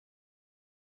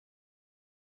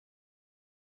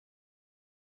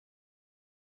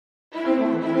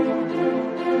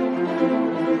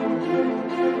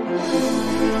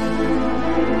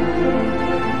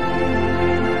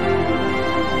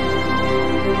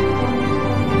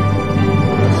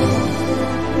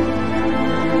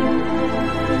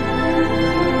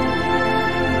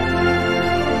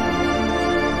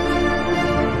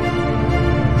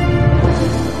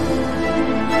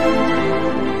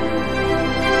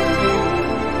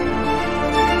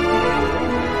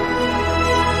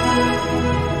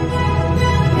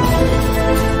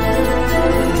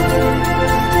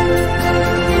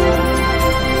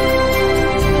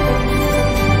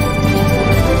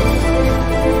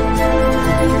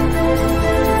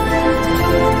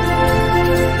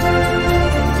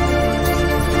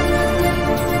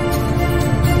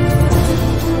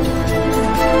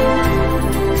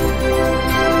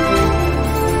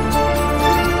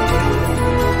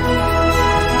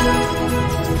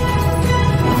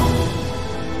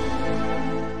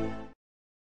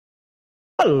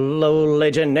Hello,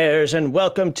 Legionnaires, and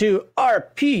welcome to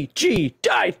RPG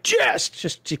Digest.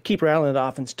 Just to keep rattling it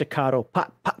off in staccato.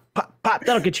 Pop, pop, pop, pop.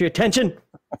 That'll get your attention.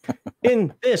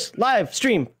 In this live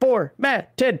stream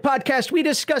formatted podcast, we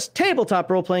discuss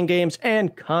tabletop role-playing games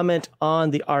and comment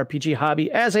on the RPG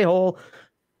hobby as a whole.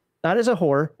 Not as a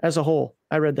whore, as a whole.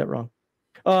 I read that wrong.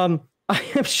 I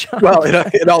am Sean. Well,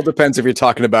 it all depends if you're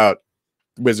talking about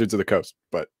Wizards of the Coast,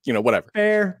 but, you know, whatever.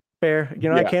 Fair. You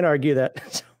know, yeah. I can't argue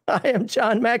that. I am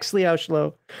John Max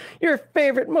Liauschlo, your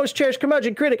favorite, most cherished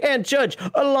curmudgeon, critic, and judge,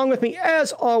 along with me,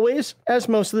 as always, as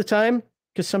most of the time,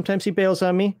 because sometimes he bails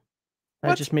on me.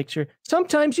 What? I just make sure.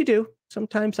 Sometimes you do.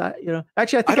 Sometimes actually,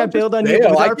 I think I bailed on you.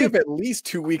 I give at least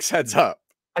 2 weeks heads up.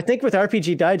 I think with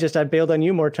RPG Digest, I bailed on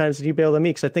you more times than you bailed on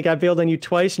me, because I think I bailed on you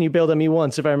twice and you bailed on me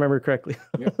once, if I remember correctly.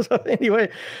 Yep. So anyway,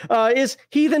 is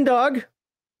Heathen Dog,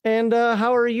 and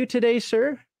how are you today,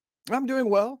 sir? I'm doing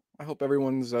well. I hope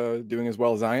everyone's doing as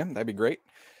well as I am. That'd be great.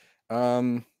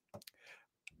 There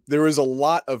was a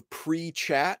lot of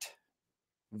pre-chat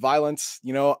violence.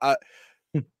 You know,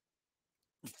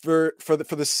 for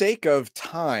the sake of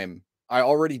time, I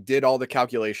already did all the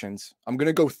calculations. I'm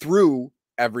gonna go through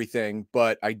everything,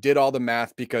 but I did all the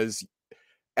math because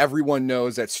everyone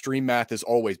knows that stream math is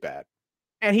always bad.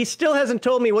 And he still hasn't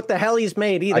told me what the hell he's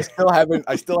made either.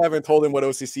 I still haven't told him what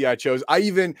OCC I chose. I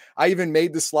even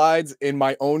made the slides in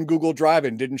my own Google Drive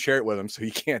and didn't share it with him, so he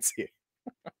can't see it.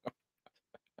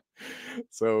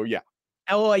 So yeah.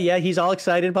 Oh yeah, he's all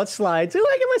excited about slides. Oh,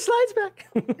 I get my slides back.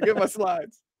 I get my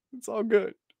slides. It's all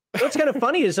good. What's kind of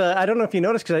funny is I don't know if you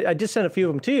noticed, because I did send a few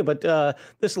of them to you, but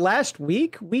this last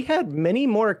week we had many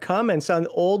more comments on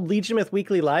old Legion Myth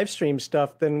Weekly live stream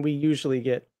stuff than we usually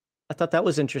get. I thought that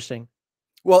was interesting.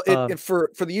 Well, for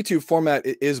the YouTube format,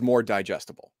 it is more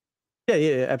digestible.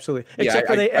 Yeah, absolutely. Except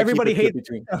for everybody hates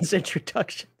those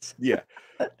introductions. Yeah.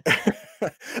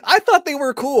 I thought they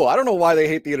were cool. I don't know why they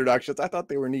hate the introductions. I thought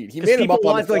they were neat. He made them up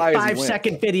on the fly, like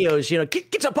 5-second videos, you know,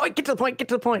 get to the point, get to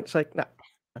the point. It's like, no.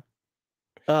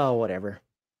 Oh, whatever.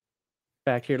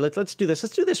 Back here. Let's do this.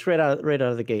 Let's do this right out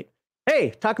of the gate. Hey,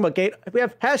 talking about gate, we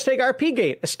have hashtag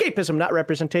RPGate. Escapism, not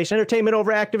representation. Entertainment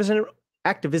over activism.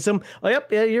 Oh,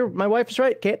 yep. Yeah, my wife is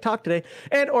right. Can't talk today.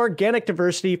 And organic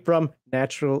diversity from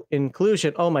natural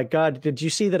inclusion. Oh my God. Did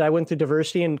you see that I went through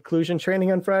diversity and inclusion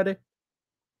training on Friday?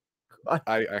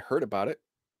 I heard about it.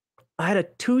 I had a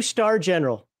 2-star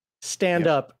general stand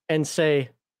up and say,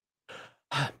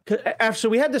 so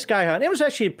we had this guy on. It was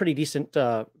actually a pretty decent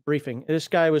briefing. This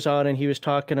guy was on and he was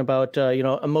talking about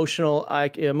emotional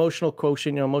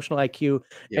quotient, emotional IQ,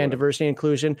 and diversity and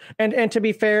inclusion. And to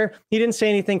be fair, he didn't say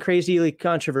anything crazily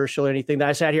controversial or anything that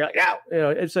I sat here like,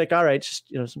 it's like, all right,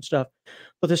 just some stuff.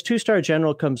 But this 2-star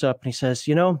general comes up and he says,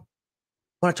 I want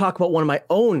to talk about one of my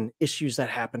own issues that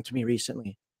happened to me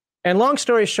recently. And long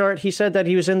story short, he said that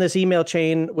he was in this email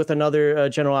chain with another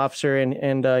general officer,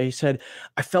 and he said,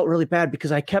 I felt really bad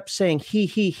because I kept saying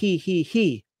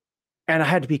he, and I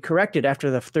had to be corrected after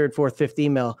the 3rd, 4th, 5th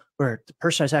email where the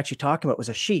person I was actually talking about was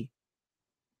a she.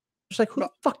 It's like, who the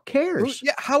fuck cares?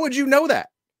 Yeah, how would you know that?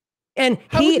 And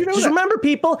just remember,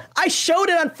 people, I showed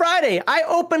it on Friday. I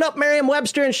opened up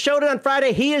Merriam-Webster and showed it on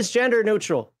Friday. He is gender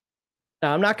neutral.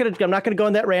 Now, I'm not gonna go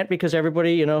on that rant because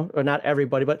everybody, or not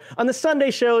everybody, but on the Sunday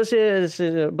shows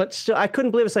but still, I couldn't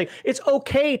believe it's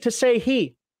okay to say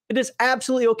he. It is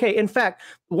absolutely okay. In fact,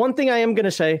 one thing I am going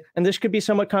to say, and this could be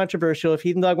somewhat controversial, if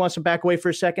Heathen Dog wants to back away for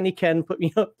a second, he can put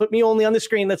me only on the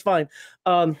screen. That's fine.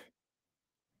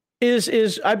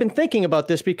 Is I've been thinking about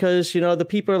this because, the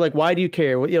people are like, why do you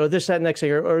care? This, that, next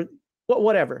thing, or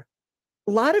whatever.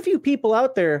 A lot of you people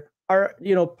out there are,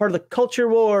 part of the culture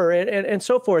war and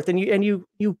so forth. And you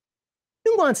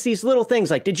nuance these little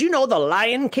things like, did you know the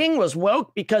Lion King was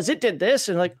woke because it did this?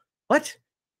 And like, what?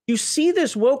 You see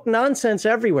this woke nonsense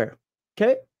everywhere.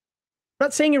 Okay. I'm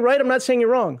not saying you're right. I'm not saying you're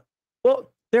wrong.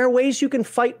 Well, there are ways you can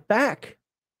fight back.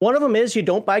 One of them is you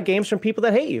don't buy games from people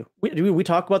that hate you. We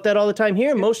talk about that all the time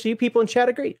here. And most of you people in chat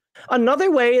agree. Another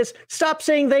way is stop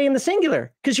saying they in the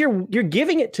singular because you're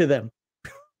giving it to them.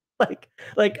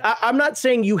 I'm not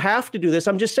saying you have to do this.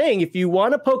 I'm just saying if you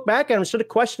want to poke back at them instead of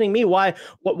questioning me, why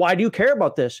do you care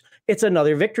about this? It's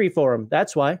another victory for them.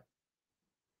 That's why.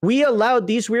 We allowed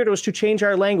these weirdos to change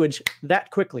our language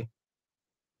that quickly.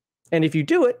 And if you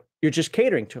do it, you're just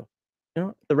catering to them. You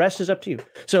know, the rest is up to you.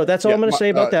 So that's all I'm going to say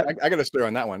about that. I got to start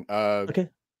on that one. Okay.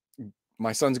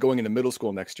 My son's going into middle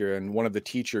school next year, and one of the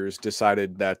teachers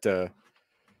decided that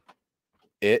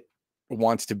it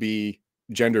wants to be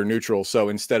gender neutral. So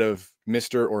instead of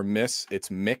Mr. or Miss, it's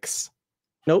mix.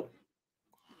 Nope.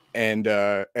 And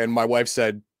my wife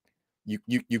said,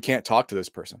 you can't talk to this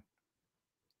person.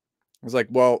 I was like,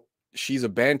 well, she's a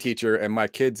band teacher and my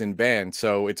kid's in band,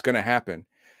 so it's going to happen.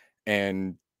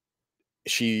 And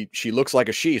she looks like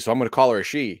a she, so I'm going to call her a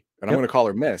she, and I'm going to call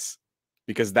her Miss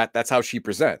because that's how she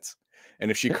presents.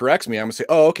 And if she corrects me, I'm going to say,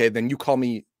 oh, okay, then you call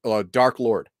me Dark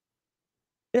Lord.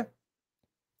 Yeah.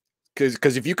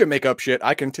 Because if you can make up shit,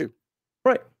 I can too.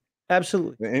 Right.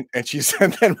 Absolutely. And she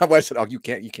said, then my wife said, oh, you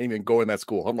can't even go in that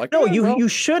school. I'm like, no, you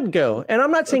should go. And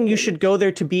I'm not saying you should go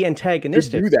there to be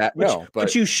antagonistic. Do that,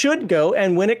 but you should go.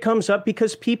 And when it comes up,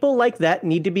 because people like that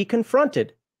need to be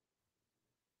confronted.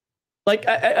 Like,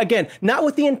 again, not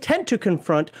with the intent to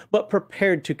confront, but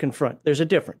prepared to confront. There's a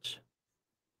difference.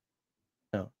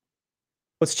 No.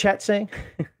 What's chat saying?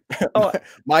 Oh,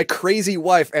 my crazy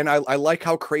wife, and I like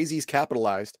how crazy is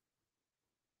capitalized,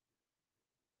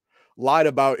 lied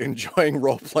about enjoying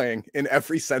role-playing in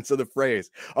every sense of the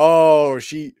phrase. Oh,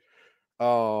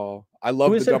 I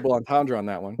love the double entendre on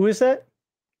that one. Who is that?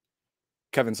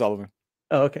 Kevin Sullivan.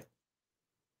 Oh, okay.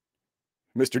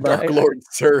 Mr. Dark Lord,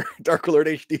 sir. Dark Lord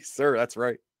HD, sir. That's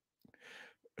right.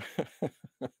 I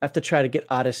have to try to get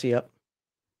Odyssey up.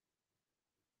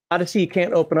 Odyssey you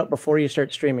can't open up before you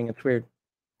start streaming. It's weird.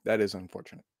 That is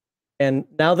unfortunate. And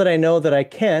now that I know that I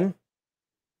can,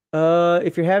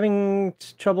 if you're having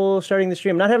trouble starting the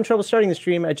stream, I'm not having trouble starting the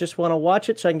stream. I just want to watch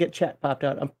it so I can get chat popped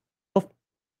out.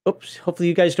 Oops. Hopefully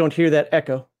you guys don't hear that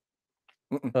echo.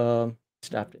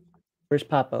 Stopped it. Where's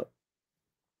pop out?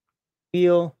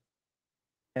 Feel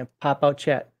and pop out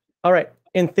chat. All right.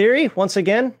 In theory, once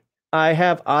again, I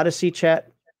have Odyssey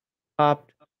chat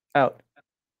popped out.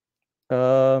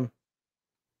 There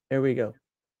we go.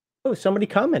 Oh, somebody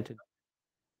commented.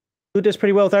 Lulu does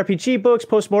pretty well with RPG books.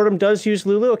 Postmortem does use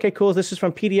Lulu. Okay, cool. This is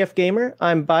from PDF Gamer.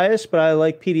 I'm biased, but I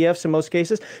like PDFs in most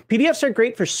cases. PDFs are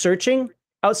great for searching.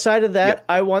 Outside of that,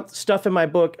 I want stuff in my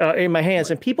book, in my hands.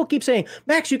 And people keep saying,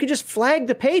 Max, you could just flag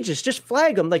the pages. Just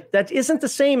flag them. Like, that isn't the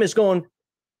same as going,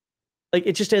 like,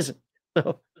 it just isn't.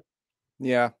 So.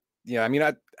 Yeah. I mean,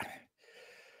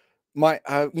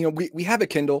 we have a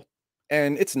Kindle,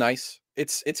 and it's nice.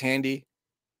 It's handy.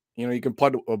 You know, you can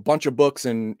put a bunch of books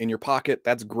in your pocket.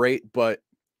 That's great, but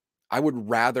I would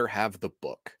rather have the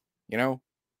book. You know,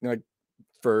 like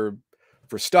for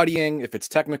studying, if it's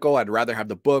technical, I'd rather have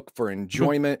the book. For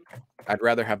enjoyment, I'd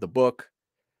rather have the book.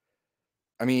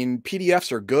 I mean,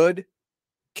 PDFs are good.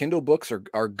 Kindle books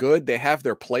are good. They have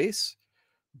their place.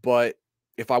 But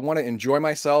if I want to enjoy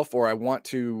myself, or I want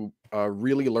to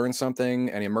really learn something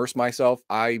and immerse myself,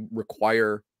 I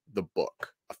require the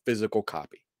book, a physical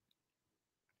copy.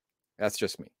 That's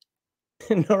just me.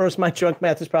 Nora's my drunk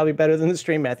math is probably better than the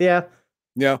stream math. Yeah.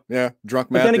 Drunk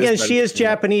math. But then again, she is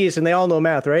Japanese, and they all know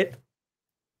math, right?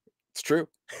 It's true.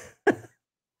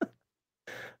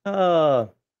 Yeah.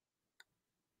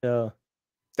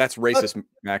 That's racist,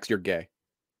 Max. You're gay.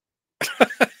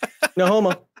 No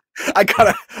homo. I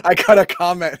got a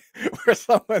comment where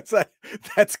someone said,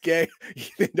 "That's gay."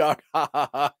 Dog.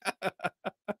 I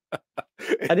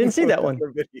didn't see that one.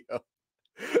 Video.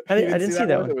 I didn't see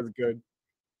that one. It was good.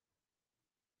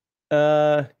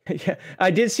 Yeah, I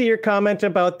did see your comment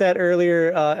about that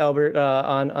earlier, Albert,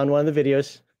 on one of the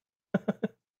videos.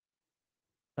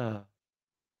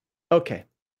 Okay.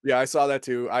 Yeah, I saw that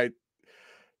too.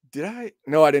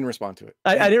 No, I didn't respond to it.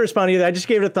 I didn't respond either. I just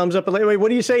gave it a thumbs up. Wait, what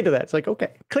do you say to that? It's like,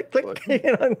 okay, click.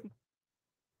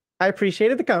 I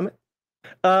appreciated the comment.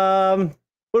 What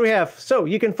do we have? So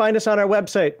you can find us on our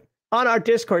website, on our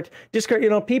Discord. You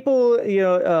know, people,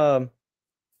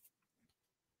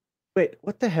 wait,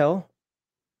 what the hell?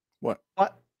 What?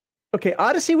 Okay,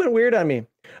 Odyssey went weird on me.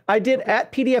 I did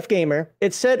at PDF Gamer.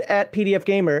 It said at PDF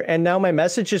Gamer, and now my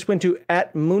message just went to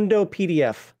at Mundo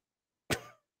PDF.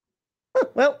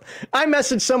 Well, I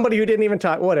messaged somebody who didn't even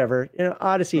talk. Whatever.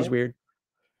 Odyssey's weird.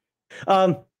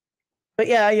 But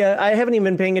yeah, I haven't even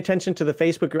been paying attention to the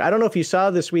Facebook group. I don't know if you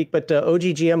saw this week, but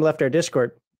OGGM left our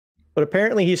Discord. But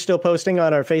apparently he's still posting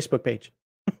on our Facebook page.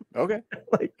 Okay.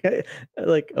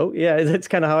 Oh yeah, that's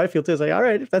kind of how I feel too. It's like, all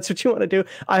right, if that's what you want to do.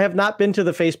 I have not been to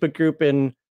the Facebook group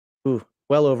in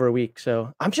well over a week.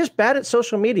 So I'm just bad at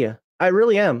social media. I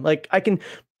really am.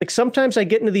 Sometimes I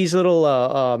get into these little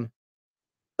oh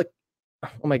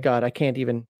my God, I can't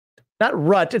even. Not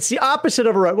rut. It's the opposite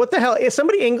of a rut. What the hell?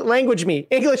 Somebody English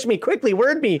me quickly.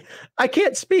 Word me. I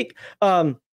can't speak.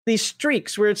 These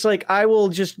streaks where it's like I'll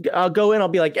go in. I'll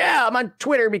be like, yeah, I'm on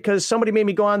Twitter because somebody made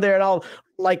me go on there, and I'll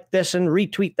like this and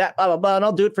retweet that, blah blah blah, and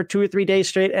I'll do it for 2 or 3 days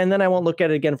straight, and then I won't look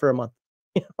at it again for a month.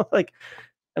 And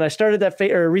I started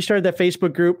restarted that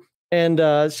Facebook group,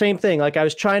 and same thing. Like I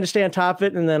was trying to stay on top of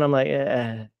it, and then I'm like,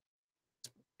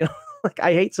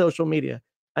 I hate social media.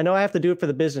 I know I have to do it for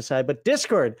the business side, but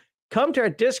Discord. Come to our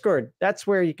Discord. That's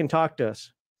where you can talk to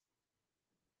us.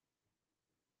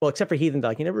 Well, except for Heathen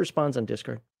Dog. He never responds on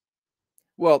Discord.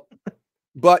 Well,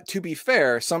 but to be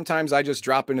fair, sometimes I just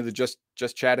drop into the just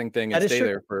chatting thing and stay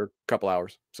there for a couple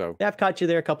hours. So yeah, I've caught you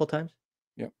there a couple times.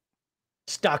 Yep.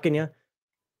 Stalking you.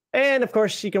 And of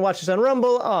course, you can watch us on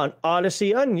Rumble, on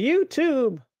Odyssey, on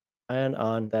YouTube, and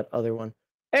on that other one.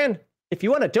 And if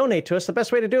you want to donate to us, the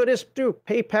best way to do it is through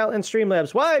PayPal and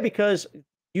Streamlabs. Why? Because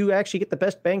you actually get the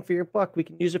best bang for your buck. We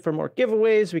can use it for more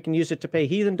giveaways. We can use it to pay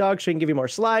Heathen Dog so we can give you more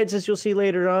slides, as you'll see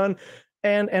later on.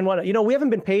 And what, we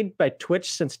haven't been paid by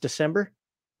Twitch since December.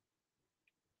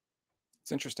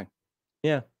 It's interesting.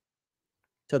 Yeah.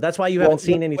 So that's why you haven't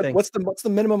seen anything. What's the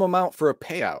minimum amount for a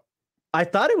payout? I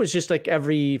thought it was just like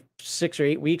every 6 or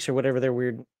 8 weeks or whatever their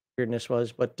weirdness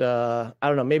was, but I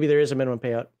don't know. Maybe there is a minimum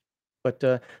payout, but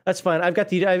that's fine.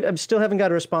 I still haven't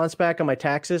got a response back on my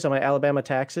taxes, on my Alabama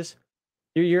taxes.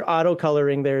 Your auto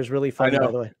coloring there is really fun,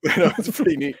 by the way. I know, it's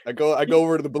pretty neat. I go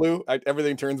over to the blue.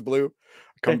 Everything turns blue.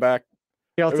 I come back.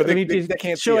 Yeah, they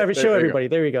can't show everybody.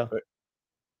 There you go.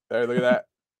 There, look at that.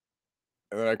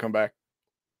 And then I come back,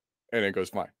 and it goes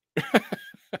fine.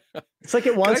 It's like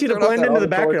it wants you to blend into the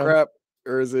background. Crap,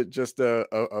 or is it just a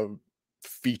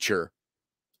feature?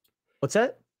 What's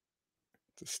that?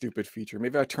 It's a stupid feature.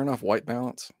 Maybe I turn off white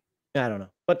balance. I don't know,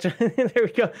 but there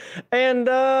we go. And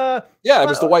yeah, it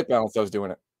was the white balance that was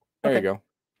doing it. There you go.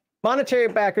 Monetary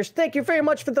backers, thank you very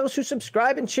much for those who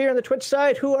subscribe and share on the Twitch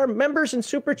side, who are members and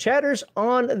super chatters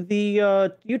on the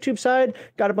YouTube side.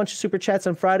 Got a bunch of super chats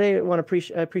on Friday.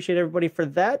 I appreciate everybody for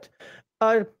that.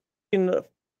 You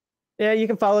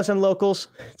can follow us on Locals.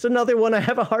 It's another one I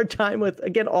have a hard time with.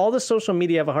 Again, all the social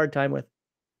media I have a hard time with.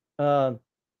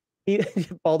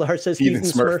 Baldahar says Heathen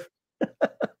Smurf.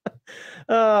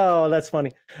 Oh, that's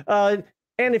funny. And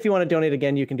if you want to donate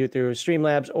again, you can do it through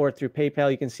Streamlabs or through PayPal.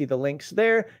 You can see the links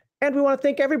there. And we want to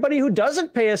thank everybody who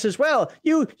doesn't pay us as well.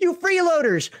 You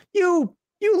freeloaders, you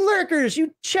lurkers,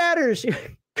 you chatters.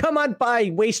 Come on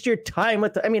by, waste your time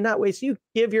with not waste. You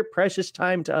give your precious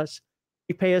time to us.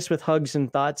 You pay us with hugs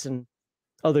and thoughts and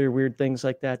other weird things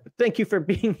like that. But thank you for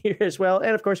being here as well.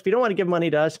 And of course, if you don't want to give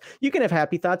money to us, you can have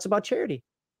happy thoughts about charity.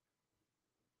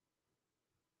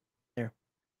 There.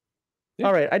 Yeah.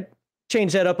 All right. I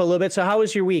changed that up a little bit. So how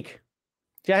was your week?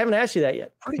 See, I haven't asked you that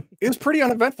yet. It was pretty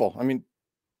uneventful. I mean,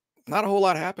 not a whole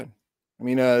lot happened. I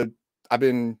mean, I've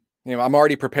been, I'm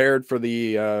already prepared for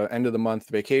the end of the month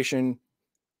vacation.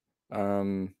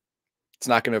 It's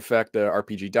not going to affect the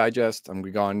RPG Digest. I'm going to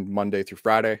be gone Monday through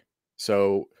Friday.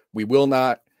 So we will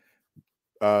not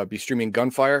be streaming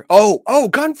Gunfire. Oh,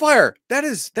 Gunfire.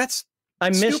 That's I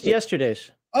missed stupid.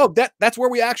 Yesterday's. Oh, that's where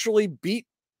we actually beat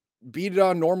it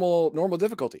on normal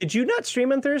difficulty. Did you not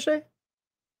stream on Thursday?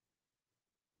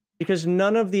 Because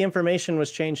none of the information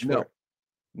was changed for it.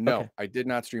 No, okay. I did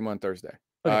not stream on Thursday.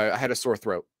 Okay. I had a sore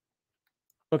throat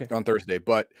on Thursday.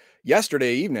 But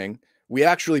yesterday evening, we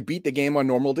actually beat the game on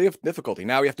normal difficulty.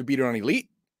 Now we have to beat it on Elite,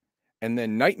 and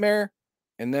then Nightmare,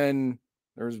 and then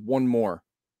there's one more.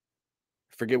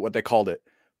 I forget what they called it.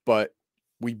 But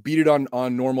we beat it on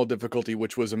normal difficulty,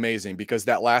 which was amazing because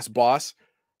that last boss,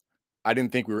 I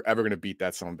didn't think we were ever going to beat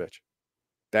that son of a bitch.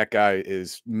 That guy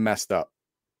is messed up.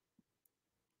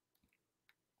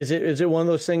 Is it one of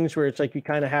those things where it's like you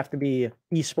kind of have to be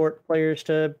esport players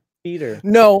to beat, or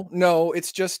no,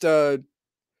 it's just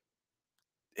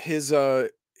his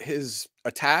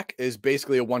attack is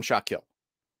basically a one-shot kill,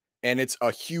 and it's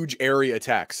a huge area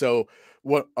attack. So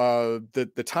what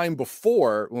the time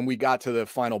before when we got to the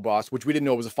final boss, which we didn't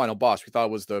know was a final boss, we thought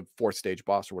it was the 4th stage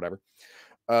boss or whatever.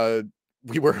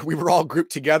 We were all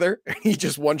grouped together, and he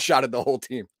just one-shotted the whole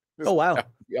team. Oh wow,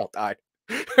 we all died.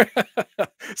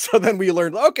 So then we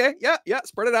learned, okay, yeah,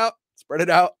 spread it out, spread it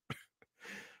out.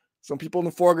 Some people in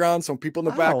the foreground, some people in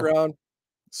the Wow. background,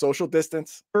 social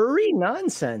distance. Furry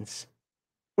nonsense.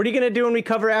 What are you going to do when we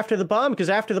cover After the Bomb? Because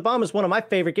After the Bomb is one of my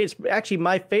favorite games. Actually,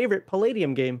 my favorite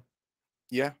Palladium game.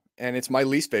 Yeah, and it's my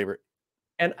least favorite.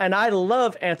 And I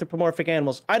love anthropomorphic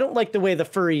animals. I don't like the way the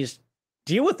furries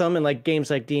deal with them in like games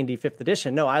like D&D 5th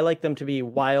edition. No, I like them to be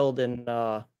wild and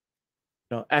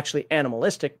actually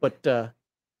animalistic, but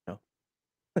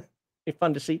be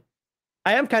fun to see.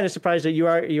 I am kind of surprised that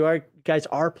you guys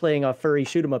are playing a furry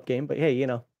shoot 'em up game, but hey,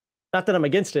 not that I'm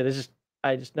against it. It's just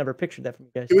I just never pictured that from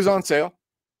you guys. It was on sale.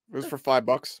 It was for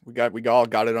 $5. We all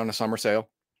got it on a summer sale.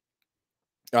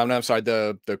 No, I'm sorry,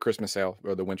 the Christmas sale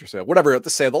or the winter sale, whatever the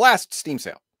sale, the last Steam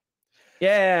sale.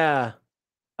 Yeah,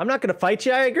 I'm not going to fight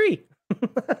you. I agree.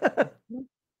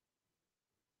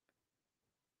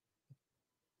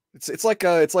 It's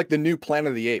like the new Planet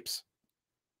of the Apes.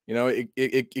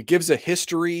 It gives a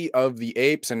history of the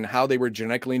apes and how they were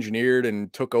genetically engineered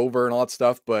and took over and all that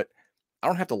stuff, but I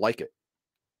don't have to like it.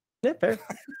 Yeah, fair.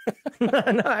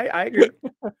 No, I agree.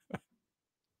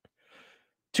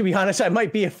 To be honest, I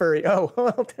might be a furry. Oh,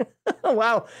 well,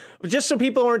 wow. Just so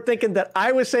people weren't thinking that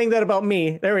I was saying that about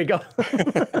me. There we go.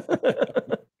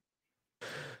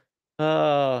 I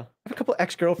have a couple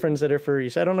ex-girlfriends that are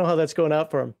furries. I don't know how that's going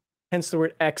out for them. Hence the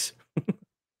word ex.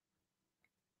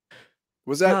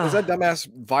 Was that dumbass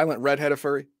violent redhead a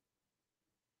furry?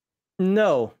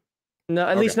 No. No,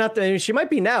 at least not. She might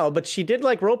be now, but she did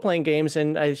like role-playing games,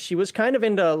 and she was kind of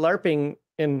into LARPing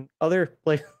in other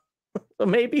places. So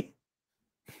maybe.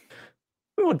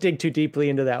 We won't dig too deeply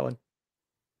into that one.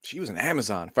 She was an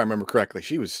Amazon, if I remember correctly.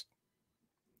 She was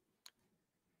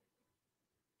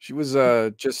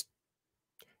just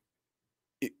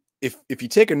if you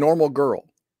take a normal girl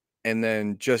and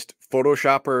then just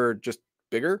Photoshop her just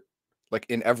bigger, like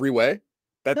in every way,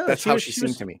 that's how she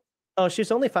seemed to me. Oh,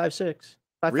 she's only 5'6".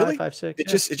 Really? 5'6". It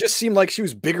just seemed like she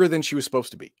was bigger than she was supposed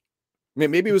to be. I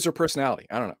mean, maybe it was her personality.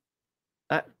 I don't know.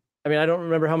 I mean, I don't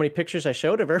remember how many pictures I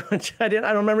showed of her. I don't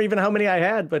remember even how many I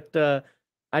had, but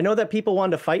I know that people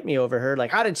wanted to fight me over her. Like,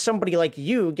 how did somebody like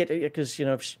you get it? Because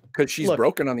she's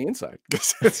broken on the inside.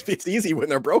 It's easy when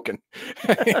they're broken.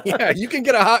 Yeah, you can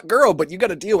get a hot girl, but you got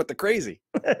to deal with the crazy.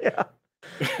 Yeah.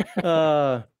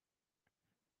 All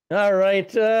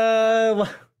right.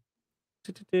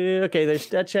 Okay, there's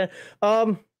that chat.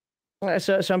 So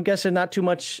I'm guessing not too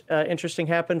much interesting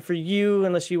happened for you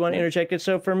unless you want to interject it.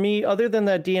 So for me, other than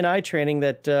that D&I training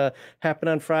that happened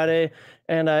on Friday,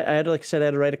 and I had, like I said, I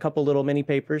had to write a couple little mini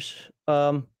papers.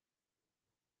 I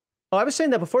was saying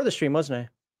that before the stream, wasn't I?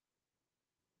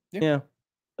 Yeah.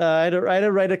 I had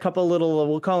to write a couple little,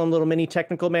 we'll call them little mini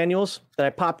technical manuals that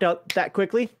I popped out that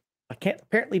quickly. I can't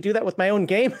apparently do that with my own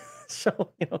game.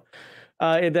 So,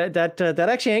 that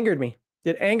actually angered me.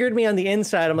 It angered me on the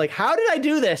inside. I'm like, how did I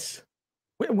do this?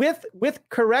 With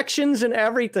corrections and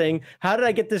everything, how did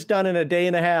I get this done in a day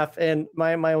and a half? And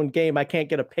my own game, I can't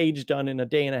get a page done in a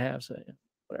day and a half. So yeah,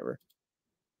 whatever.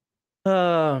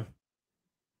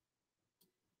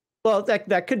 Well,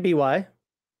 that could be why.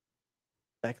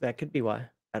 That could be why.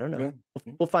 I don't know. Yeah.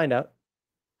 We'll find out.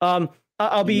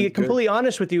 I'll be completely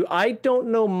honest with you. I don't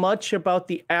know much about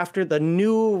the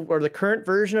new or the current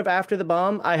version of After the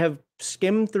Bomb. I have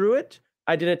skimmed through it.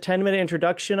 I did a 10-minute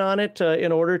introduction on it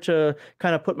in order to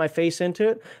kind of put my face into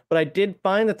it. But I did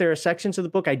find that there are sections of the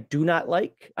book I do not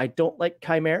like. I don't like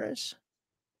chimeras.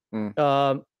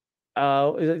 That's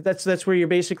where you're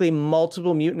basically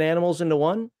multiple mutant animals into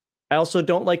one. I also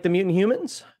don't like the mutant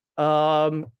humans.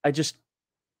 I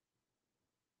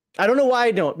don't know why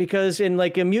I don't, because in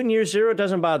like a Mutant Year Zero, it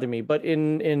doesn't bother me, but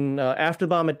in After the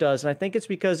Bomb, it does. And I think it's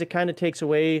because it kind of takes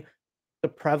away the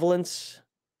prevalence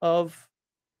of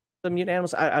the mutant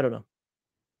animals. I don't know.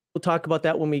 We'll talk about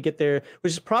that when we get there,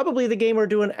 which is probably the game we're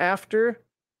doing after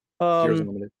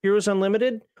Heroes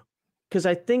Unlimited, because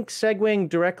I think segueing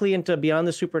directly into Beyond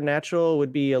the Supernatural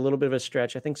would be a little bit of a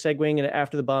stretch. I think segueing into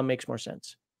After the Bomb makes more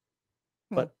sense.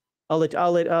 But I'll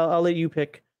let you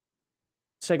pick.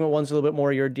 Segment one's a little bit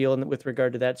more your deal with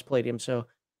regard to that. It's Palladium. So,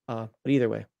 but either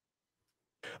way.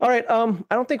 All right. I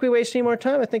don't think we waste any more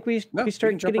time. I think we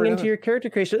start getting into your character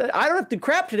creation. I don't have to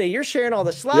crap today. You're sharing all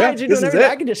the slides. You're doing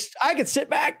everything. I can sit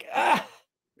back.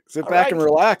 Sit back and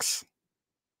relax.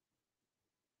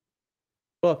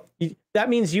 Well, that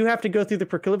means you have to go through the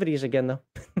proclivities again, though.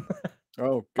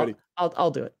 Oh, goody. I'll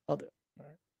do it.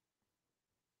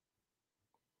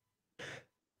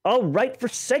 All right, for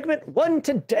segment one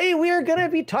today, we are going to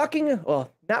be talking,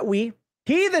 well, not we,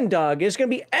 Heathen Dog is going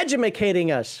to be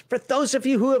educating us. For those of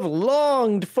you who have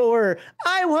longed for,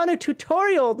 I want a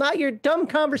tutorial, not your dumb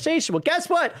conversation. Well, guess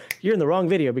what? You're in the wrong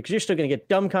video because you're still going to get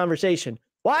dumb conversation.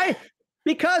 Why?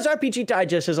 Because RPG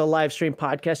Digest is a live stream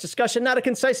podcast discussion, not a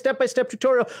concise step-by-step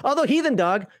tutorial. Although Heathen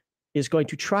Dog is going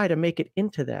to try to make it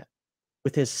into that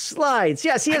with his slides.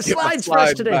 Yes, he has slides for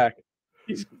us today. Back.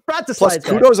 He's brought the Plus, slides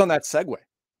kudos back. on that segue.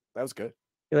 That was good.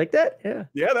 You like that? Yeah.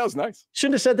 Yeah, that was nice.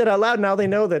 Shouldn't have said that out loud. Now they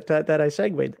know that I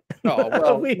segued. Oh,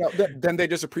 well, no, then they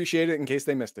just appreciate it in case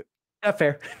they missed it. Not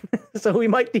fair. So we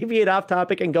might deviate off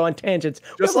topic and go on tangents.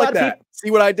 Just like that.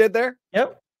 See what I did there?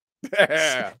 Yep.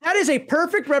 That is a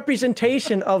perfect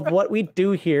representation of what we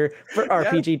do here for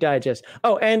RPG Digest.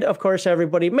 Oh, and of course,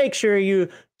 everybody, make sure you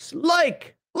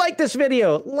like this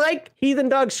video, like Heathen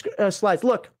Dog slides.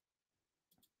 Look,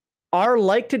 our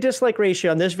like to dislike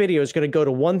ratio on this video is going to go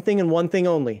to one thing and one thing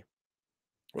only.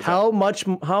 How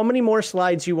many more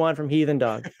slides you want from Heathen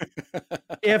Dog?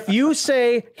 If you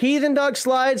say Heathen Dog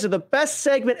slides are the best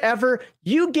segment ever,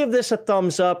 you give this a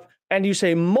thumbs up and you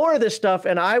say more of this stuff,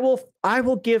 and I will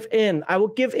give in. I will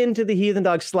give in to the Heathen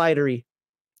Dog slidery.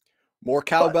 More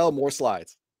cowbell, more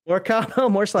slides. More cowbell,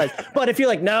 more slides. But if you're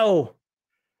like, no,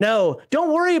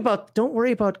 don't worry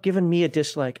about giving me a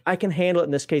dislike. I can handle it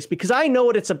in this case because I know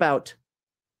what it's about.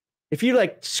 If you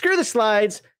like, screw the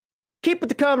slides, keep with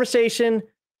the conversation,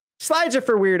 slides are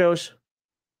for weirdos,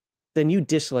 then you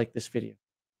dislike this video.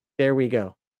 There we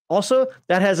go. Also,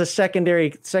 that has a secondary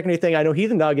thing. I know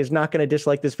Heathen Dog is not going to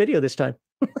dislike this video this time.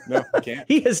 No, I can't.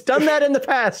 He has done that in the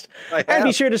past. And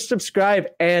be sure to subscribe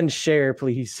and share,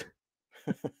 please.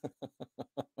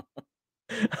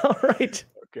 All right.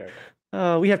 Okay.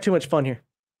 We have too much fun here.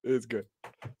 It's good.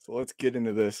 So let's get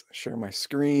into this. Share my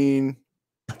screen.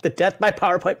 The death by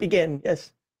PowerPoint begin.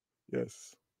 Yes.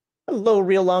 Yes. Hello,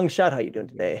 real long shot. How you doing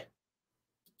today?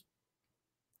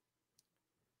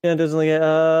 Yeah, it doesn't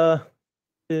like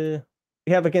we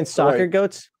have against soccer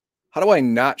goats. How do I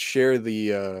not share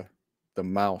the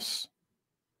mouse?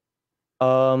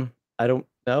 I don't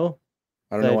know.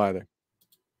 I don't know either.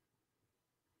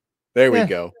 There we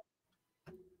go.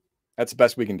 That's the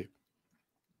best we can do.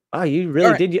 Oh, you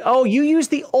really did. You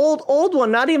used the old one,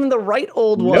 not even the right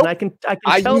old one. I can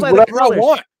tell by the colors. I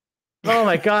want. Oh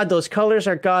my God, those colors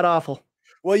are god awful.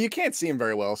 Well, you can't see them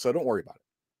very well, so don't worry about it.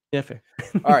 Yeah, fair.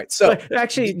 All right. So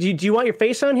actually, do you want your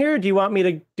face on here? Or do you want me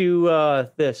to do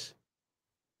this?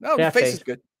 No, the face is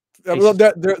good. Well,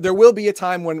 there will be a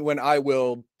time when I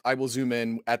will zoom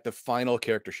in at the final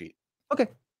character sheet. Okay.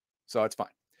 So it's fine.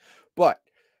 But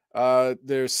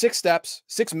there's 6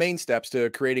 main steps to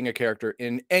creating a character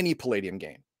in any Palladium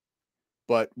game.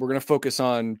 But we're going to focus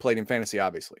on Palladium Fantasy,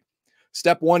 obviously.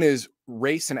 Step 1 is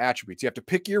race and attributes. You have to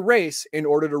pick your race in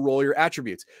order to roll your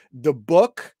attributes. The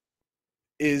book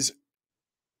is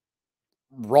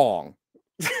wrong.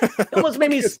 Almost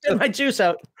made me spit my juice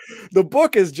out. The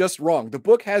book is just wrong. The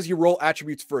book has you roll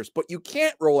attributes first, but you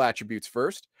can't roll attributes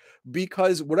first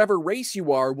because whatever race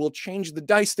you are will change the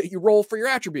dice that you roll for your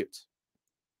attributes.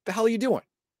 The hell are you doing?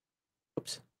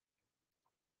 Oops.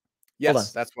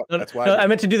 Yes, that's why. No, I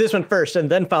meant to do this one first and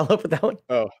then follow up with that one.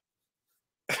 Oh,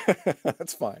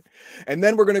 that's fine. And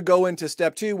then we're going to go into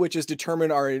step 2, which is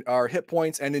determine our hit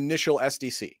points and initial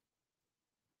SDC.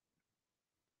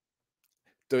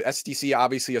 The SDC,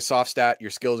 obviously a soft stat. Your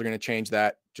skills are going to change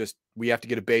that. Just we have to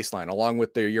get a baseline along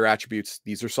with your attributes.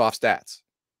 These are soft stats.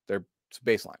 They're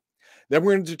baseline. Then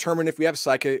we're going to determine if we have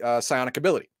psionic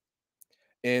ability.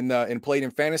 In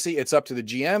Palladium Fantasy, it's up to the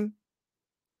GM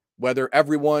whether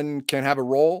everyone can have a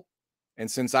role. And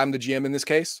since I'm the GM in this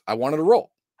case, I wanted a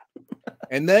role.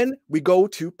 And then we go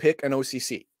to pick an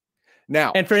OCC.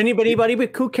 Now, and for anybody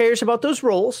who cares about those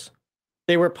roles,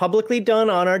 they were publicly done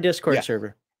on our Discord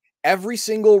server. Every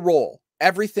single role,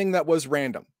 everything that was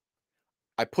random,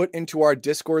 I put into our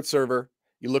Discord server.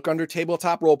 You look under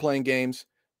tabletop role-playing games.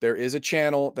 There is a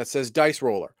channel that says Dice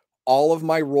Roller. All of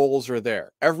my roles are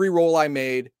there. Every role I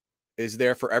made is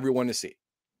there for everyone to see.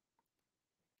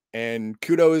 And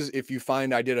kudos if you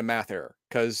find I did a math error,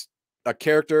 because a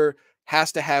character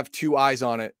has to have 2 eyes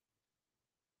on it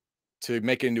to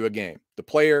make it into a game. The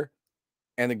player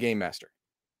and the game master.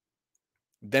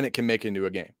 Then it can make it into a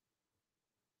game.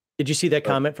 Did you see that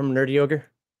comment from Nerdy Ogre?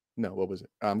 No, what was it?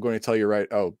 I'm going to tell you right.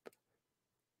 Oh,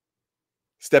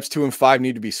 steps 2 and 5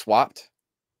 need to be swapped.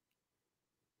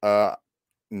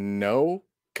 No,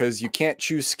 because you can't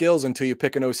choose skills until you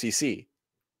pick an OCC.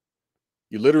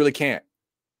 You literally can't.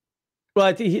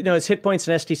 Well, it's hit points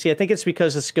and STC. I think it's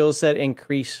because of skills that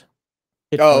increase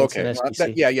hit points and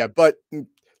STC. Yeah. But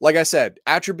like I said,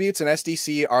 attributes and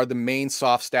SDC are the main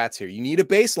soft stats here. You need a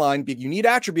baseline, but you need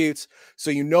attributes so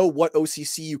you know what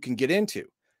OCC you can get into.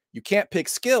 You can't pick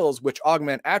skills which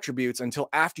augment attributes until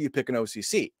after you pick an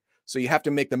OCC. So you have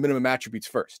to make the minimum attributes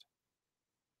first.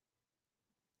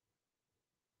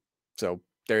 So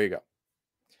there you go.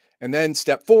 And then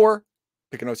step 4,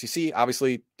 pick an OCC.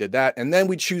 Obviously did that. And then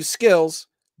we choose skills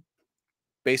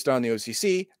based on the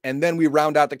OCC. And then we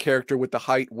round out the character with the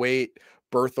height, weight,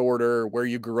 birth order, where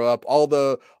you grew up, all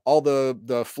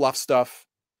the fluff stuff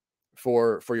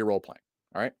for your role playing.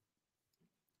 All right.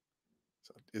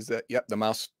 So is that, yep, the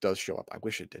mouse does show up. I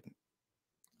wish it didn't.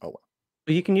 Oh well.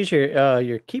 But you can use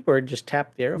your keyboard, just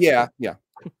tap the arrow. Yeah, yeah.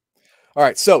 All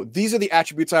right, so these are the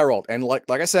attributes I rolled. And like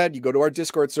I said, you go to our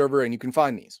Discord server and you can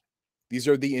find these. These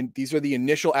are the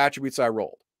initial attributes I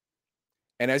rolled.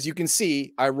 And as you can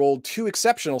see, I rolled 2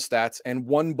 exceptional stats and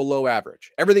 1 below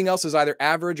average. Everything else is either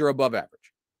average or above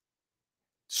average.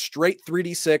 Straight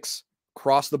 3d6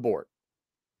 across the board.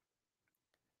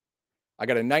 I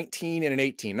got a 19 and an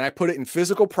 18. And I put it in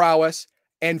physical prowess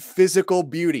and physical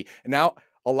beauty. And now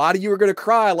a lot of you are going to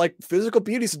cry like physical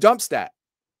beauty is a dump stat.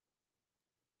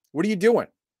 What are you doing?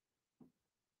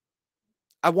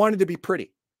 I wanted to be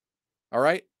pretty. All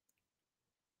right.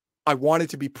 I wanted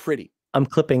to be pretty. I'm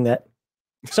clipping that.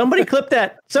 Somebody clip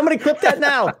that. Somebody clip that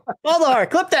now. Baldar,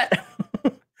 clip that.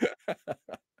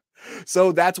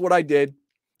 So that's what I did.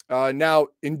 Now,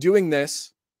 in doing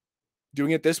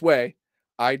it this way,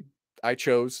 I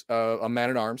chose a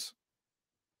man-at-arms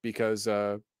because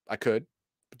I could.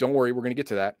 But don't worry, we're going to get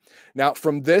to that. Now,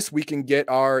 from this, we can get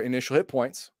our initial hit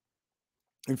points.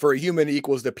 And for a human, it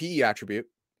equals the PE attribute.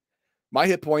 My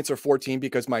hit points are 14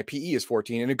 because my PE is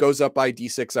 14, and it goes up by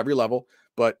D6 every level,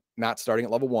 but not starting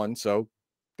at level 1. So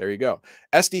there you go.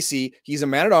 SDC, he's a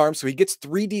man-at-arms, so he gets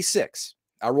 3D6.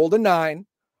 I rolled a 9.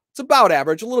 It's about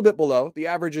average, a little bit below. The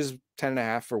average is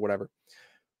 10.5 or whatever.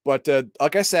 But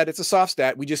like I said, it's a soft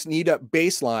stat. We just need a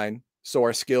baseline so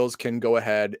our skills can go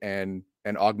ahead and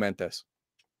augment this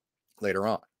later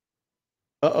on.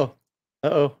 Uh-oh.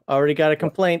 Uh-oh. Already got a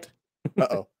complaint.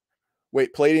 Uh-oh.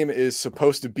 Wait, Palladium is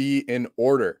supposed to be in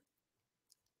order.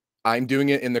 I'm doing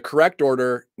it in the correct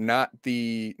order, not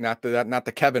the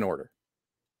Kevin order.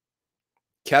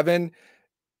 Kevin,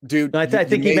 dude. No, I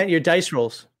think he meant your dice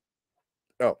rolls.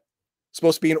 Oh,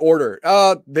 supposed to be in order.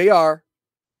 They are.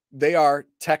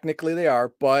 Technically they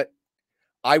are, but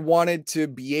I wanted to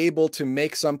be able to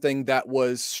make something that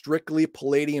was strictly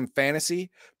Palladium fantasy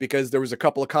because there was a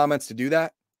couple of comments to do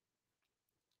that.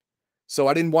 So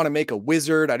I didn't want to make a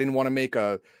wizard. I didn't want to make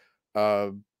a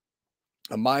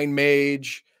mind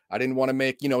mage. I didn't want to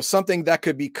make, something that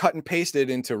could be cut and pasted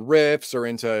into riffs or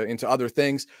into other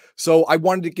things. So I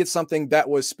wanted to get something that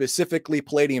was specifically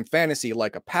Palladium fantasy,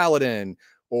 like a paladin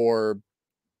or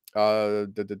a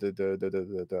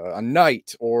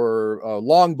knight or a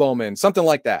longbowman, something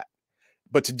like that.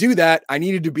 But to do that, I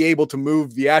needed to be able to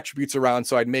move the attributes around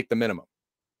so I'd make the minimum.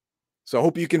 So I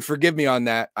hope you can forgive me on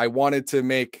that. I wanted to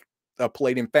make a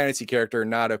Palladium fantasy character,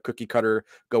 not a cookie cutter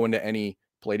go into any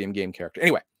Palladium game character.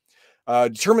 Anyway,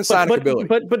 determine psionic ability.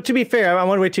 But to be fair, I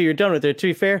want to wait till you're done with it. To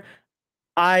be fair,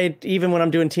 even when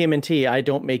I'm doing TMNT, I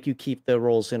don't make you keep the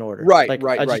rolls in order. Right,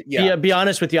 right. Yeah. Be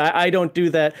honest with you. I don't do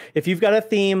that. If you've got a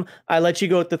theme, I let you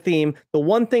go with the theme. The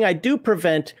one thing I do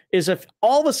prevent is if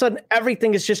all of a sudden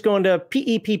everything is just going to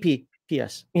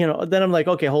PEPPPS, then I'm like,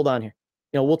 okay, hold on here.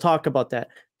 We'll talk about that.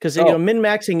 Because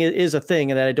min-maxing is a thing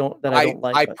that I don't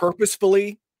like. I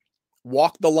purposefully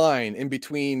walk the line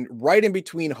right in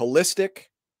between holistic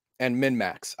and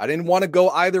min-max. I didn't want to go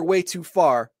either way too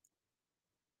far.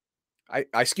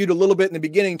 I skewed a little bit in the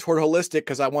beginning toward holistic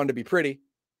because I wanted to be pretty.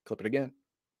 Clip it again.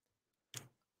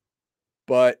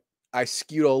 But I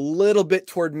skewed a little bit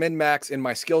toward min-max in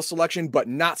my skill selection, but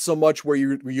not so much where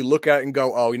you look at it and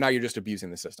go, oh, now you're just abusing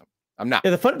the system. I'm not.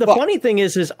 Yeah, the funny thing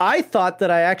is I thought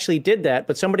that I actually did that,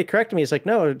 but somebody corrected me. It's like,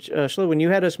 no, Shlo, when you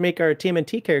had us make our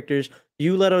TMNT characters,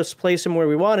 you let us place them where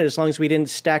we wanted as long as we didn't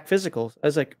stack physicals. I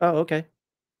was like, oh, okay.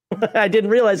 I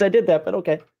didn't realize I did that, but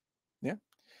okay. Yeah.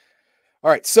 All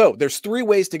right. So there's 3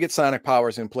 ways to get psionic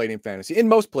powers in Palladium Fantasy, in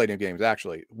most Palladium games,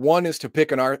 actually. One is to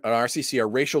pick an RCC, a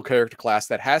racial character class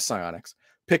that has psionics,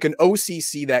 pick an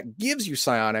OCC that gives you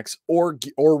psionics, or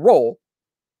roll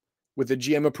with a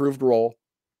GM approved roll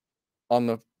on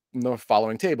the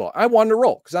following table. I wanted to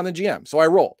roll because I'm the GM, so I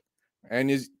rolled. And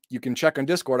as you can check on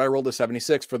Discord, I rolled a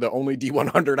 76 for the only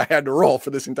D100 I had to roll for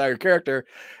this entire character,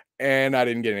 and I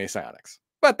didn't get any psionics.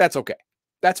 But that's okay.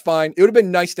 That's fine. It would have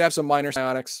been nice to have some minor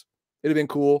psionics. It'd have been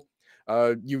cool.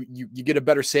 You get a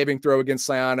better saving throw against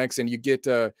psionics, and you get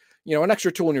an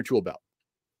extra tool in your tool belt.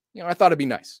 I thought it'd be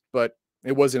nice, but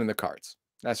it wasn't in the cards.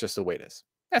 That's just the way it is.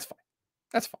 That's fine.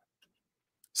 That's fine.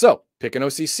 So pick an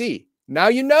OCC. Now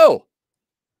you know.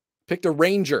 Picked a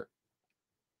Ranger.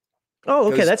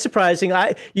 Oh, okay. That's surprising.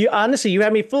 You honestly, you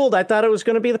had me fooled. I thought it was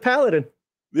going to be the Paladin.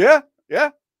 Yeah.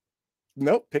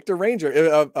 Nope. Picked a Ranger.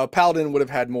 A Paladin would have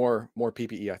had more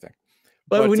PPE, I think.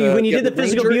 But when you did the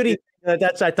physical beauty,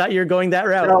 I thought you were going that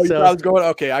route. No, so I was going.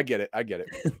 Okay, I get it.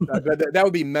 That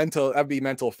would be mental. That'd be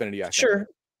mental affinity. I think. Sure.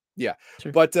 Yeah.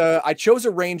 Sure. But I chose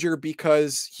a Ranger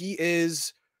because he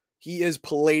is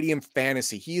Palladium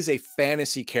fantasy. He is a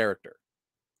fantasy character.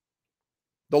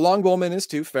 The Longbowman is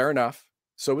too, fair enough.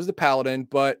 So is the Paladin,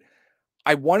 but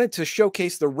I wanted to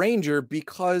showcase the Ranger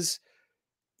because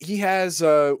he has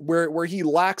where he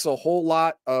lacks a whole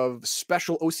lot of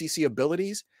special OCC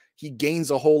abilities, he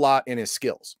gains a whole lot in his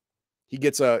skills. He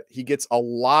gets a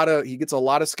lot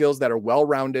of skills that are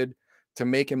well-rounded to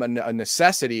make him a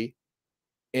necessity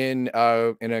in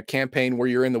a campaign where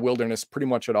you're in the wilderness pretty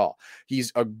much at all.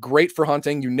 He's great for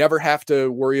hunting. You never have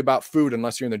to worry about food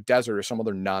unless you're in the desert or some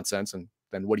other nonsense, and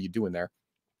then what are you doing there?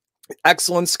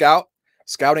 Excellent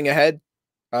scouting ahead,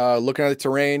 looking at the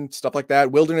terrain, stuff like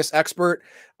that. Wilderness expert.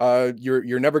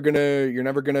 You're never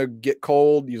gonna get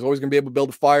cold. You're always gonna be able to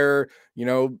build a fire. You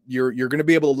know, you're gonna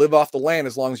be able to live off the land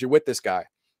as long as you're with this guy.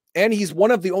 And he's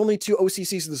one of the only 2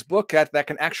 OCCs in this book that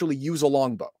can actually use a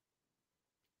longbow.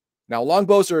 Now,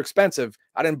 longbows are expensive.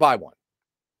 I didn't buy one.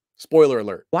 Spoiler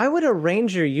alert. Why would a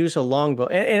Ranger use a longbow?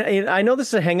 And I know this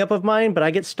is a hang up of mine, but I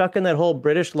get stuck in that whole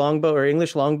British longbow or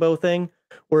English longbow thing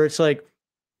where it's like,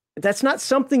 that's not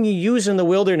something you use in the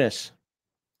wilderness.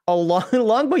 A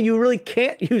longbow you really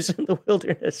can't use in the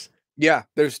wilderness. Yeah,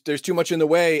 there's too much in the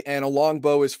way, and a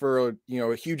longbow is for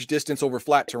a huge distance over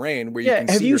flat terrain where you can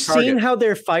see have you your target. seen how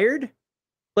they're fired?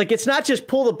 Like, it's not just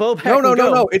pull the bow back.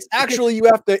 No. It's actually you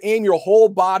have to aim your whole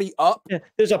body up. Yeah,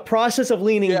 there's a process of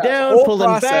leaning down,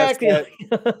 pulling back.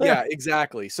 Yeah,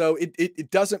 exactly. So it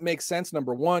doesn't make sense,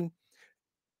 number one.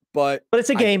 But it's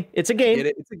a game. It's a game.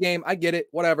 It's a game. I get it.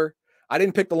 Whatever. I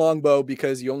didn't pick the longbow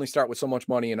because you only start with so much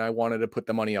money, and I wanted to put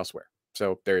the money elsewhere.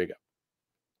 So there you go.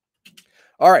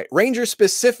 All right, Ranger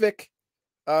specific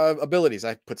abilities.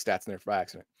 I put stats in there by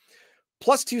accident.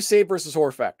 +2 save versus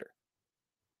horror factor.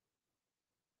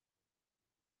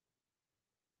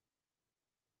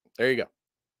 There you go.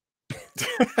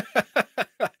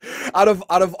 out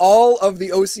of all of the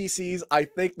OCCs, I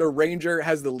think the Ranger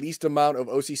has the least amount of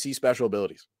OCC special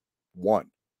abilities. 1.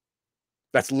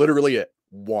 That's literally it.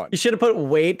 1. You should have put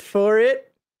wait for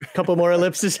it. A couple more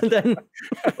ellipses and then.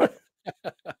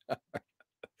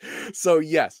 So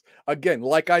yes, again,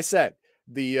 like I said,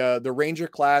 the Ranger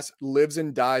class lives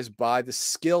and dies by the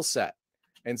skill set.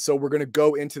 And so we're going to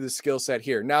go into the skill set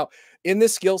here. Now, in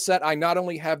this skill set, I not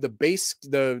only have the base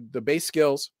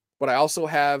skills, but I also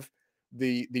have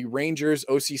the Ranger's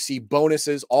OCC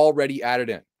bonuses already added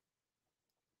in.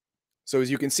 So as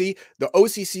you can see, the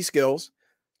OCC skills,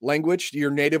 language,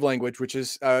 your native language, which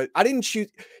is, I didn't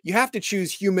choose, you have to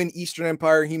choose human Eastern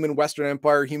Empire, human Western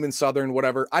Empire, human Southern,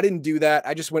 whatever. I didn't do that.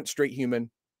 I just went straight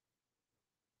human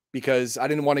because I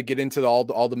didn't want to get into all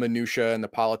the minutia and the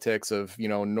politics of,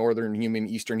 Northern human,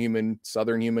 Eastern human,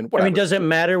 Southern human, whatever. I mean, does it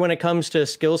matter when it comes to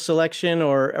skill selection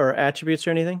or attributes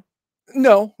or anything?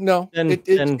 No.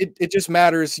 It just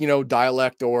matters,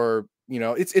 dialect or,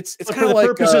 it's kind of like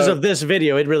for the purposes of this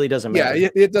video, it really doesn't matter. Yeah,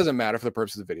 it doesn't matter for the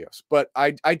purposes of the videos. But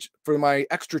I for my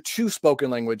extra 2 spoken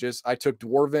languages, I took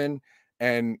Dwarven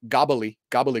and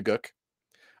Gobbledygook.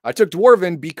 I took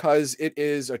Dwarven because it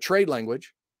is a trade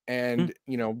language, and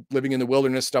living in the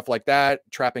wilderness, stuff like that,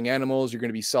 trapping animals. You're going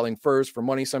to be selling furs for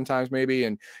money sometimes, maybe,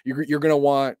 and you're going to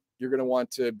want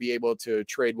to be able to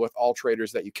trade with all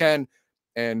traders that you can,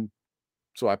 and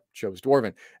so I chose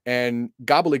Dwarven. And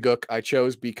Gobbledygook I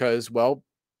chose because, well,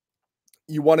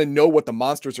 you want to know what the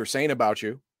monsters are saying about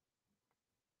you.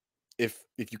 If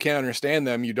you can't understand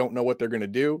them, you don't know what they're going to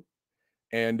do.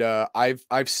 And I've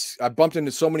bumped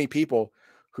into so many people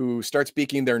who start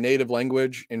speaking their native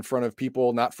language in front of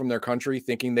people not from their country,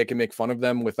 thinking they can make fun of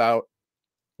them without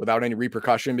any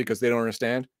repercussion because they don't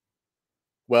understand.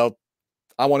 Well,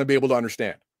 I want to be able to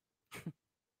understand.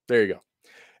 There you go.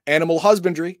 Animal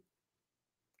husbandry,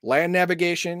 land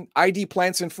navigation, ID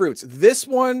plants and fruits. This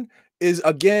one is,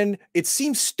 again, it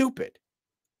seems stupid.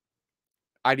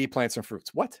 ID plants and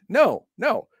fruits. What? No.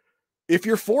 If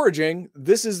you're foraging,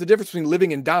 this is the difference between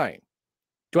living and dying.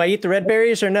 Do I eat the red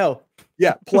berries or no?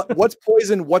 Yeah. What's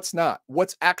poison? What's not?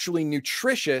 What's actually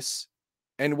nutritious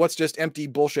and what's just empty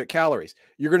bullshit calories?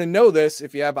 You're going to know this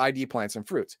if you have ID plants and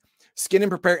fruits. Skin and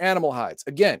prepare animal hides.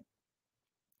 Again,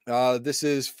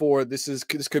 this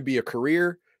could be a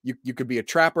career. You could be a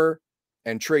trapper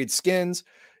and trade skins.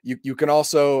 You can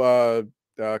also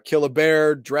kill a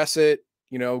bear, dress it,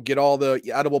 you know, get all the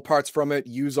edible parts from it,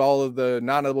 use all of the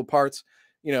non-edible parts,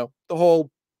 you know, the whole,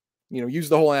 you know, use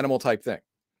the whole animal type thing.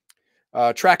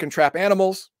 Track and trap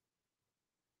animals.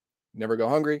 Never go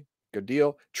hungry. Good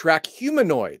deal. Track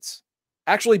humanoids.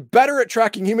 Actually better at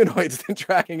tracking humanoids than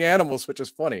tracking animals, which is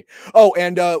funny. Oh,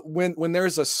 and when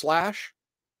there's a slash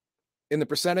in the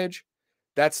percentage,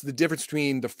 that's the difference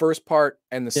between the first part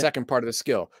and the second part of the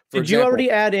skill. Did you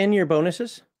already add in your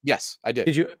bonuses? Yes, I did.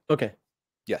 Did you? Okay.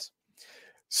 Yes.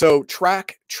 So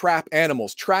track, trap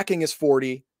animals. Tracking is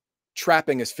 40.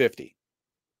 Trapping is 50.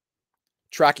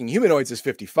 Tracking humanoids is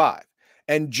 55.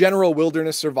 And general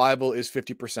wilderness survival is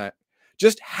 50%.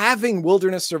 Just having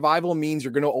wilderness survival means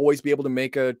you're going to always be able to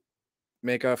make a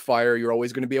fire. You're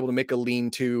always going to be able to make a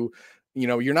lean-to. You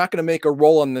know, you're not going to make a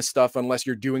roll on this stuff unless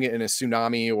you're doing it in a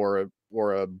tsunami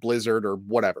or a blizzard or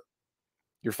whatever.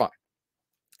 You're fine.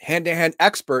 Hand-to-hand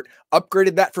expert,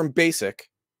 upgraded that from basic.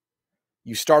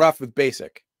 You start off with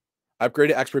basic.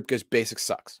 Upgraded expert because basic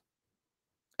sucks.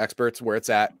 Expert's where it's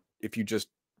at if you just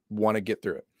want to get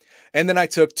through it. And then I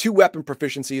took 2 weapon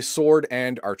proficiencies, sword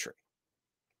and archery.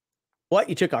 What?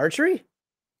 You took archery?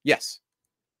 Yes.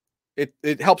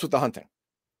 It helps with the hunting.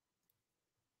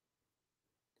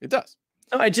 It does.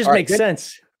 Oh, it just makes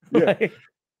sense. Yeah.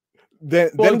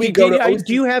 Then we go to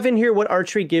do you have in here what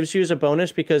archery gives you as a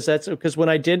bonus? Because when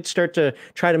I did start to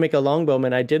try to make a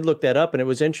longbowman, I did look that up, and it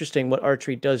was interesting what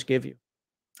archery does give you.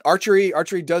 Archery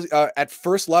does at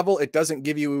first level, it doesn't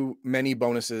give you many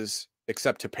bonuses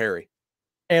except to parry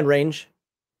and range.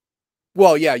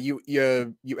 Well, yeah, you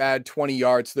add 20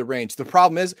 yards to the range. The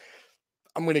problem is,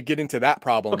 I'm going to get into that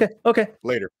problem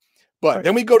later. But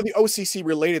then we go to the OCC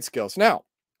related skills. Now,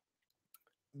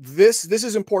 this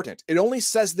is important. It only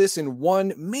says this in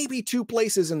 1, maybe 2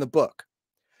 places in the book.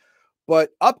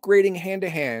 But upgrading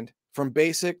hand-to-hand from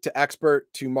basic to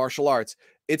expert to martial arts,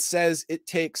 it says it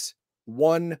takes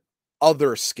 1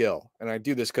 other skill. And I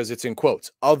do this because it's in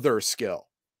quotes, other skill.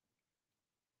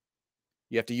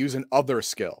 You have to use an other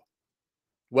skill.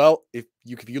 Well, if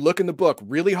you look in the book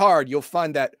really hard, you'll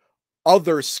find that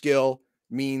other skill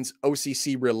means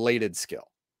OCC related skill,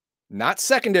 not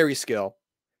secondary skill.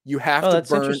 You have to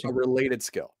burn a related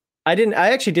skill. I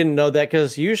actually didn't know that,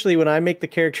 because usually when I make the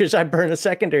characters, I burn a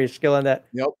secondary skill on that.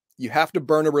 Nope. You have to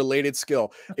burn a related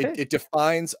skill. Okay. It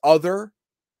defines other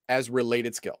as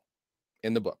related skill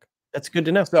in the book. That's good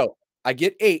to know. So I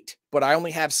get 8, but I only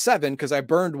have 7 because I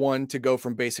burned 1 to go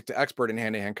from basic to expert in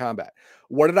hand-to-hand combat.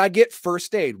 What did I get?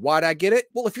 First aid. Why did I get it?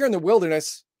 Well, if you're in the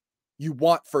wilderness, you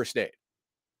want first aid.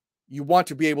 You want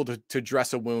to be able to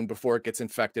dress a wound before it gets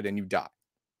infected and you die.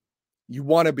 You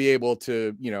want to be able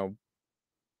to, you know,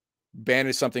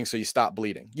 bandage something so you stop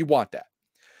bleeding. You want that.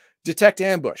 Detect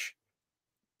ambush.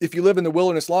 If you live in the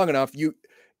wilderness long enough,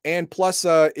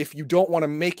 if you don't want to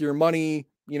make your money,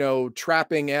 you know,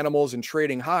 trapping animals and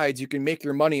trading hides, you can make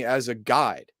your money as a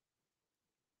guide.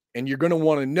 And you're going to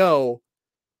want to know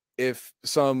if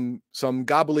some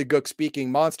gobbledygook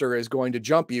speaking monster is going to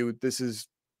jump you. This is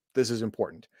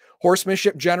important.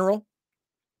 Horsemanship general.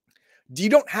 You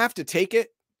don't have to take it.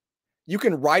 You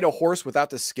can ride a horse without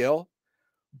the skill,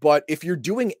 but if you're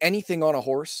doing anything on a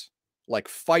horse, like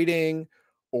fighting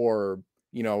or,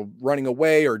 you know, running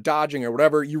away or dodging or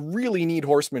whatever, you really need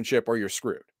horsemanship or you're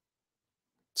screwed.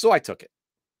 So I took it.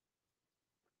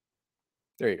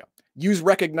 There you go. Use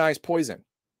recognize poison.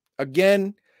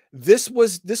 Again, this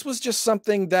was just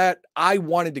something that I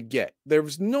wanted to get. There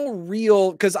was no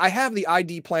real, because I have the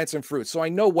ID plants and fruits, so I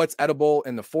know what's edible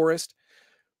in the forest.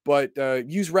 But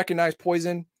use recognize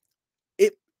poison.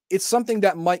 It's something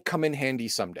that might come in handy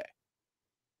someday.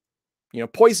 You know,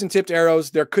 poison tipped arrows,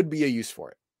 there could be a use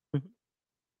for it. Mm-hmm.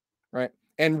 Right?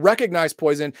 And recognize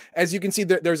poison, as you can see,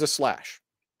 there's a slash.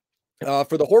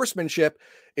 For the horsemanship,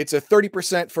 it's a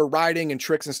 30% for riding and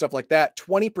tricks and stuff like that,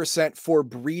 20% for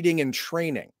breeding and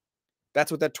training. That's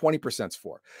what that 20% is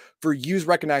for. For use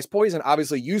recognize poison,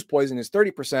 obviously use poison is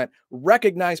 30%.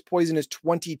 Recognize poison is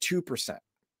 22%.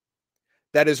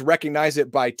 That is recognize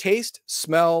it by taste,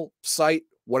 smell, sight,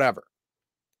 whatever.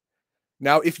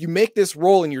 Now, if you make this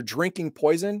roll and you're drinking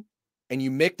poison and you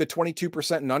make the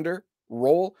 22% and under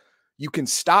roll, you can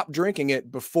stop drinking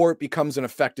it before it becomes an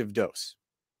effective dose.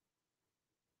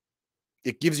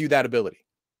 It gives you that ability.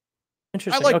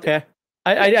 Interesting. Okay.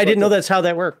 I didn't know that's how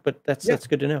that worked, but that's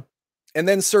good to know. And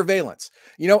then surveillance.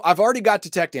 You know, I've already got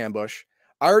detect ambush.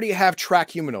 I already have track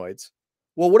humanoids.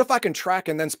 Well, what if I can track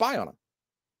and then spy on them?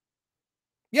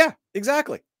 Yeah,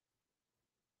 exactly.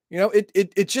 You know,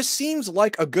 it just seems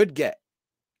like a good get.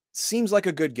 Seems like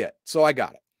a good get. So I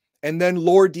got it. And then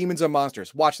lore demons and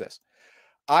monsters. Watch this.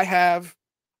 I have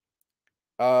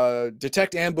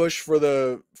detect ambush for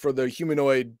the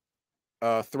humanoid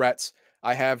threats.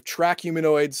 I have track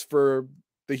humanoids for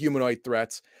the humanoid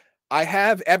threats. I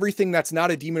have everything that's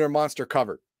not a demon or monster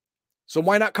covered. So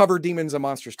why not cover demons and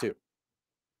monsters too?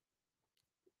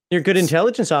 You're a good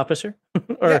intelligence officer,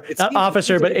 Yeah, or not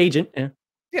officer, but agent. Yeah.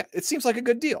 Yeah, it seems like a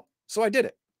good deal. So I did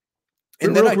it.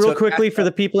 And then real quickly for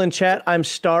the people in chat, I'm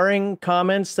starring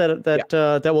comments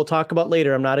that we'll talk about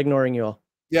later. I'm not ignoring you all.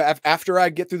 Yeah, after I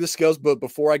get through the skills, but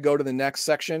before I go to the next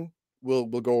section, we'll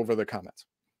go over the comments.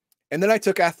 And then I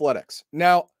took athletics.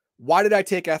 Now, why did I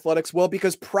take athletics? Well,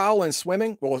 because prowl and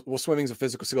swimming, well, swimming is a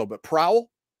physical skill, but prowl,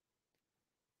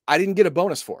 I didn't get a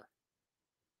bonus for.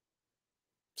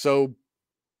 So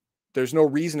there's no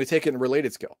reason to take it in a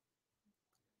related skill.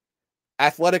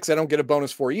 Athletics, I don't get a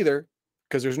bonus for either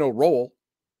because there's no roll,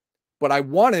 but I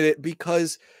wanted it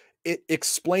because it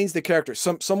explains the character.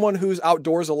 Someone who's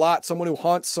outdoors a lot, someone who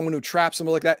hunts, someone who traps,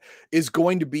 something like that is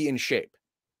going to be in shape.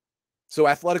 So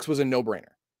athletics was a no-brainer.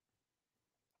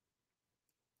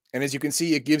 And as you can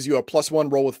see, it gives you a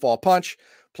 +1 roll with fall punch,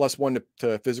 +1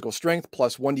 to physical strength,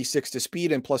 +1d6 to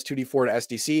speed, and +2d4 to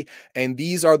SDC. And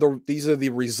these are the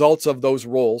results of those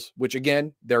rolls, which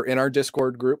again, they're in our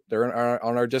Discord group. They're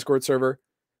on our Discord server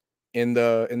in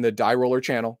the Die Roller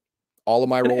channel. All of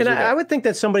my rolls. And I would think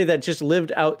that somebody that just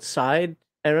lived outside,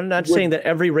 and I'm not saying that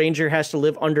every ranger has to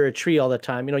live under a tree all the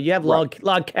time. You know, you have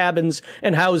log cabins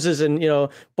and houses and, you know,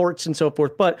 forts and so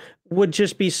forth, but would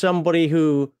just be somebody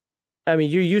who, I mean,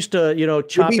 you're used to, you know,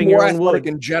 chopping your own wood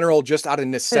in general, just out of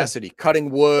necessity, cutting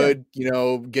wood, you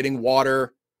know, getting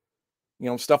water, you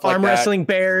know, stuff like that. Arm wrestling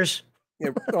bears. Yeah,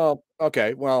 well,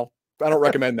 okay. Well, I don't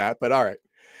recommend that, but all right.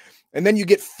 And then you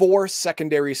get 4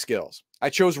 secondary skills.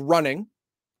 I chose running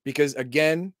because,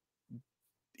 again,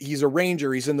 he's a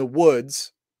ranger. He's in the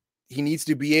woods. He needs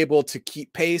to be able to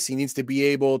keep pace. He needs to be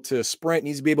able to sprint. He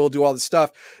needs to be able to do all this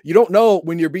stuff. You don't know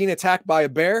when you're being attacked by a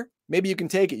bear. Maybe you can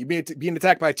take it. You're being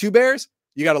attacked by 2 bears.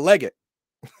 You got to leg it.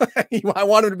 I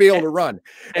want him to be able to run.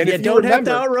 And if you don't have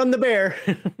to outrun the bear.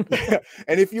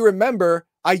 And if you remember,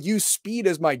 I use speed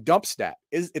as my dump stat.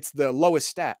 It's the lowest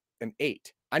stat, an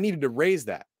 8. I needed to raise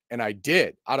that. And I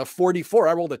did. Out of 44,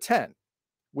 I rolled a 10,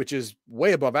 which is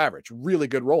way above average. Really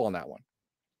good roll on that one.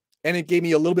 And it gave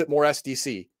me a little bit more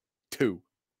SDC, 2.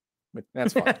 But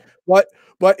that's fine.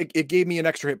 but it gave me an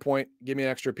extra hit point, gave me an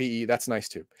extra PE. That's nice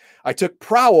too. I took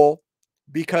prowl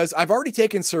because I've already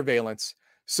taken surveillance.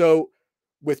 So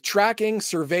with tracking,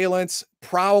 surveillance,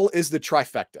 prowl is the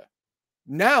trifecta.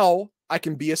 Now I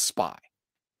can be a spy.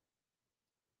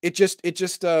 It just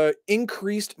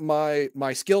increased my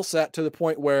skill set to the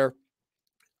point where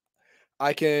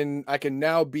I can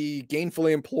now be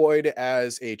gainfully employed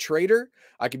as a trader.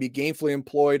 I can be gainfully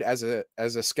employed as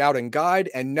a scout and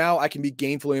guide, and now I can be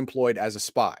gainfully employed as a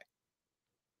spy.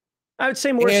 I would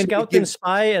say more scout than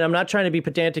spy, and I'm not trying to be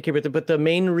pedantic here, but the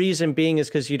main reason being is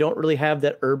because you don't really have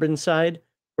that urban side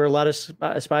where a lot of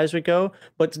spies would go.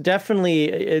 But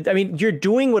definitely, I mean, you're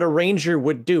doing what a ranger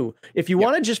would do. If you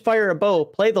want to just fire a bow,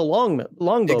 play the longbow.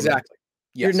 Exactly.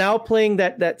 Yes. You're now playing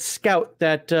that scout,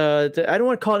 that I don't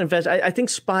want to call it invest. I think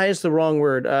spy is the wrong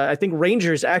word. I think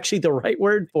ranger is actually the right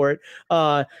word for it.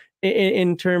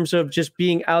 In terms of just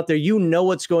being out there, you know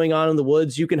what's going on in the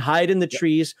woods. You can hide in the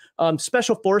trees.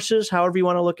 Special forces, however you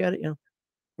want to look at it.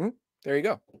 There you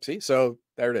go. See, so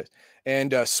there it is.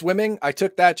 And swimming, I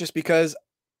took that just because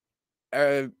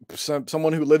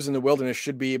someone who lives in the wilderness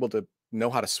should be able to know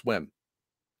how to swim.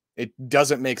 It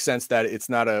doesn't make sense that it's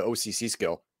not a OCC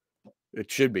skill. It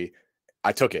should be.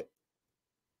 I took it.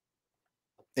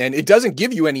 And it doesn't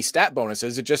give you any stat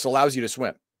bonuses. It just allows you to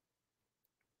swim.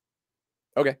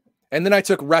 Okay. And then I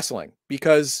took wrestling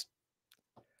because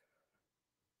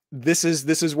this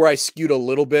is where I skewed a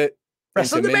little bit.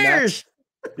 Wrestling the bears.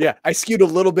 Yeah, I skewed a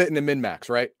little bit into min-max,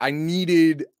 right? I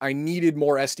needed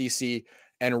more SDC,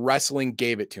 and wrestling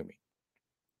gave it to me.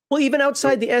 Well, even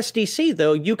outside the SDC,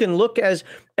 though, you can look as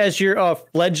your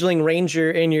fledgling ranger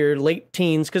in your late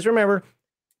teens. Because remember,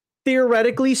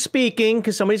 theoretically speaking,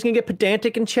 because somebody's going to get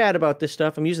pedantic and chat about this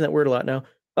stuff. I'm using that word a lot now.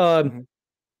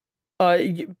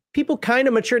 People kind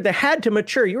of matured. They had to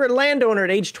mature. You were a landowner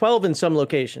at age 12 in some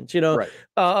locations, you know.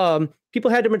 Right.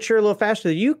 People had to mature a little faster.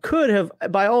 You could have,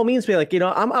 by all means, be like, you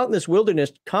know, I'm out in this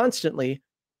wilderness constantly,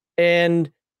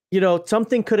 and you know,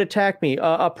 something could attack me.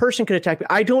 A person could attack me.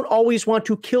 I don't always want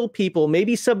to kill people.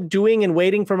 Maybe subduing and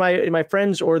waiting for my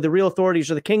friends or the real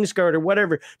authorities or the Kingsguard or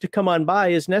whatever to come on by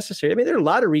is necessary. I mean, there are a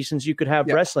lot of reasons you could have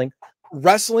wrestling.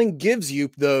 Wrestling gives you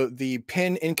the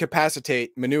pin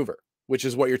incapacitate maneuver, which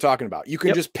is what you're talking about. You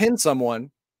can just pin someone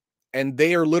and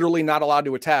they are literally not allowed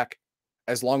to attack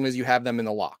as long as you have them in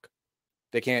the lock.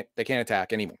 They can't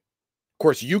attack anyone.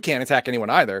 course, you can't attack anyone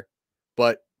either,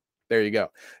 but there you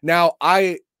go. Now,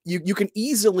 you can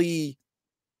easily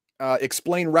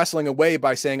explain wrestling away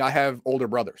by saying I have older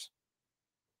brothers.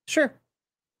 Sure.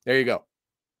 There you go.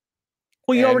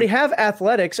 Well, you already have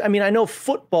athletics. I mean, I know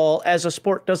football as a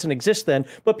sport doesn't exist then,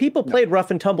 but people played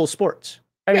rough and tumble sports.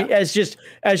 I mean, as just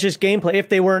gameplay, if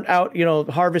they weren't out,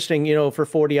 harvesting, for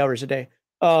 40 hours a day.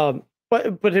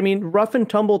 But I mean, rough and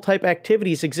tumble type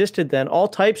activities existed then. All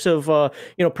types of,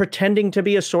 pretending to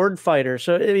be a sword fighter.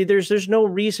 So I mean, there's no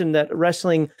reason that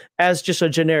wrestling as just a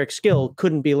generic skill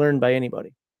couldn't be learned by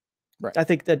anybody. Right. I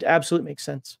think that absolutely makes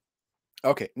sense.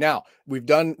 Okay, now we've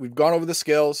gone over the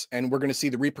skills, and we're going to see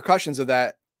the repercussions of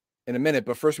that in a minute.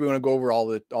 But first, we want to go over all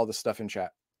the stuff in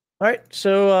chat. All right.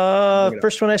 So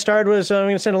first one I started was I'm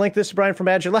going to send a link to this to Brian from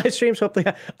Badger live streams. Hopefully,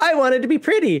 I wanted to be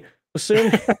pretty.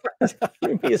 Soon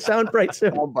be a sound bite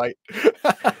soon. Sound bite.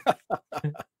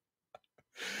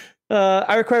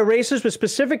 I require racers with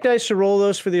specific dice to roll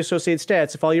those for the associated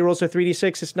stats. If all your rolls are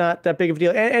 3d6, it's not that big of a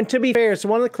deal. And to be fair, so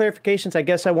one of the clarifications I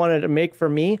guess I wanted to make for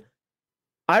me,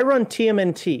 I run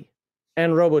TMNT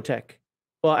and Robotech.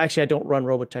 Well, actually, I don't run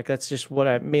Robotech. That's just what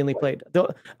I mainly played.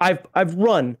 I've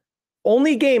run.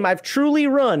 Only game I've truly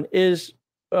run is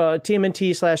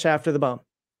TMNT / After the Bomb.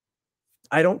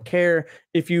 I don't care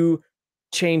if you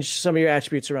change some of your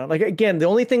attributes around. Like, again, the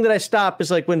only thing that I stop is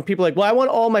like when people are like, well, I want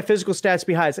all my physical stats to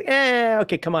be high. It's like,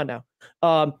 okay, come on now.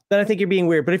 Then I think you're being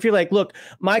weird. But if you're like, look,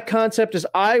 my concept is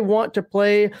I want to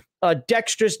play a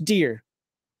dexterous deer.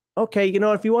 Okay,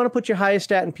 if you want to put your highest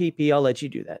stat in PP, I'll let you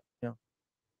do that.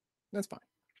 That's fine.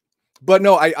 But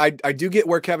no, I do get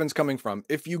where Kevin's coming from.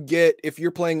 If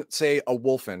you're playing, say, a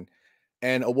Wolfen,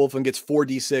 and a Wolfen gets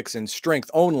 4d6 in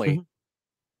strength only,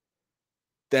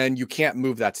 then you can't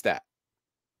move that stat.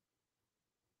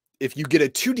 If you get a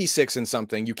 2d6 in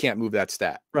something, you can't move that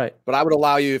stat. Right. But I would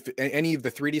allow you, if any of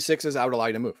the 3d6s, I would allow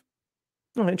you to move.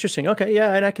 Oh, interesting. Okay,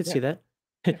 yeah, and I could see that.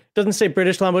 It doesn't say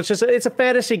British language. It's a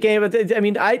fantasy game. I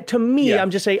mean,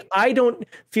 I'm just saying I don't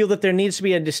feel that there needs to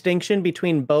be a distinction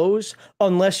between bows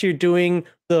unless you're doing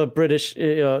the British,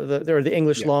 the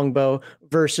English longbow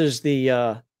versus the,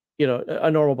 a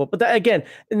normal bow. But that, again,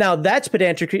 now that's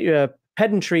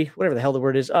pedantry, whatever the hell the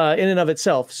word is, in and of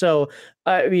itself. So,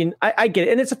 I mean, I get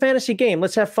it, and it's a fantasy game.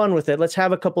 Let's have fun with it. Let's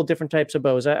have a couple different types of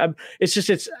bows. It's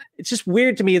just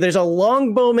weird to me. There's a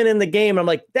longbowman in the game. I'm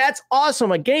like, that's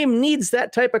awesome. A game needs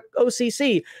that type of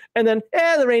OCC, and then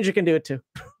the ranger can do it too.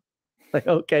 Like,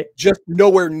 okay, just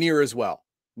nowhere near as well.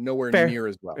 Nowhere near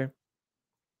as well. Fair.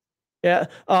 Yeah.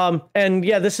 And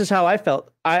yeah, this is how I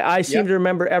felt. I seem to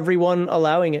remember everyone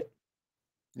allowing it.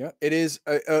 Yeah, it is.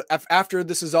 After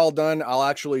this is all done, I'll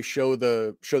actually show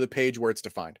the page where it's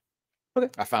defined. Okay,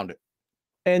 I found it.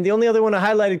 And the only other one I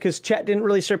highlighted because chat didn't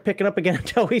really start picking up again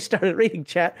until we started reading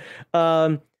chat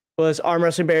was Arm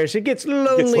Wrestling Bears. It gets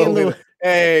lonely.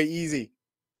 Hey, easy.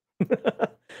 Did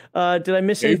I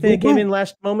miss anything that came in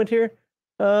last moment here?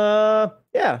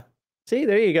 Yeah. See,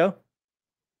 there you go.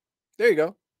 There you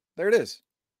go. There it is.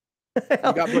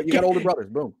 You got older brothers.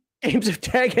 Boom. Games of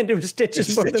tag into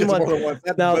stitches more than one.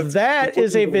 Now that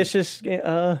is a vicious game.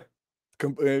 Yeah,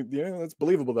 that's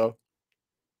believable though.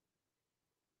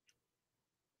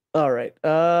 All right.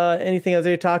 Anything else?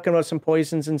 They're talking about some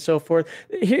poisons and so forth.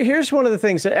 Here's one of the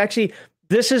things that actually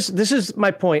this is my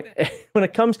point when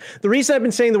it comes. The reason I've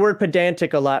been saying the word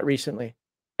pedantic a lot recently,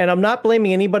 and I'm not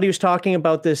blaming anybody who's talking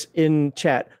about this in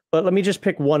chat, but let me just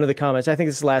pick one of the comments. I think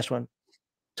it's the last one.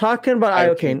 Talking about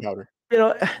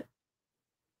iocane.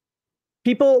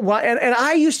 People, and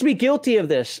I used to be guilty of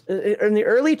this. In the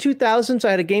early 2000s, I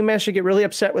had a game master get really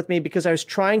upset with me because I was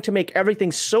trying to make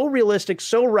everything so realistic,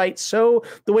 so right, so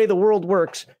the way the world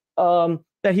works,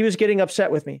 that he was getting upset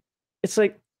with me. It's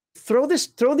like, throw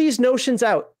these notions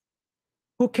out.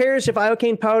 Who cares if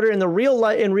iocane powder in real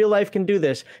life can do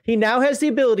this? He now has the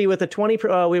ability with a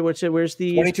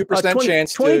 22%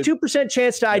 chance 22%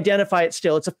 chance to identify it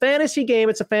still. It's a fantasy game.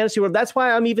 It's a fantasy world. That's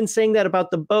why I'm even saying that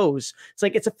about the bows. It's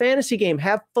like, it's a fantasy game.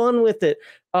 Have fun with it.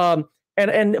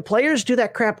 And players do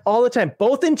that crap all the time,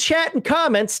 both in chat and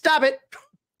comments. Stop it.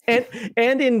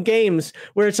 And in games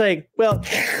where it's like, well,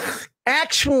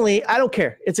 actually, I don't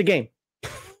care. It's a game.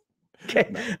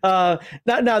 Okay.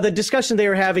 Now the discussion they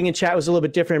were having in chat was a little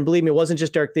bit different. And believe me, it wasn't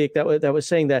just Dark Theek that was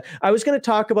saying that. I was going to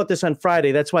talk about this on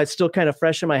Friday. That's why it's still kind of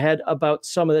fresh in my head about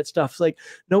some of that stuff. Like,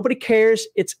 nobody cares.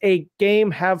 It's a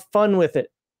game. Have fun with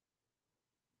it.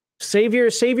 Save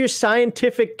your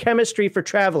scientific chemistry for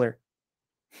Traveler.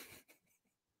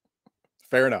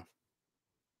 Fair enough.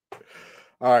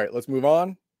 All right, let's move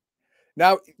on.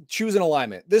 Now, choose an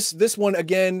alignment. This one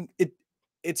again,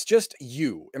 it's just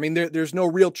you. I mean, there's no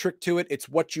real trick to it. It's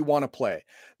what you want to play.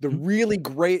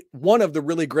 One of the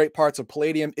really great parts of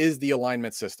Palladium is the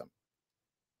alignment system.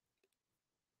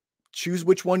 Choose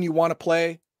which one you want to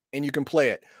play, and you can play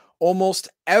it. Almost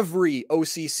every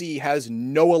OCC has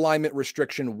no alignment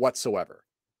restriction whatsoever.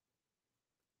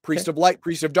 Priest of Light,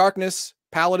 Priest of Darkness,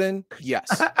 Paladin,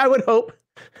 yes. I would hope.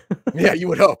 Yeah, you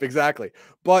would hope, exactly.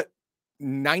 But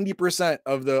 90%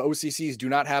 of the OCCs do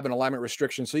not have an alignment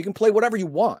restriction, so you can play whatever you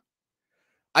want.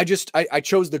 I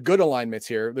chose the good alignments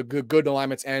here, the good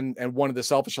alignments and one of the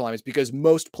selfish alignments, because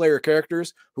most player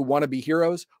characters who want to be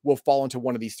heroes will fall into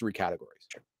one of these three categories.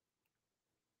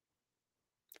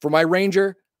 For my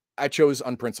Ranger, I chose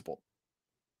Unprincipled.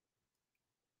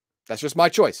 That's just my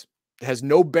choice. It has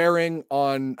no bearing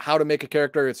on how to make a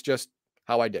character. It's just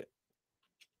how I did it.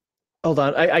 Hold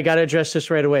on. I got to address this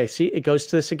right away. See, it goes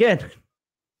to this again.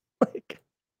 Like,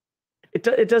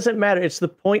 it doesn't matter. It's the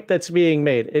point that's being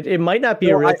made. It might not be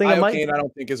a real thing. I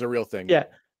don't think is a real thing. Yeah.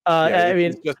 I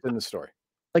mean, it's just in the story.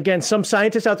 Again, some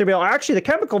scientists out there be like, actually, the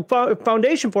chemical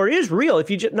foundation for it is real.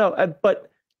 If you just no,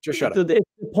 but just shut up. The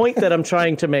point that I'm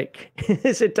trying to make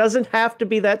is it doesn't have to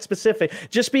be that specific.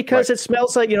 Just because it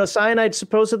smells like, cyanide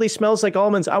supposedly smells like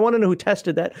almonds. I want to know who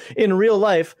tested that in real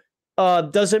life.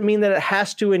 Doesn't mean that it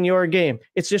has to in your game.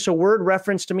 It's just a word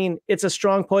reference to mean it's a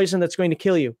strong poison that's going to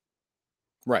kill you.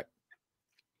 Right.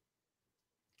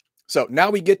 So now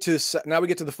we get to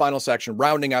the final section,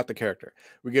 rounding out the character.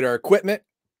 We get our equipment,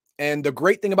 and the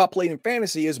great thing about Palladium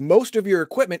Fantasy is most of your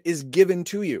equipment is given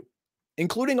to you,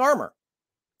 including armor.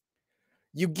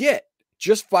 You get,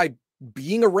 just by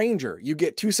being a ranger, you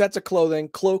get 2 sets of clothing,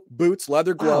 cloak, boots,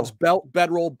 leather gloves, belt,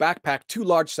 bedroll, backpack, 2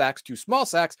 large sacks, 2 small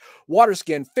sacks, water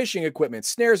skin, fishing equipment,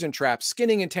 snares and traps,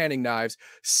 skinning and tanning knives,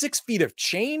 6 feet of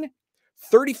chain,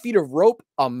 30 feet of rope,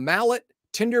 a mallet,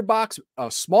 tinderbox, a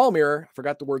small mirror, I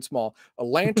forgot the word small, a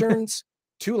lanterns,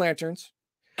 2 lanterns,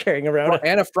 carrying around,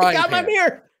 and a frying pan. I got my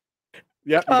mirror.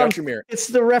 Yep, you got your mirror. It's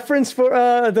the reference for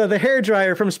the hair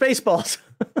dryer from Spaceballs.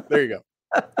 There you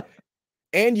go.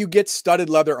 And you get studded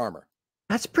leather armor.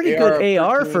 That's pretty good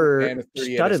AR for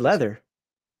studded leather.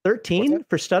 13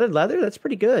 for studded leather? That's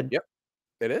pretty good. Yep,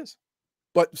 it is.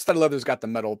 But studded leather's got the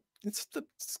metal. It's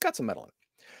got some metal in it.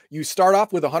 You start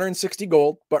off with 160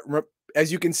 gold, but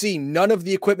as you can see, none of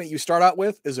the equipment you start out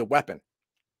with is a weapon.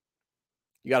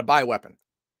 You got to buy a weapon.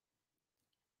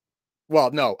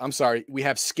 Well, no, I'm sorry. We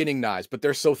have skinning knives, but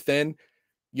they're so thin.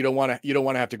 You don't want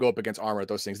to have to go up against armor with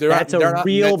those things. That's a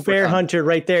real bear hunter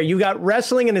right there. You got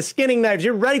wrestling and the skinning knives.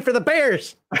 You're ready for the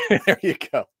bears. There you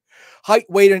go. Height,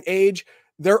 weight, and age.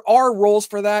 There are roles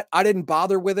for that. I didn't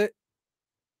bother with it.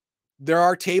 There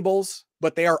are tables,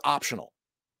 but they are optional.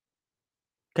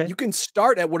 Okay. You can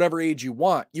start at whatever age you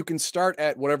want. You can start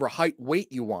at whatever height,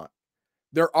 weight you want.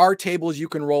 There are tables you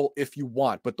can roll if you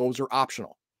want, but those are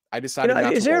optional. I decided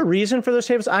not to. Is there a reason for those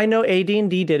tables? I know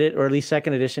AD&D did it, or at least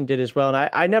second edition did as well, and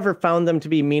I never found them to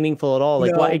be meaningful at all.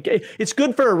 Like, why, it's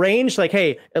good for a range. Like,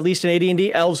 hey, at least in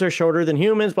AD&D, elves are shorter than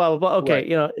humans. Blah blah blah.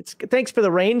 Okay, right. It's thanks for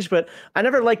the range, but I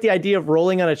never liked the idea of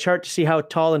rolling on a chart to see how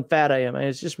tall and fat I am.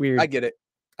 It's just weird. I get it,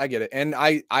 and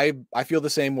I feel the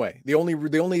same way. The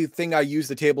only thing I use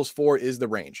the tables for is the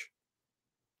range.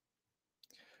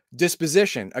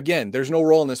 Disposition, again, there's no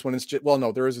role in this one. It's just, well,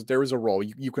 no, there is a role.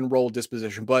 You can roll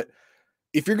disposition, but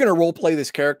if you're going to role play this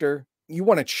character, you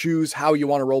want to choose how you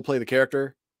want to role play the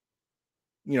character,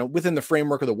 within the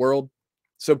framework of the world.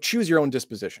 So choose your own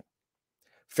disposition.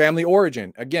 Family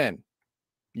origin, again,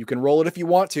 you can roll it if you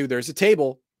want to. There's a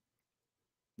table.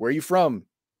 Where are you from?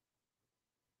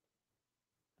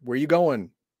 Where are you going?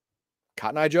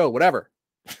 Cotton Eye Joe, whatever.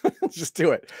 Just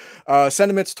do it.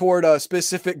 Sentiments toward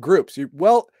specific groups.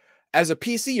 As a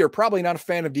PC, you're probably not a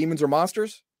fan of demons or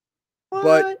monsters,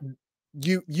 but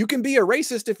you can be a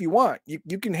racist if you want.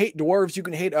 You can hate dwarves, you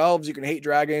can hate elves, you can hate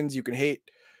dragons, you can hate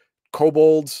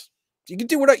kobolds. You can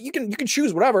do whatever. You can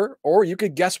choose whatever, or you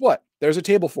could guess what. There's a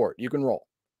table for it. You can roll.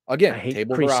 Again,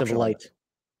 tables are optional.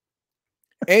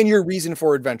 And your reason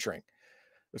for adventuring.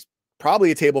 There's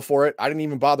probably a table for it. I didn't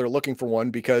even bother looking for one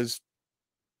because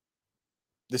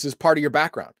this is part of your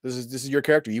background. This is your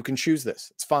character. You can choose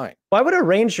this. It's fine. Why would a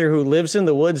ranger who lives in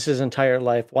the woods his entire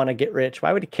life want to get rich?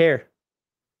 Why would he care?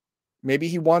 Maybe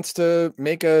he wants to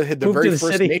make the very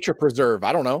first nature preserve.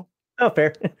 I don't know. Oh,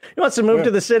 fair. He wants to move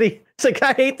to the city. It's like,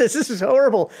 I hate this. This is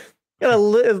horrible.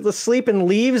 Gotta sleep in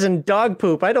leaves and dog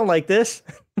poop. I don't like this.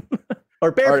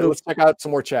 Or bear poop. Let's check out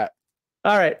some more chat.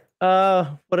 All right.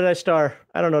 What did I star?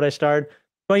 I don't know what I starred.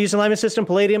 Want to use alignment system?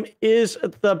 Palladium is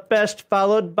the best,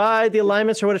 followed by the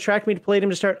alignments are what attracted me to Palladium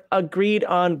to start. Agreed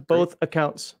on both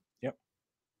accounts. Yep.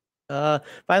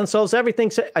 Violence solves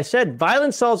everything. I said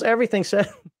violence solves everything. Said.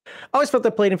 I always felt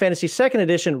that played in Fantasy Second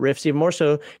Edition Rifts even more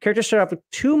so. Characters start off with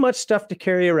too much stuff to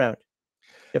carry around.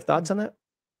 You have thoughts on that?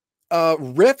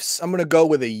 Rifts, I'm gonna go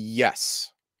with a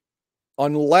yes.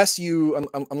 Unless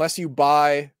you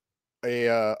buy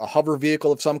a hover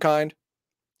vehicle of some kind,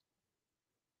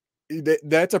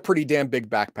 that's a pretty damn big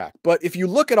backpack. But if you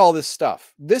look at all this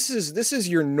stuff, this is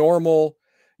your normal,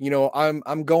 you know,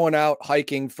 I'm going out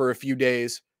hiking for a few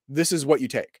days. This is what you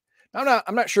take.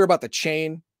 I'm not sure about the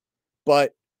chain,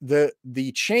 but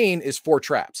the chain is for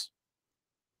traps.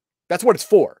 That's what it's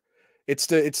for. It's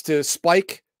to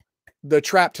spike the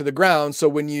trap to the ground. So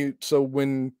when you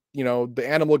know the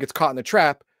animal gets caught in the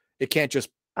trap, it can't just.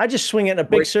 I just swing it in a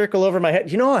big circle over my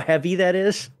head. You know how heavy that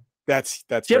is? That's.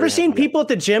 You ever seen people at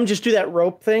the gym just do that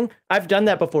rope thing? I've done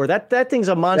that before. That thing's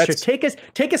a monster. Take a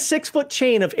 6-foot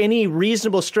chain of any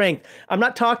reasonable strength. I'm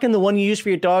not talking the one you use for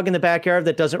your dog in the backyard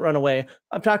that doesn't run away.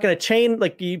 I'm talking a chain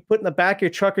like you put in the back of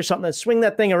your truck or something and swing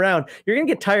that thing around. You're gonna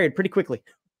get tired pretty quickly.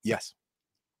 Yes.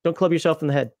 Don't club yourself in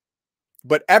the head.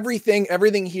 But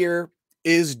everything here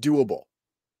is doable.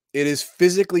 It is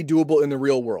physically doable in the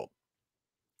real world.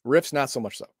 Rifts, not so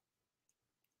much so.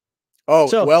 Oh,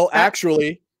 so, well,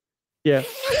 actually. Yeah.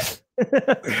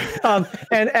 And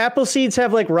apple seeds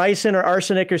have like ricin or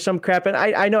arsenic or some crap. And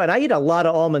I know, and I eat a lot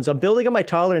of almonds. I'm building up my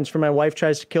tolerance for my wife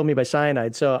tries to kill me by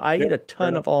cyanide. So I eat a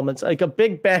ton of almonds, like a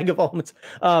big bag of almonds.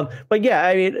 But yeah,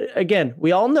 I mean, again,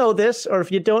 we all know this, or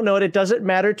if you don't know it, it doesn't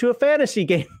matter to a fantasy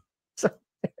game. So,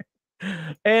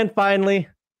 and finally,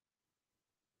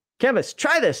 chemist,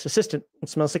 try this. Assistant, it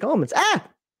smells like almonds. Ah,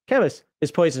 chemist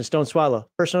is poisonous. Don't swallow.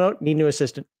 Personal note, need new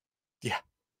assistant. Yeah.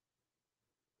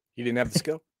 You didn't have the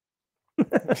skill.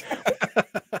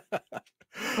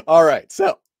 All right.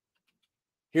 So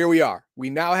here we are. We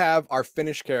now have our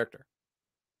finished character.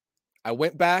 I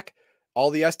went back, all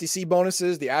the SDC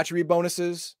bonuses, the attribute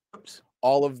bonuses,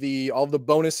 all of the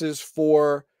bonuses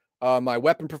for my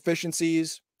weapon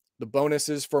proficiencies, the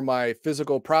bonuses for my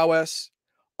physical prowess,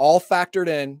 all factored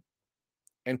in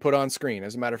and put on screen.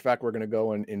 As a matter of fact, we're going to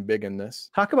go and big in this.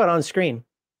 Talk about on screen.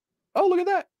 Oh, look at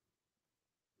that.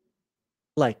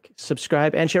 Like,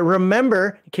 subscribe, and share.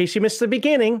 Remember, in case you missed the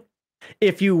beginning,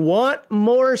 if you want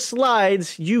more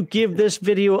slides, you give this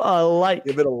video a like.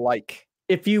 Give it a like.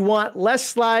 If you want less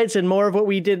slides and more of what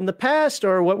we did in the past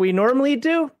or what we normally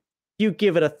do, you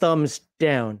give it a thumbs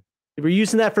down. We're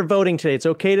using that for voting today. It's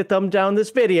okay to thumb down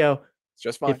this video. It's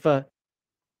just fine. All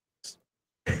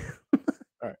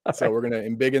right. So we're going to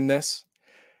embiggen this.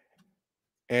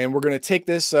 And we're going to take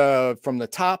this from the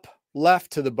top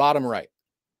left to the bottom right.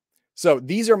 So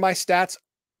these are my stats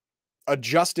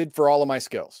adjusted for all of my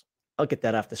skills. I'll get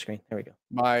that off the screen. There we go.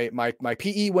 My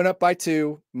PE went up by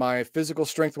 2. My physical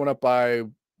strength went up by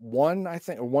 1, I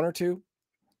think, or 1 or 2.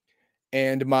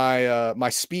 And my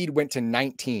speed went to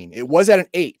 19. It was at an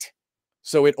 8.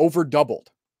 So it over doubled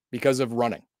because of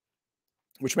running,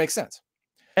 which makes sense.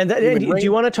 And do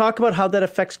you want to talk about how that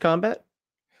affects combat?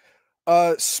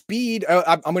 Speed.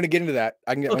 I'm going to get into that.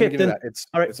 I'm going to get into that. It's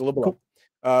all right. It's a little below. Cool.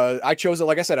 I chose it.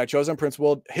 Like I said, I chose on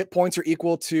principle. Hit points are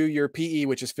equal to your PE,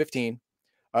 which is 15.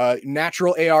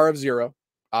 Natural AR of 0.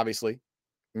 Obviously,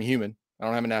 I'm human. I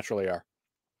don't have a natural AR.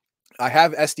 I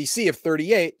have SDC of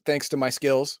 38 thanks to my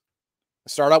skills. I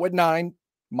start out with 9.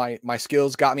 My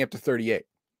skills got me up to 38.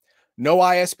 No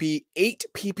ISP, 8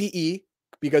 PPE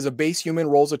because a base human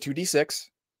rolls a 2d6.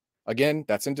 Again,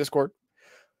 that's in Discord.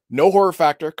 No horror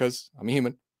factor because I'm a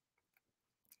human.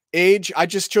 Age, I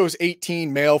just chose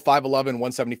 18, male, 5'11",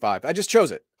 175. I just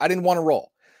chose it. I didn't want to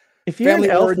roll. If you're an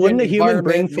elf, wouldn't a human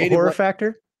bring horror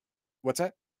factor? What's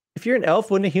that? If you're an elf,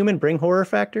 wouldn't a human bring horror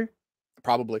factor?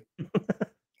 Probably.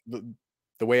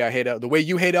 the way I hate the way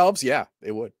you hate elves, yeah,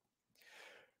 it would.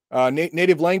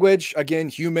 Native language, again,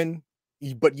 human,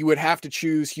 but you would have to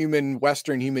choose human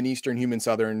Western, human Eastern, human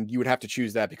Southern. You would have to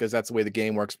choose that because that's the way the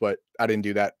game works, but I didn't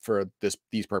do that for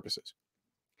these purposes.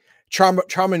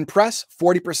 Charm impress,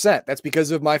 40%. That's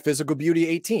because of my physical beauty,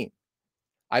 18.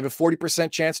 I have a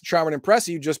 40% chance to charm and impress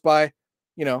you just by,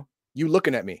 you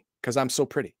looking at me because I'm so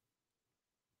pretty.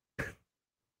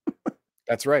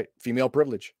 That's right. Female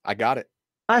privilege. I got it.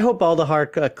 I hope all the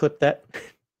heart clipped that.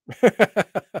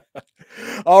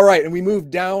 All right. And we move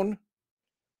down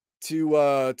to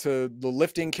the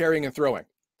lifting, carrying, and throwing.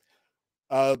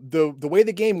 The way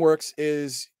the game works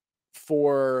is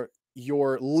for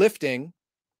your lifting,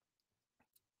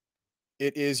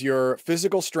 it is your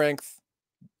physical strength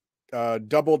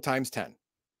doubled times 10.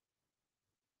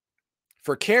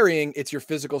 For carrying, it's your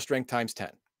physical strength times 10.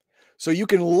 So you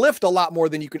can lift a lot more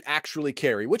than you can actually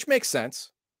carry, which makes sense.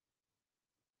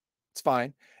 It's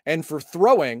fine. And for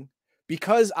throwing,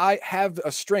 because I have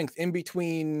a strength in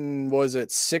between, was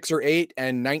it 6 or 8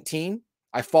 and 19?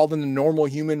 I fall in the normal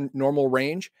human normal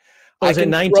range. Oh, is it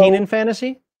 19 in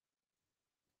fantasy?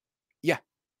 Yeah.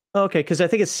 Okay, because I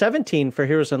think it's 17 for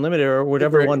Heroes Unlimited or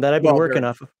whatever one that I've been working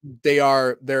off of.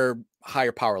 They're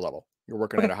higher power level. You're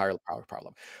working at a higher power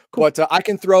level. Cool. But I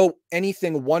can throw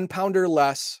anything 1 pound or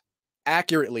less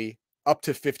accurately up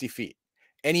to 50 feet.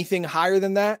 Anything higher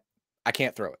than that, I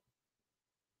can't throw it.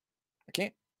 I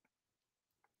can't.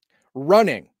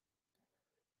 Running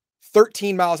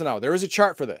 13 miles an hour. There is a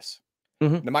chart for this.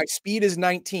 Now, my speed is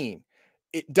 19.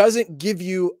 It doesn't give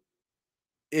you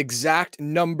exact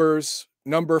numbers,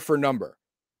 number for number.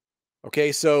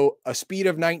 Okay, so a speed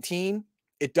of 19,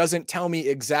 it doesn't tell me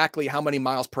exactly how many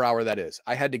miles per hour that is.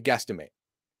 I had to guesstimate.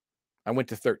 I went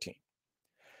to 13.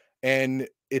 And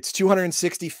it's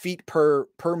 260 feet per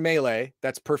melee.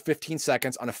 That's per 15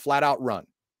 seconds on a flat out run.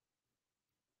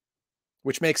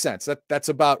 Which makes sense. That's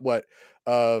about what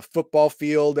a football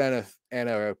field and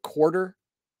a quarter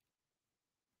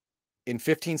in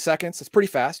 15 seconds. It's pretty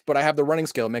fast, but I have the running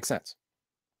skill. It makes sense.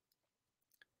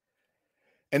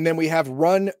 And then we have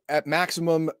run at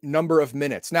maximum number of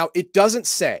minutes. Now, it doesn't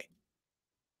say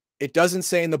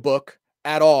in the book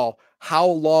at all how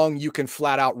long you can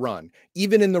flat out run.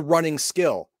 Even in the running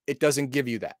skill, it doesn't give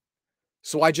you that.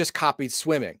 So I just copied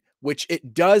swimming, which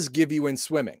it does give you in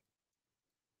swimming.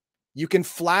 You can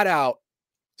flat out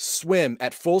swim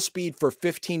at full speed for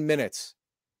 15 minutes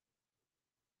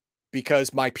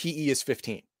because my PE is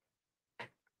 15.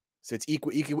 So it's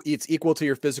equal to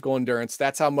your physical endurance.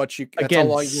 That's how much you, that's again,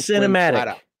 how long you can swim flat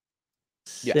out.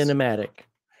 Yes. Cinematic.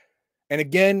 And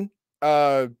again,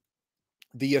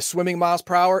 the swimming miles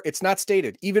per hour, it's not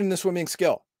stated. Even in the swimming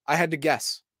skill, I had to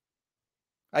guess.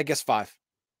 I guess 5.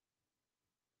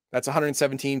 That's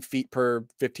 117 feet per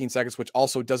 15 seconds, which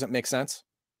also doesn't make sense.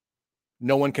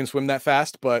 No one can swim that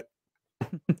fast, but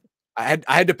I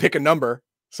had to pick a number,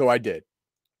 so I did.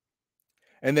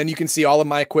 And then you can see all of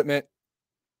my equipment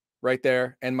right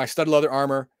there. And my studded leather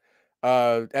armor,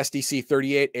 SDC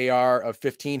 38 AR of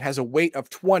 15 has a weight of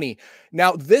 20.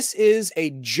 Now, this is a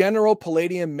general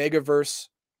Palladium Megaverse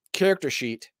character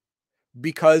sheet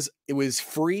because it was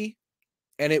free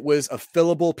and it was a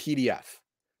fillable PDF.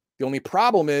 The only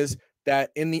problem is that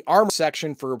in the armor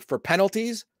section for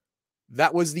penalties,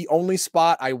 that was the only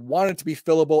spot I wanted to be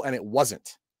fillable, and it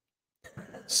wasn't.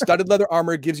 Studded leather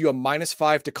armor gives you a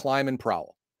 -5 to climb and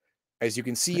prowl. As you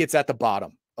can see, it's at the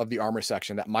bottom of the armor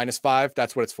section. That -5,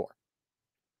 that's what it's for.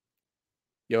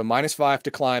 You have a -5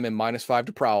 to climb and -5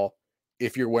 to prowl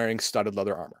if you're wearing studded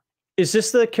leather armor. Is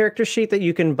this the character sheet that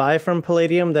you can buy from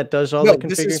Palladium that does all the configuring?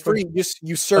 This is free.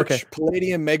 You search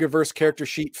Palladium Megaverse character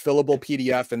sheet fillable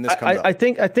PDF, and this comes up. I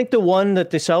think the one that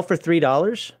they sell for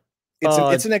 $3.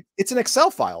 It's an Excel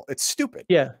file. It's stupid.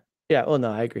 Yeah. Well,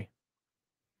 no, I agree.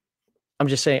 I'm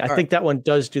just saying. I think that one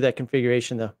does do that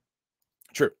configuration, though.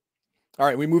 True. All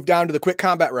right, we move down to the quick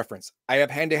combat reference. I have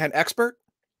hand-to-hand expert.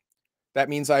 That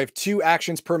means I have 2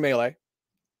 actions per melee.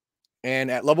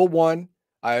 And at level 1,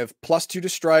 I have +2 to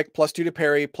strike, +2 to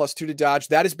parry, +2 to dodge.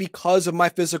 That is because of my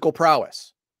physical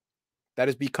prowess. That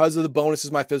is because of the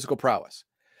bonuses, my physical prowess.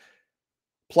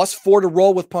 +4 to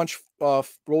roll with punch,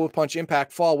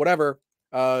 impact, fall, whatever.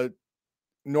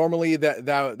 Normally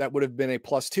that would have been a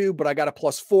 +2, but I got a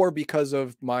 +4 because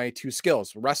of my 2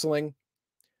 skills, wrestling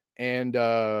and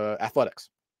athletics.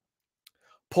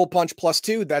 Pull punch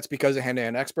 +2, that's because of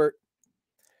hand-to-hand expert.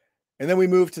 And then we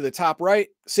move to the top right,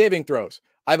 saving throws.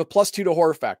 I have a +2 to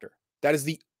horror factor. That is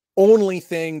the only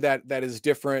thing that is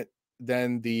different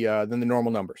than the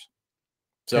normal numbers.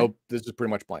 So this is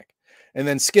pretty much blank. And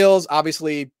then skills,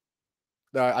 obviously,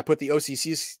 I put the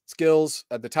OCC skills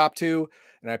at the top 2,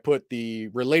 and I put the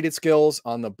related skills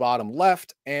on the bottom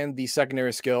left and the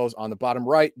secondary skills on the bottom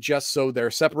right, just so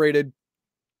they're separated.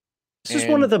 This is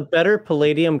one of the better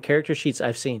Palladium character sheets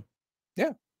I've seen.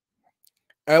 Yeah.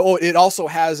 It also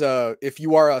has if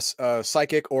you are a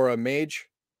psychic or a mage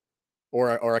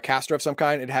or a caster of some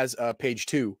kind, it has page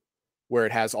 2 where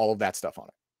it has all of that stuff on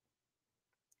it.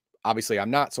 Obviously, I'm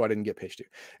not, so I didn't get page 2.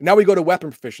 Now we go to weapon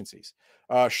proficiencies.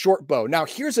 Short bow. Now,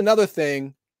 here's another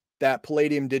thing that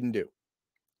Palladium didn't do.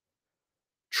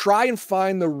 Try and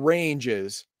find the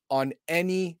ranges on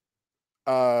any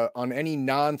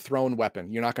non-thrown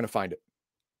weapon. You're not going to find it.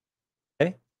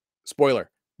 Okay.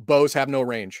 Spoiler: bows have no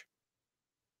range.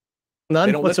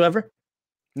 None whatsoever.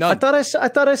 None. I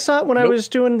thought I saw it when I was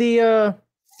doing the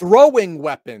throwing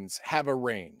weapons have a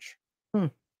range.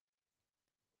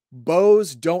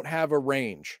 Bows don't have a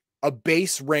range, a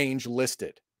base range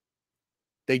listed.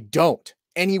 They don't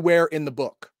anywhere in the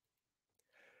book.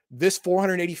 This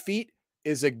 480 feet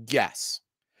is a guess.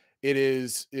 It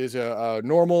is a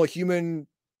normal human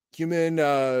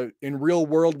in real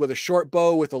world with a short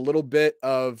bow with a little bit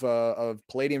of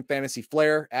Palladium Fantasy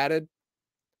flair added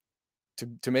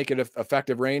to make it an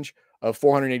effective range of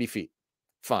 480 feet.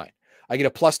 Fine. I get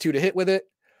a +2 to hit with it.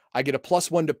 I get a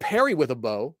 +1 to parry with a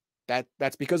bow.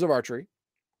 That's because of archery.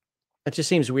 That just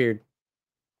seems weird.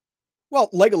 Well,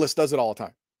 Legolas does it all the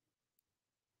time.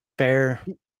 Fair.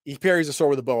 He parries a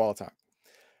sword with a bow all the time.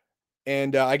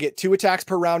 And I get 2 attacks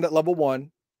per round at level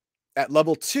 1. At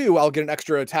level 2, I'll get an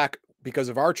extra attack because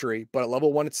of archery, but at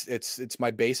level 1, it's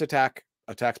my base attacks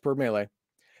per melee,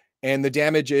 and the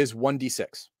damage is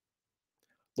 1d6.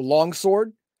 The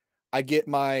longsword, I get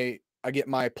my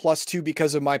 +2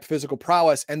 because of my physical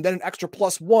prowess, and then an extra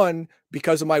 +1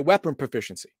 because of my weapon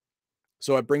proficiency.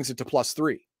 So it brings it to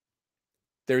 +3.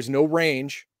 There's no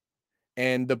range,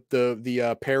 and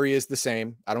the parry is the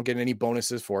same. I don't get any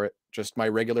bonuses for it, just my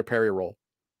regular parry roll.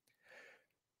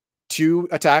 2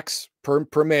 attacks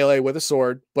per melee with a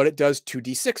sword, but it does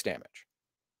 2d6 damage.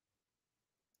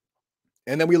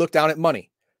 And then we look down at money.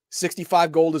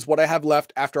 65 gold is what I have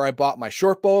left after I bought my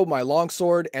short bow, my long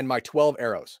sword, and my 12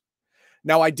 arrows.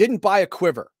 Now, I didn't buy a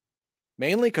quiver,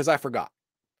 mainly because I forgot.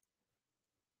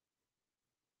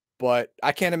 But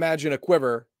I can't imagine a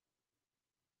quiver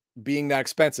being that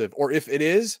expensive. Or if it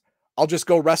is, I'll just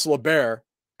go wrestle a bear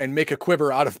and make a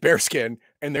quiver out of bear skin,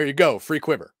 and there you go, free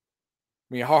quiver.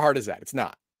 I mean, how hard is that? It's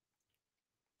not.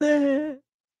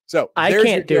 So I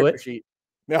can't do it. Sheet.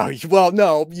 No, well,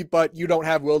 no, but you don't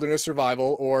have wilderness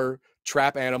survival or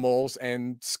trap animals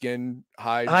and skin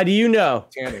hide. How do you know?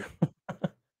 Tanning.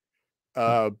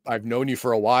 I've known you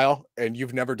for a while, and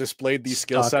you've never displayed these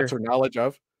skill sets or knowledge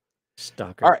of.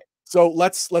 Stalker. All right, so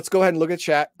let's go ahead and look at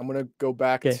chat. I'm gonna go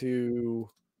back to.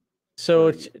 So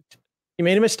you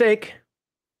made a mistake.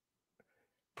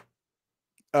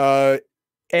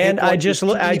 And I just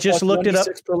looked it up.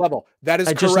 Per level. That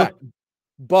is correct.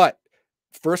 But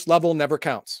first level never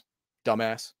counts,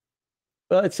 dumbass.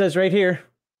 Well, it says right here.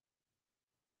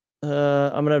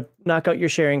 I'm gonna knock out your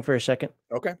sharing for a second.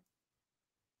 Okay.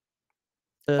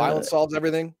 Violence solves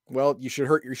everything. Well, you should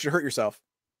hurt yourself.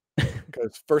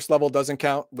 Because first level doesn't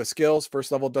count with skills.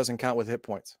 First level doesn't count with hit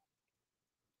points.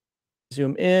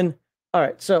 Zoom in. All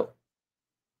right, so it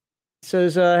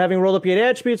says having rolled up your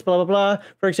attributes, blah, blah, blah.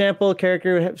 For example,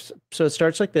 character, so it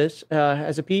starts like this.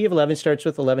 Has a P of 11, starts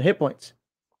with 11 hit points.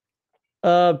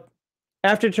 After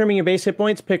determining your base hit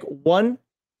points, pick one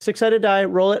 6-sided die,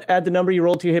 roll it, add the number you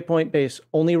rolled to your hit point base.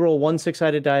 Only roll one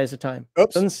 6-sided die at a time.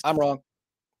 Oops, I'm wrong.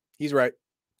 He's right.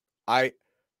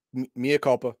 Mea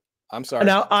culpa. I'm sorry.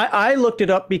 Now, I looked it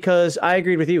up because I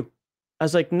agreed with you. I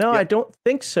was like, no, I don't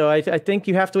think so. I think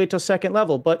you have to wait till second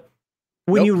level, but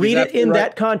when you read it in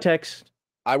that context,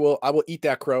 I will eat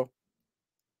that crow.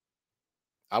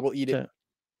 I will eat it.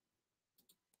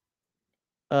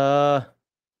 And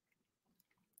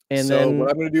so then what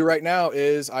I'm going to do right now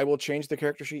is I will change the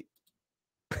character sheet.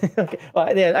 Okay.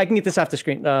 Well, yeah, I can get this off the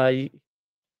screen.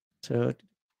 So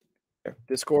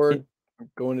Discord,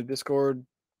 go into Discord,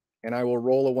 and I will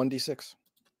roll a 1d6.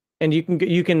 And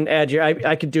you can add your.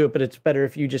 I could do it, but it's better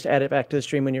if you just add it back to the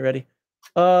stream when you're ready.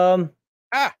 Wrong.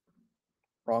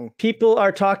 People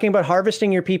are talking about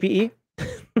harvesting your PPE.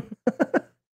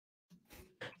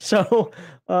 So,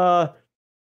 I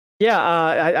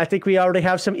think we already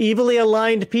have some evilly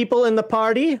aligned people in the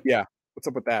party. Yeah. What's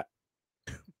up with that?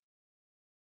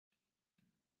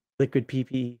 Liquid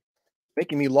PPE.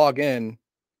 Making me log in,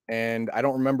 and I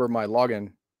don't remember my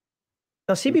login.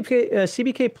 Now,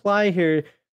 CBK Ply here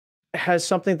has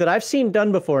something that I've seen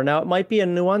done before. Now, it might be a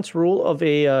nuanced rule of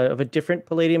a different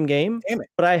Palladium game,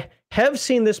 but I have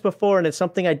seen this before, and it's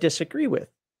something I disagree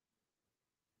with.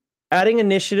 Adding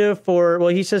initiative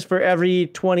he says for every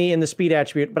 20 in the speed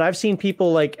attribute, but I've seen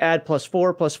people like add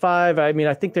 +4, +5. I mean,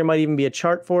 I think there might even be a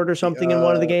chart for it or something in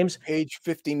one of the games. Page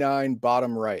 59,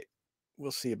 bottom right.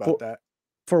 We'll see about that.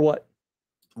 For what?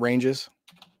 Ranges.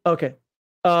 Okay.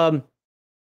 I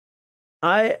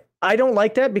don't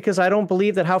like that because I don't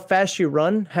believe that how fast you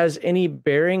run has any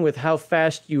bearing with how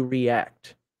fast you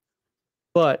react.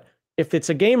 But if it's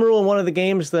a game rule in one of the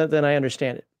games, then I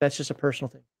understand it. That's just a personal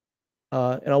thing.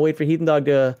 And I'll wait for Heathen Dog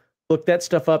to look that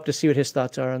stuff up to see what his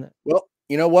thoughts are on that. Well,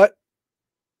 you know what?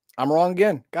 I'm wrong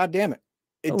again. God damn it.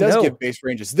 It does give base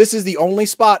ranges. This is the only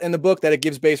spot in the book that it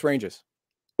gives base ranges.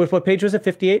 What page was it?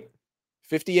 58?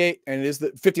 58, and it is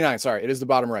the 59. Sorry, it is the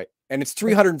bottom right. And it's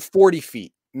 340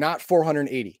 feet, not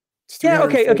 480. Yeah,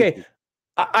 okay.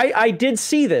 I did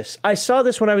see this. I saw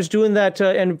this when I was doing that,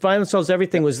 and Violence Solves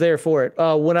Everything was there for it.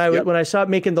 When I saw it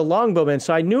making the longbowman,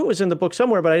 so I knew it was in the book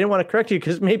somewhere, but I didn't want to correct you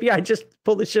because maybe I just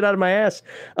pulled this shit out of my ass.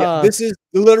 This is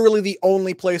Literally the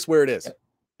only place where it is.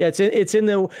 Yeah, it's in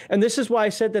the, and this is why I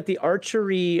said that the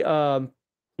archery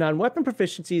non-weapon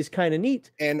proficiency is kind of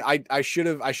neat. And I should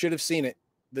have seen it.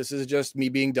 This is just me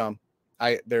being dumb.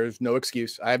 There's no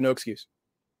excuse. I have no excuse.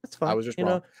 That's fine. I was just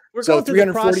wrong. We're So going through the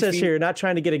 340 process feet, here, not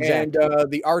trying to get exact. And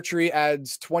the archery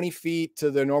adds 20 feet to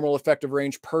the normal effective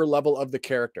range per level of the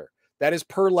character. That is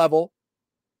per level.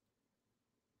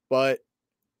 But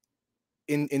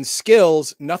in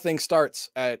skills, nothing starts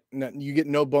at, you get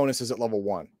no bonuses at level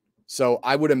 1. So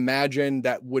I would imagine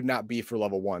that would not be for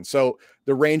level 1. So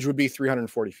the range would be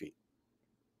 340 feet.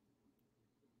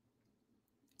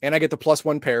 And I get the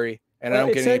 +1 parry, and I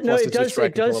don't get any pluses to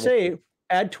strike. It does say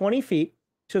add 20 feet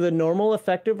to the normal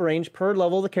effective range per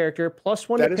level of the character,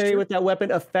 +1 to parry with that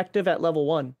weapon effective at level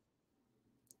 1.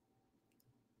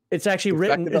 It's actually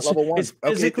written. It's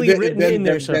physically written in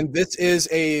there. So then this is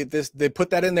they put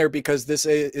that in there because this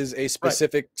is a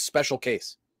specific special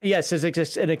case. Yes,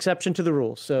 it's an exception to the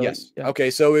rule. So yes. Yeah.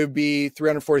 Okay, so it would be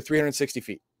 340, 360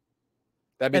 feet.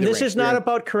 And this is not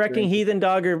about correcting Heathen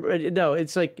Dog or no.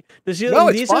 It's like this. No,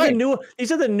 it's these fine. are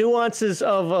these are the nuances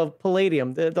of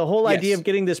Palladium. The whole idea of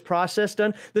getting this process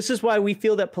done. This is why we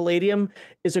feel that Palladium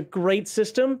is a great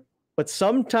system. But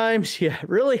sometimes you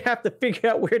really have to figure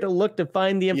out where to look to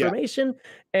find the information,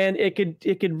 and it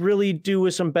could really do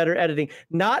with some better editing.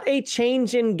 Not a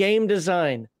change in game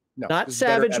design. No, not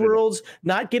Savage Worlds,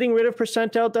 not getting rid of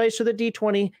percentile dice or the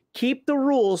D20. Keep the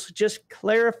rules, just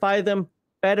clarify them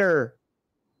better.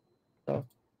 So.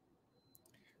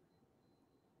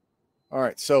 All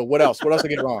right. So what else? What else I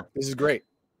get wrong? This is great.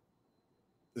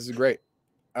 This is great.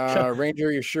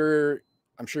 Ranger, you're sure?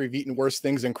 I'm sure you've eaten worse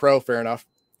things than Crow. Fair enough.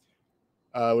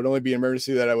 Would only be an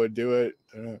emergency that I would do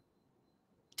it.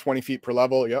 20 feet per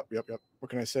level. Yep. What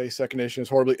can I say? Second edition is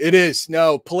horribly. It is.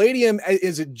 No, Palladium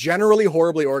is generally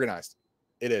horribly organized.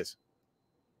 It is.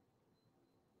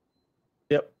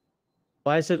 Yep.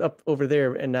 Why is it up over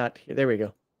there and not here? There we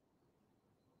go.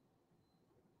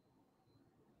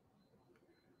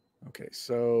 Okay,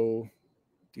 so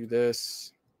do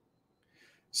this.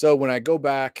 So when I go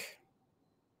back.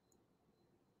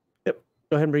 Yep.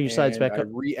 Go ahead and bring your sides back up.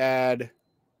 Re-add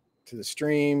to the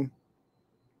stream.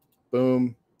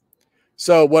 Boom.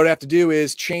 So what I have to do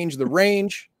is change the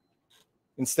range.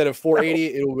 Instead of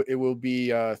 480, it will be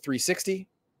 360.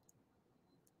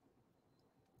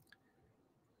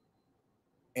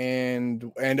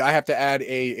 And I have to add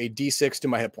a D6 to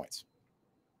my hit points.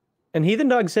 And Heathen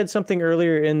Dog said something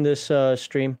earlier in this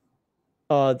stream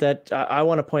that I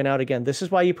want to point out again. This is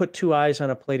why you put 2 eyes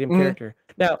on a Palladium character.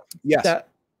 Now, yes.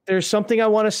 There's something I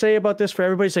want to say about this for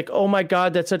everybody's like, oh my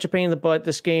God, that's such a pain in the butt.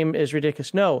 This game is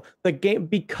ridiculous. No, the game,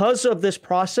 because of this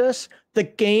process, the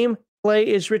game play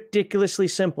is ridiculously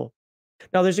simple.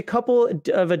 Now, there's a couple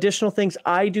of additional things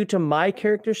I do to my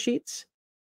character sheets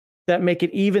that make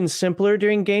it even simpler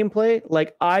during gameplay.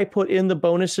 Like I put in the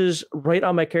bonuses right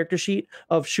on my character sheet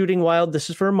of shooting wild. This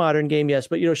is for a modern game, yes,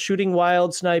 but shooting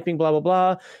wild, sniping, blah,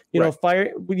 blah, blah,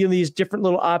 fire, these different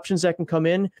little options that can come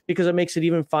in because it makes it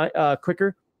even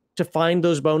quicker to find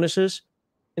those bonuses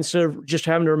instead of just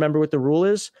having to remember what the rule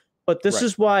is. But this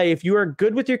is why if you are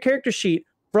good with your character sheet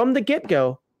from the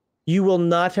get-go, you will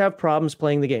not have problems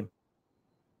playing the game.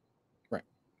 Right.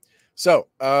 So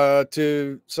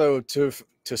to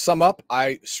sum up,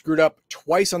 I screwed up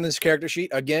twice on this character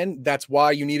sheet. Again, that's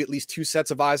why you need at least 2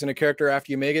 sets of eyes on a character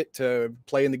after you make it to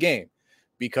play in the game,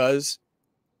 because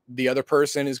the other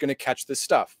person is going to catch this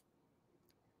stuff.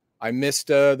 I missed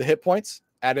the hit points,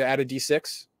 added a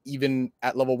D6, even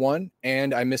at level 1,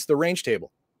 and I missed the range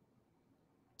table.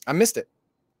 I missed it.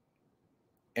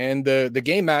 And the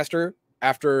game master,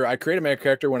 after I created my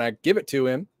character, when I give it to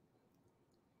him,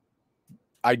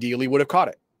 ideally would have caught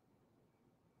it.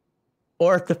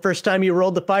 Or the first time you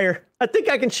rolled the fire, I think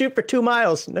I can shoot for 2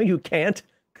 miles. No, you can't.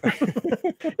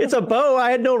 It's a bow.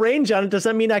 I had no range on it. Does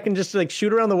that mean I can just like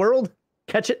shoot around the world,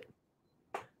 catch it?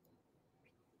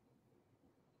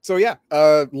 So yeah,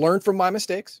 learn from my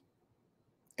mistakes,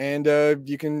 and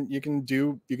you can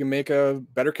make a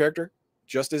better character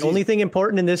just as only thing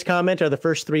important in this comment are the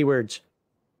first 3 words.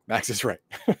 Max is right.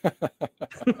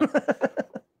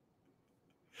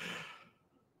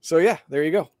 So yeah, there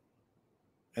you go,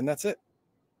 and that's it.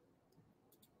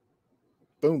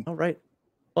 Boom. All right.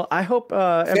 Well, I hope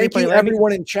thank you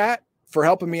everyone in chat for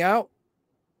helping me out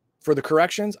for the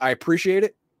corrections. I appreciate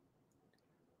it.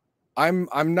 I'm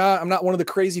not one of the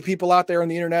crazy people out there on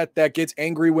the internet that gets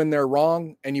angry when they're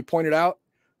wrong and you point it out.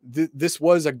 This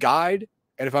was a guide,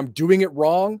 and if I'm doing it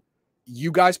wrong,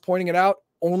 you guys pointing it out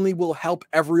only will help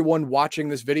everyone watching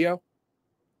this video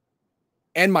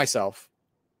and myself.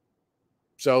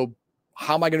 So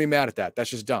How am I going to be mad at that? That's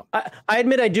just dumb. I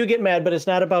admit I do get mad, but it's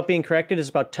not about being corrected. It's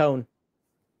about tone.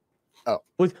 Oh,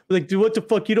 like, dude, what the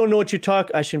fuck? You don't know what you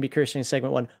talk. I shouldn't be cursing in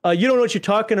segment 1. You don't know what you're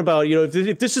talking about. You know,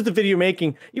 if this is the video you're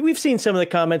making, we've seen some of the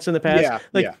comments in the past. Yeah,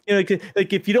 like, yeah. you know,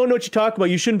 like if you don't know what you talk about,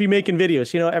 you shouldn't be making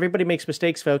videos. You know, everybody makes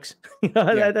mistakes, folks. You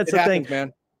know, Yeah, that's it the happens, thing,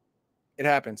 man. It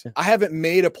happens. Yeah. I haven't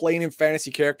made a Palladium Fantasy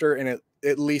character in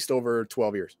at least over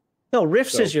 12 years. No,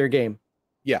 Rifts is your game.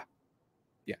 Yeah.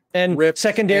 Yeah. And Rifts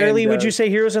secondarily, and, would you say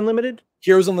Heroes Unlimited?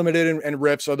 Heroes Unlimited and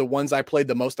Rifts are the ones I played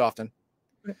the most often.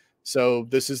 So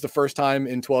this is the first time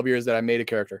in 12 years that I made a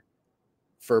character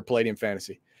for Palladium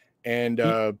Fantasy. And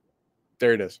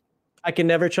there it is. I can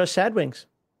never trust Sadwings.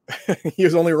 He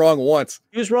was only wrong once.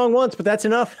 He was wrong once, but that's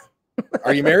enough.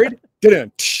 Are you married?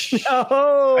 Didn't.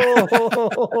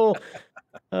 Oh.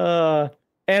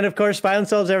 And of course, Violent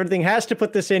Selves Everything has to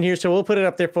put this in here, so we'll put it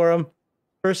up there for him.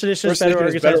 First edition is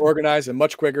better organized and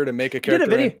much quicker to make a character.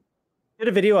 Did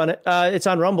a video on it. It's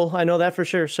on Rumble. I know that for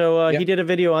sure. So Yep. he did a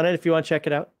video on it if you want to check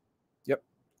it out. Yep.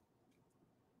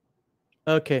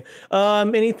 Okay.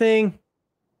 Anything?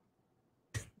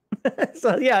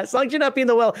 So yeah, as long as you're not being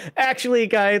the well, actually,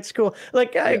 guy, it's cool.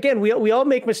 Like again, we all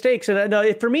make mistakes, and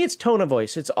no, for me, it's tone of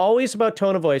voice. It's always about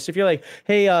tone of voice. If you're like,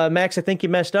 hey, Max, I think you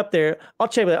messed up there, I'll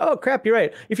check. Like, oh crap, you're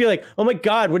right. If you're like, oh my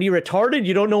God, what are you retarded?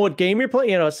 You don't know what game you're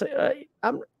playing. You know,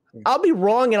 I'll be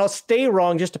wrong, and I'll stay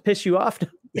wrong just to piss you off.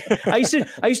 I used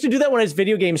to do that when I was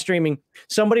video game streaming.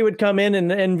 Somebody would come in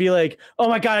and be like, oh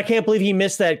my God, I can't believe he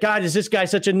missed that. God, is this guy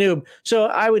such a noob? So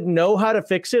I would know how to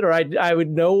fix it, or I would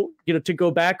know, you know, to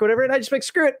go back or whatever. And I just like,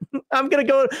 screw it. I'm going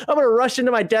to rush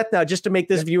into my death now just to make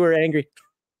this viewer angry.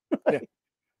 Yeah.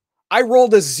 I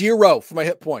rolled a 0 for my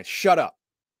hit points. Shut up.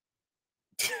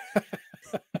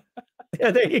 Yeah,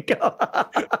 there you go.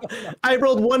 I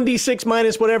rolled 1d6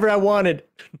 minus whatever I wanted.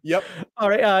 Yep. All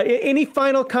right. Any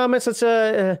final comments? Let's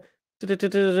now,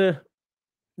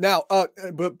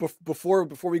 but before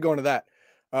we go into that,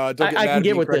 don't get I mad can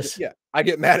get with corrected. this. Yeah, I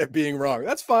get mad at being wrong.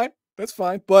 That's fine. That's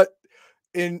fine. But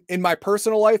in my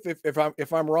personal life,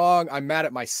 if I'm wrong, I'm mad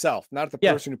at myself, not at the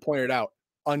person who pointed it out,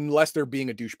 unless they're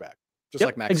being a douchebag, just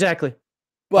like Max. Exactly.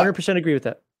 But 100% agree with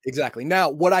that. Exactly.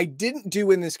 Now, what I didn't do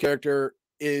in this character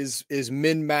is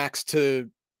min max to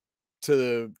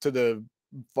the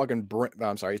fucking brim.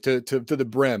 I'm sorry, to the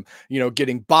brim, you know,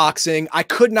 getting boxing. I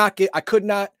could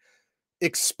not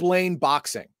explain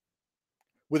boxing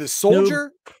with a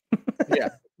soldier. Yeah.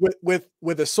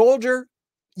 With a soldier,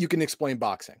 you can explain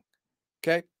boxing.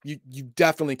 Okay. You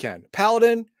definitely can.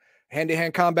 Paladin,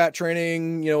 hand-to-hand combat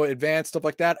training, you know, advanced stuff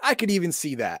like that. I could even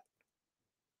see that.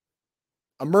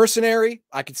 A mercenary,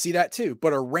 I could see that too.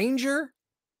 But a ranger,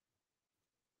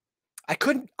 I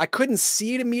couldn't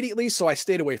see it immediately, so I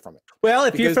stayed away from it. Well,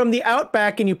 if you're from the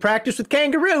outback and you practice with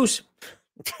kangaroos.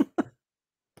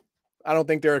 I don't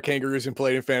think there are kangaroos in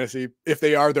Palladium Fantasy. If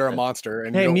they are, they're a monster.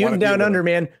 And hey, mutant down under,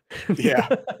 man. Yeah.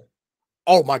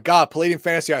 Oh my God, Palladium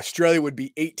Fantasy Australia would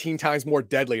be 18 times more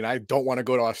deadly, and I don't want to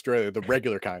go to Australia, the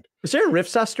regular kind. Is there a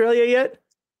Rifts Australia yet?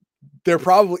 There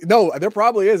probably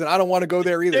is, and I don't want to go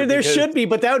there either. There should be,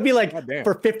 but that would be like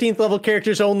for 15th level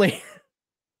characters only.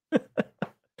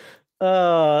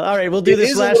 All right, we'll do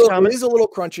this last comment. It is a little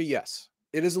crunchy, yes.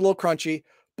 It is a little crunchy,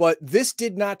 but this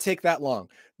did not take that long.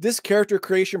 This character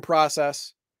creation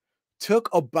process took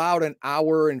about an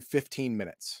hour and 15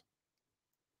 minutes.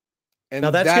 And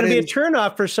now that's going to be a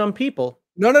turnoff for some people.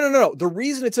 No. The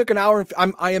reason it took an hour,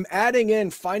 I am adding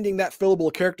in finding that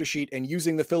fillable character sheet and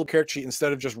using the fillable character sheet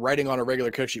instead of just writing on a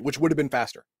regular character sheet, which would have been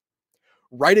faster.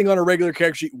 Writing on a regular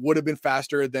character sheet would have been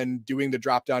faster than doing the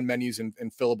drop-down menus and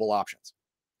fillable options.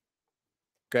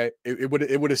 Okay. It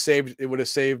would have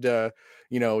saved,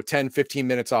 you know, 10, 15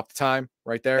 minutes off the time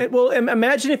right there. Well,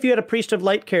 imagine if you had a Priest of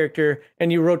Light character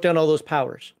and you wrote down all those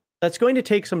powers. That's going to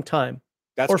take some time.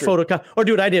 That's true. Photocopy, or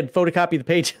do what I did, photocopy the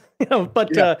page. You know, but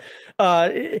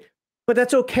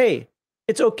that's okay.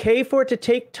 It's okay for it to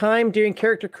take time during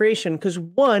character creation because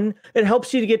one, it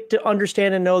helps you to get to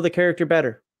understand and know the character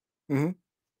better. Mm-hmm.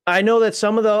 I know that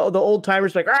some of the old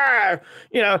timers like,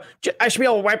 you know, I should be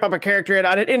able to wipe up a character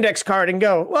on an index card and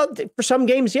go. Well, for some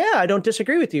games, yeah, I don't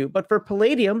disagree with you. But for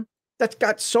Palladium, that's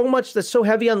got so much that's so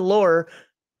heavy on lore.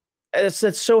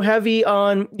 That's so heavy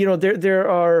on, you know, there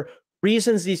are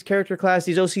reasons these character class,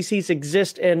 these OCCs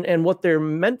exist and what they're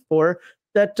meant for,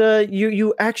 that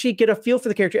you actually get a feel for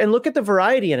the character and look at the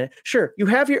variety in it. Sure, you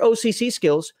have your OCC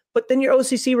skills, but then your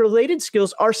OCC related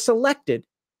skills are selected.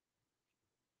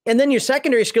 And then your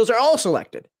secondary skills are all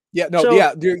selected. Yeah, no, so,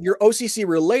 yeah, your OCC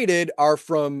related are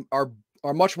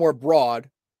much more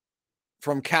broad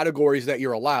from categories that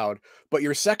you're allowed, but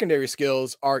your secondary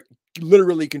skills are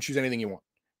literally can choose anything you want.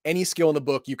 Any skill in the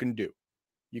book you can do.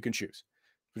 You can choose,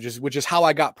 which is how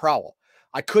I got Prowl.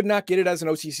 I could not get it as an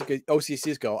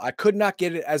OCC skill. I could not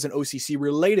get it as an OCC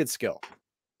related skill.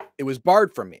 It was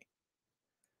barred from me.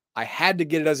 I had to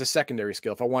get it as a secondary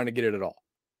skill if I wanted to get it at all.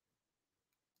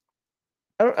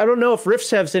 I don't know if Rifts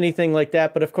has anything like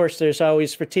that, but of course there's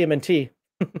always for TMNT.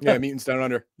 Yeah, Mutants Down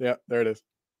Under. Yeah, there it is.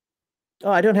 Oh,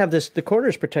 I don't have this. The corner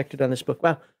is protected on this book.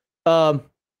 Wow.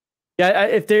 Yeah,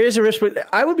 if there is a Rifts book,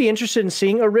 I would be interested in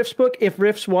seeing a Rifts book if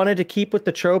Rifts wanted to keep with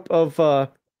the trope of,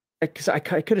 because I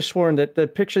could have sworn that the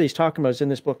picture that he's talking about is in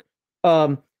this book.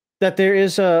 That there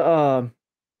is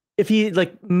if he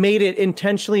like made it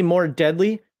intentionally more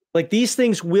deadly, like these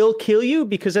things will kill you,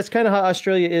 because that's kind of how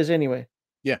Australia is anyway.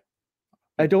 Yeah.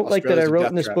 I don't like that I wrote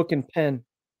in this trap. book in pen.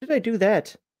 How did I do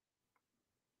that?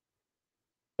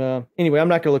 Anyway, I'm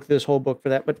not going to look at this whole book for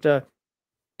that, but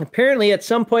apparently at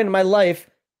some point in my life,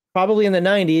 probably in the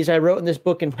 90s, I wrote in this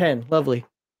book in pen. Lovely.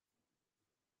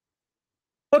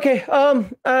 Okay,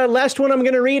 last one I'm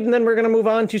going to read, and then we're going to move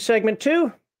on to segment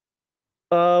 2.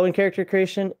 When character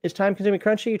creation is time-consuming,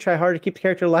 crunchy, you try hard to keep the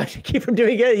character alive to keep him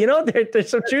doing it. You know, there's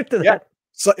some truth to that. Yeah,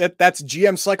 so that's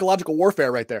GM psychological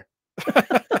warfare right there.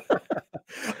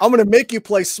 I'm going to make you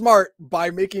play smart by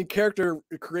making character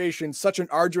creation such an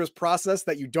arduous process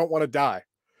that you don't want to die,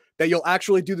 that you'll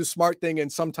actually do the smart thing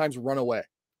and sometimes run away.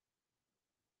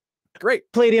 Great.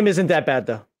 Palladium isn't that bad,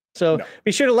 though. So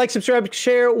Be sure to like, subscribe,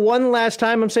 share. One last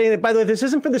time, I'm saying that, by the way, this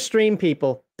isn't for the stream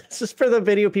people. This is for the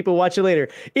video people. Watch it later.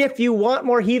 If you want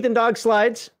more Heathen Dog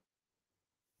slides,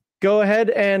 go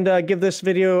ahead and give this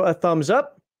video a thumbs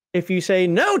up. If you say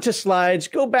no to slides,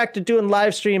 go back to doing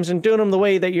live streams and doing them the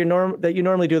way that you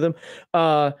normally do them.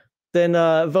 Then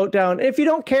vote down. If you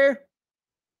don't care,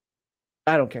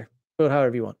 I don't care. Vote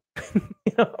however you want.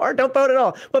 Or don't vote at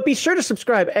all. But be sure to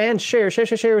subscribe and share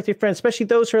with your friends, especially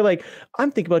those who are like,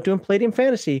 I'm thinking about doing Palladium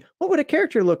Fantasy. What would a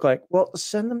character look like? Well,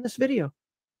 send them this video.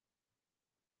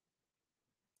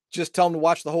 Just tell them to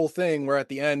watch the whole thing, where at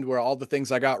the end, where all the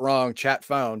things I got wrong, chat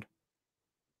found.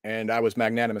 And I was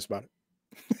magnanimous about it.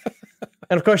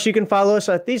 And of course, you can follow us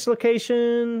at these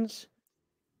locations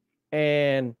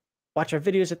and watch our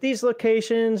videos at these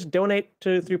locations, donate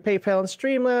through PayPal and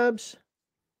Streamlabs.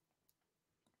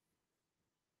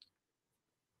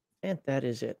 And that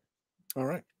is it. All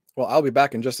right. Well, I'll be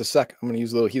back in just a sec. I'm going to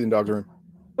use the little Heathen Dog's room.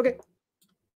 Okay.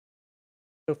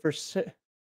 So this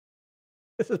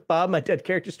is Bob, my dead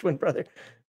character's twin brother.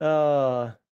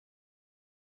 Yeah.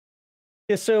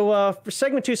 So for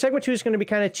segment 2 is going to be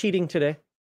kind of cheating today.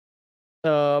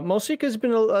 Mostly because it's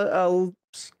been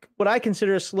what I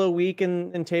consider a slow week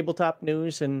in tabletop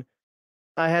news, and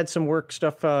I had some work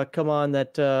stuff come on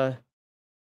that I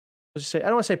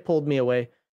don't want to say pulled me away.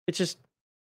 It just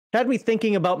had me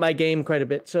thinking about my game quite a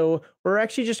bit. So we're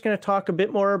actually just going to talk a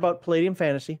bit more about Palladium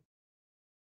Fantasy.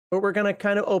 But we're going to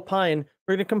kind of opine.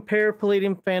 We're going to compare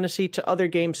Palladium Fantasy to other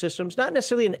game systems, not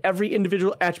necessarily in every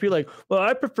individual attribute. Like, well,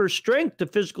 I prefer strength to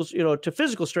physical, to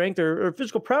physical strength, or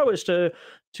physical prowess to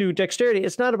dexterity.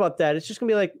 It's not about that. It's just going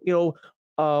to be like,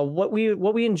 what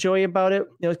we enjoy about it.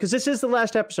 Because this is the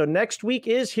last episode. Next week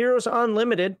is Heroes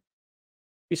Unlimited.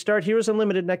 We start Heroes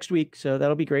Unlimited next week, so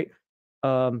that'll be great.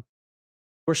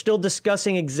 We're still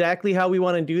discussing exactly how we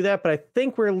want to do that, but I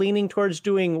think we're leaning towards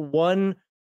doing one.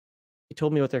 He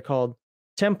told me what they're called.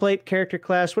 Template, character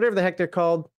class, whatever the heck they're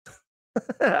called,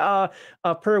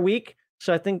 per week.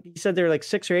 So I think he said there are like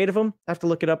 6 or 8 of them. I have to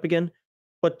look it up again.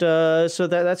 But so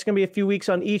that's going to be a few weeks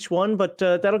on each one, but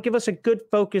that'll give us a good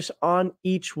focus on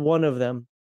each one of them.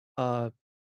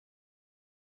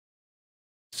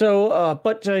 So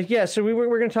we're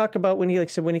going to talk about when he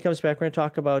comes back. We're going to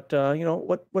talk about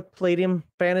what Palladium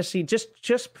Fantasy,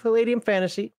 just Palladium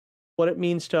Fantasy, what it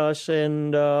means to us,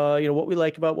 and what we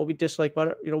like about, what we dislike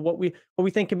about it, what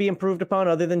we think can be improved upon,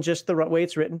 other than just the way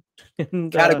it's written.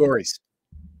 And, categories.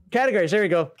 There we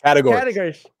go.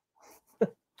 Categories.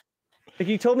 Like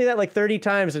you told me that like 30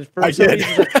 times, and for I some did.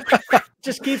 reason,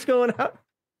 just keeps going out.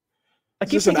 I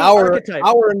keep Just an hour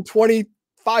and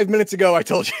 25 minutes ago, I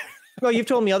told you. Well, you've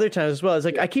told me other times as well. It's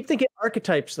like I keep thinking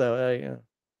archetypes, though.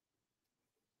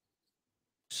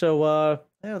 So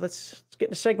let's get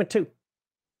into segment 2.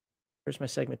 Here's my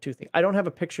segment 2 thing. I don't have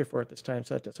a picture for it this time,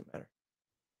 so that doesn't matter.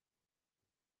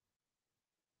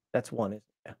 That's one, isn't it?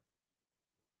 Yeah.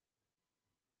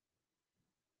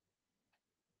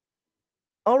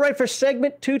 All right, for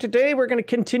segment 2 today, we're going to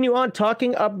continue on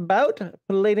talking about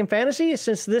Palladium Fantasy.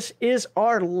 Since this is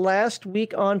our last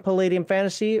week on Palladium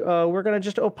Fantasy, we're going to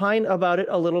just opine about it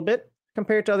a little bit,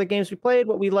 compared to other games we played,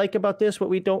 what we like about this,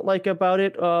 what we don't like about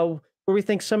it, where we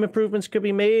think some improvements could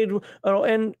be made.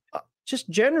 And just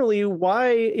generally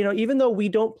why, even though we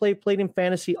don't play Palladium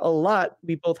Fantasy a lot,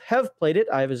 we both have played it.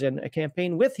 I was in a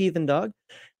campaign with Heathen Dog,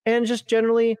 and just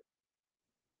generally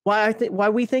why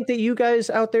we think that you guys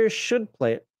out there should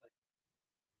play it.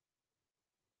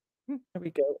 There we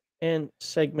go. And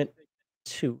segment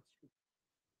 2.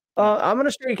 I'm going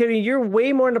to start, Kevin. You're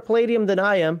way more into Palladium than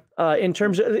I am in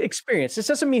terms of experience. This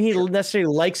doesn't mean he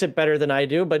necessarily likes it better than I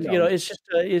do, but No. it's just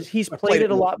he's played it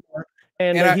a lot more,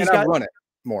 and he's I've run it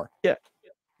more. Yeah.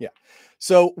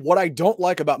 So what I don't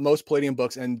like about most Palladium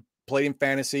books, and Palladium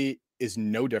Fantasy is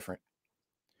no different,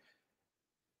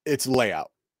 it's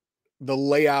layout. The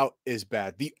layout is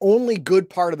bad. The only good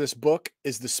part of this book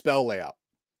is the spell layout.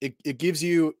 It gives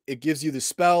you the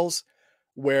spells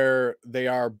where they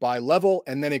are by level,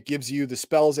 and then it gives you the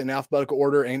spells in alphabetical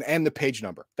order and the page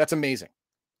number. That's amazing.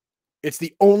 It's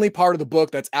the only part of the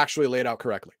book that's actually laid out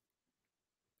correctly.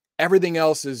 Everything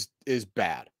else is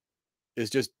bad. It's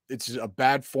just a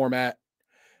bad format.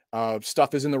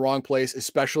 Stuff is in the wrong place,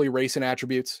 especially race and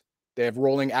attributes. They have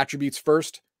rolling attributes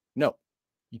first. No,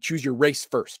 you choose your race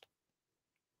first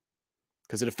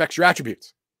because it affects your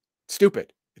attributes. It's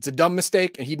stupid. It's a dumb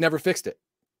mistake, and he'd never fixed it.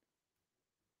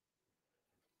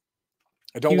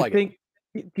 I don't like it.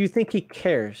 Do you think he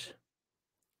cares?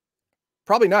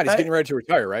 Probably not. He's getting ready to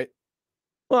retire, right?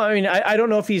 Well, I mean, I don't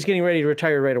know if he's getting ready to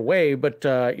retire right away, but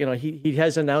he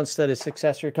has announced that his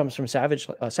successor comes from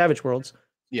Savage Worlds.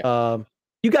 Yeah.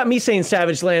 You got me saying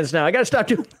Savage Lands now. I got to stop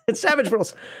doing it. Savage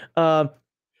Worlds.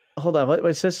 Hold on.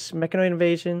 What's this? Mechanoid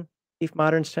Invasion, Thief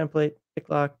Moderns template,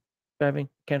 picklock, driving,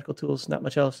 mechanical tools, not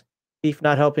much else. Thief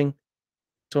not helping.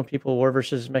 Some people war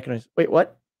versus mechanoids. Wait,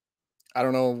 what? I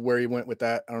don't know where he went with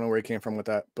that. I don't know where he came from with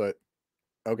that, but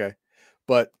okay.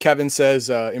 But Kevin says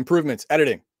improvements,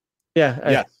 editing.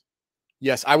 Yeah.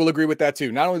 Yes, I will agree with that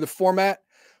too. Not only the format,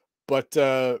 but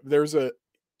there's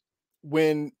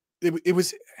when it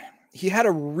was, he had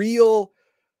a real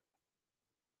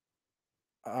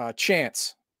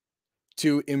chance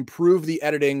to improve the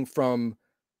editing from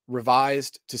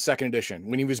revised to second edition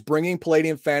when he was bringing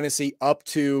Palladium Fantasy up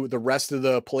to the rest of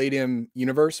the Palladium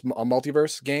universe,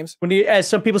 multiverse games. When he, as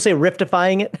some people say,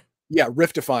 riftifying it. Yeah,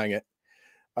 riftifying it.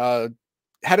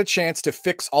 Had a chance to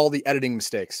fix all the editing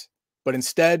mistakes, but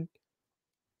instead,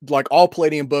 like all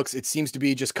Palladium books, it seems to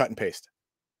be just cut and paste.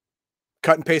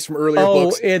 Cut and paste from earlier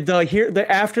books. The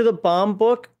After the Bomb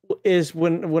book is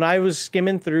when I was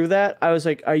skimming through that, I was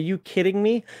like, are you kidding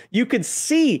me? You could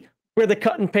see where the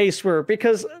cut and paste were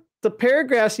because the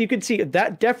paragraphs you could see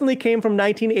that definitely came from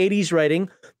 1980s writing.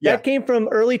 Yeah. That came from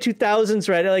early 2000s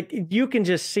writing. Like you can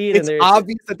just see it in there. It's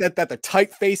obvious that the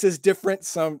typeface is different.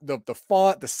 The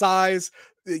font, the size,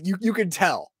 you can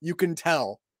tell. You can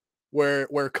tell where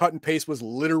cut and paste was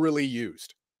literally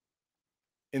used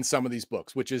in some of these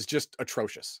books, which is just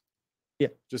atrocious. Yeah,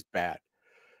 just bad.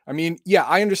 I mean, yeah,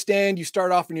 I understand you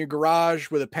start off in your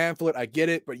garage with a pamphlet. I get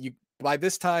it, but by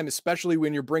this time, especially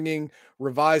when you're bringing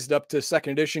revised up to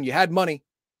second edition, you had money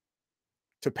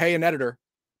to pay an editor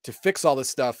to fix all this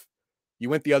stuff. You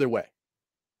went the other way.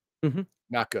 Mm-hmm.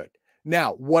 Not good.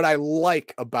 Now, what I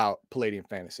like about Palladium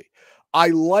Fantasy, I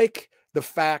like the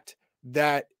fact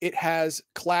that it has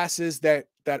classes that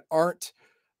aren't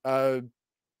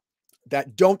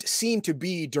that don't seem to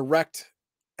be direct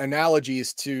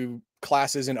analogies to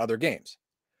classes in other games.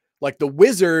 Like the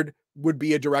wizard would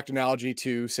be a direct analogy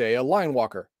to, say, a line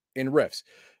walker in Rifts.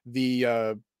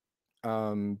 The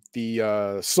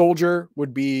soldier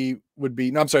would be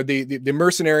no, I'm sorry, the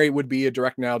mercenary would be a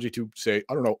direct analogy to, say,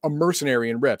 I don't know, a mercenary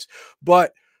in Rifts.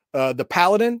 But the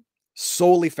paladin,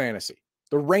 solely fantasy.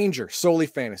 The ranger, solely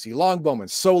fantasy. Longbowman,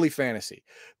 solely fantasy.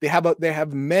 They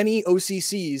have many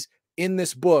OCCs in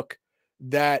this book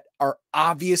that are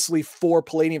obviously for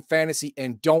Palladium Fantasy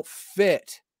and don't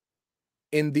fit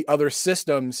in the other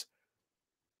systems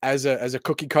as a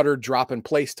cookie cutter drop and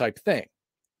place type thing.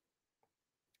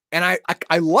 And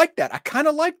I like that. I kind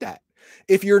of like that.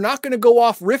 If you're not going to go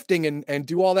off rifting and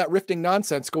do all that rifting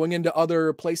nonsense going into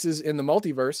other places in the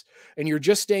multiverse, and you're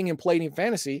just staying in Palladium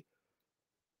Fantasy,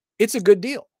 it's a good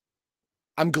deal.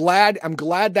 I'm glad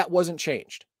that wasn't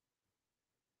changed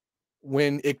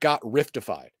when it got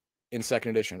riftified in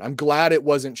second edition. I'm glad it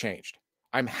wasn't changed.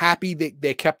 I'm happy that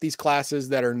they kept these classes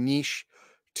that are niche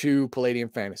to Palladium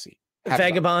Fantasy.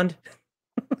 Vagabond.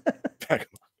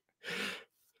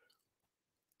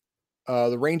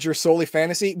 The ranger, solely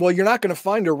fantasy. Well, you're not going to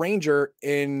find a ranger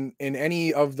in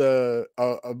any of the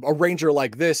a ranger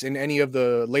like this in any of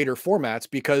the later formats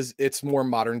because it's more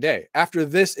modern day. After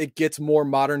this, it gets more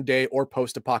modern day or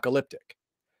post-apocalyptic.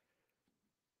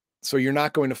 So you're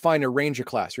not going to find a ranger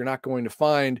class. You're not going to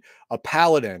find a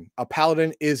paladin. A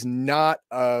paladin is not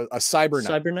a cyber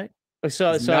knight. Cyber knight?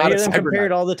 So It's I not a hear them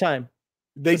compared Cyberknife. all the time.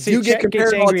 They Let's see, do get Chet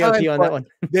compared gets all the angry with time, you on that one.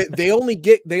 they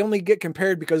only get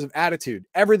compared because of attitude.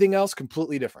 Everything else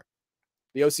completely different.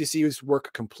 The OCCs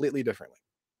work completely differently.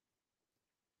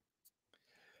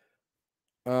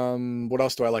 What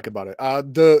else do I like about it?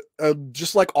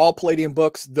 Just like all Palladium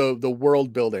books, the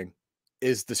world building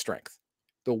is the strength.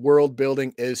 The world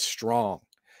building is strong.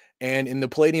 And in the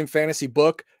Palladium Fantasy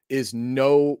book is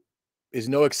no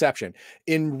exception.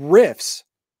 In Rifts,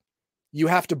 you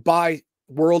have to buy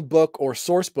world book or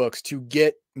source books to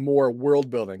get more world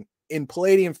building. In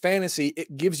Palladium Fantasy,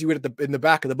 it gives you it in the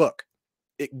back of the book.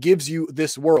 It gives you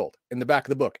this world in the back of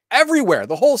the book. Everywhere,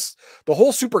 the whole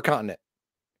supercontinent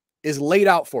is laid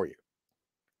out for you.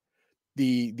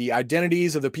 The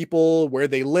identities of the people, where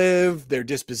they live, their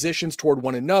dispositions toward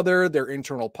one another, their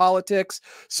internal politics,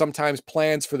 sometimes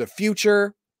plans for the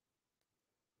future.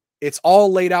 It's all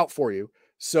laid out for you.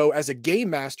 So as a game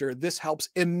master, this helps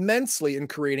immensely in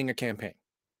creating a campaign.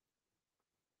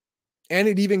 And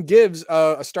it even gives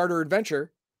a starter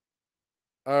adventure.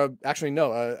 Actually,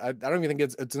 no, I don't even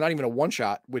think it's not even a one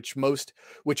shot, which most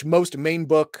main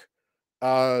book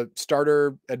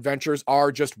starter adventures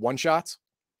are just one shots.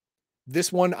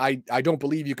 This one, I don't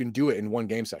believe you can do it in one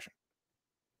game session.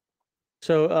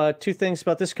 So two things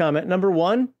about this comment. Number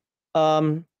one,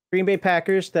 Green Bay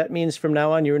Packers. That means from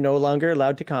now on you're no longer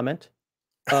allowed to comment.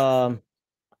 Races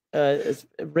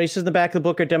in the back of the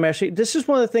book are dumbass. This is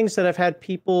one of the things that I've had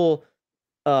people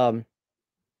not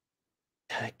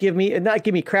give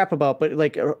me crap about, but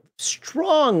like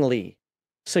strongly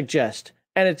suggest,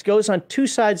 and it goes on two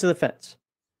sides of the fence.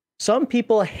 Some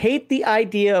people hate the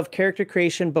idea of character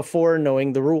creation before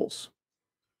knowing the rules.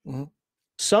 Mm-hmm.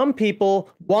 Some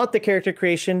people want the character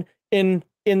creation in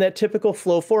that typical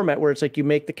flow format where it's like you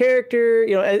make the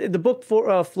character, the book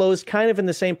flows kind of in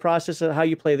the same process of how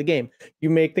you play the game. You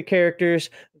make the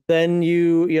characters, then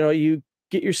you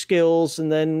get your skills,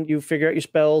 and then you figure out your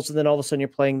spells, and then all of a sudden you're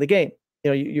playing the game.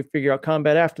 You figure out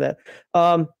combat after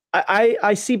that.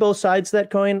 I see both sides of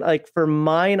that coin. Like for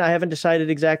mine, I haven't decided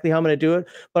exactly how I'm going to do it,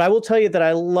 but I will tell you that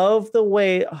I love the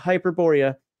way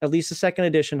Hyperborea, at least the second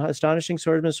edition, Astonishing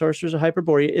Swordsmen and Sorcerers of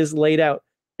Hyperborea, is laid out,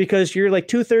 because you're like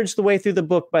 2/3 the way through the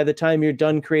book by the time you're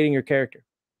done creating your character.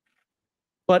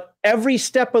 But every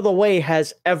step of the way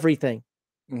has everything.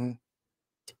 Mm-hmm.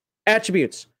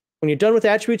 Attributes. When you're done with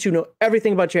attributes, you know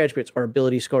everything about your attributes, or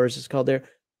ability scores, it's called there.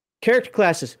 Character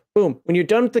classes. Boom. When you're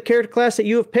done with the character class that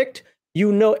you have picked,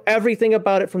 you know everything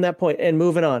about it from that point and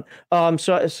moving on.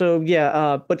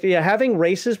 But yeah, having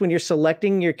races when you're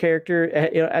selecting your character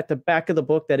at the back of the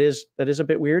book, that is a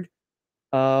bit weird.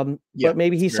 But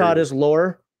maybe he saw it as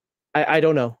lore. I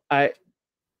don't know. I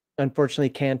unfortunately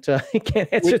can't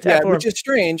answer that for him. Which is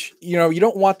strange. You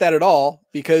don't want that at all,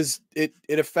 because it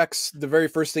affects the very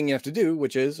first thing you have to do,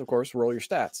 which is, of course, roll your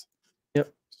stats.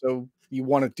 Yep. So you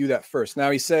want to do that first.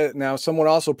 Now someone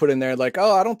also put in there like,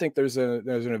 oh, I don't think there's an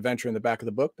adventure in the back of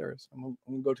the book. There is. I'm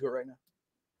gonna go to it right now.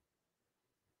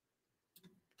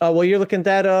 Well, you're looking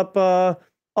that up.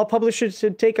 All publishers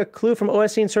should take a clue from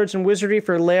OSE and Swords and Wizardry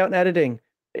for layout and editing.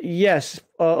 Yes,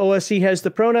 OSE has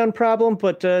the pronoun problem,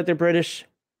 but they're British.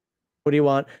 What do you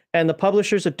want? And the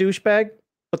publisher's a douchebag,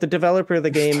 but the developer of the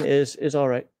game is all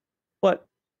right. What?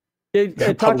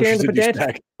 Talk to Aaron the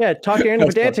Pedantic. Yeah, talk to Aaron the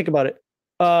Pedantic about it.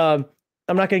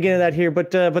 I'm not going to get into that here,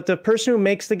 but the person who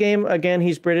makes the game, again,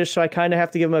 he's British, so I kind of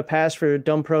have to give him a pass for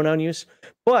dumb pronoun use.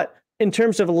 But in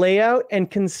terms of layout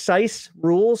and concise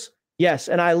rules, yes,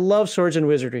 and I love Swords and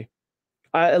Wizardry.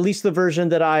 At least the version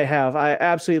that I have, I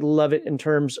absolutely love it in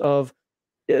terms of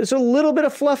there's a little bit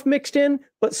of fluff mixed in,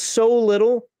 but so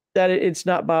little that it's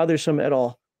not bothersome at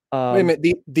all. Wait a minute,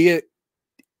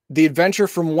 the adventure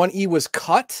from 1E was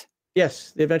cut?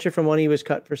 Yes, the adventure from 1E was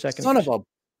cut for second. Son of a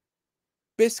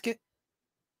biscuit.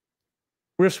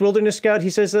 Rift's Wilderness Scout, he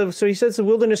says the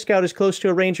Wilderness Scout is close to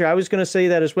a Ranger. I was going to say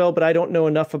that as well, but I don't know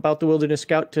enough about the Wilderness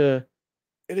Scout to...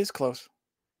 It is close.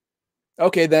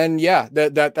 Okay, then yeah,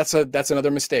 that's another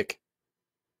mistake.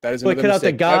 That is another mistake. He cut out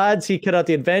the gods, he cut out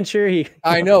the adventure.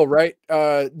 I know, right?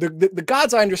 The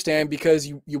gods I understand, because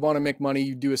you want to make money,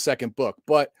 you do a second book,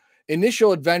 but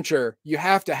initial adventure, you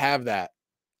have to have that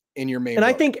in your main book.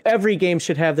 I think every game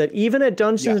should have that. Even a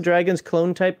Dungeons and Dragons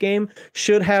clone type game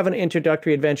should have an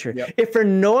introductory adventure. Yep. If for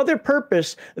no other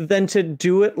purpose than to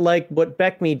do it like what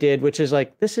BECMI did, which is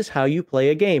like, this is how you play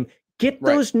a game. Get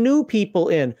those new people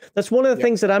in. That's one of the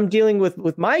things that I'm dealing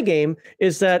with my game,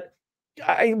 is that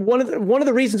one of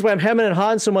the reasons why I'm hemming and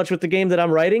hawing so much with the game that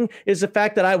I'm writing is the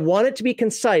fact that I want it to be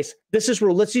concise. This is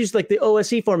rule. Let's use like the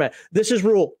OSE format. This is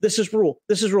rule. This is rule.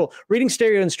 This is rule. Reading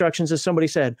stereo instructions, as somebody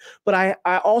said. But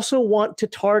I also want to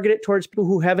target it towards people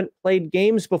who haven't played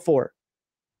games before.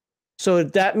 So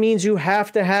that means you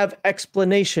have to have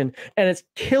explanation, and it's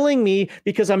killing me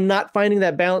because I'm not finding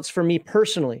that balance for me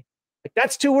personally. Like,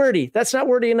 that's too wordy. That's not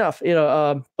wordy enough,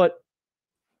 but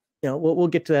we'll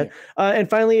get to that. And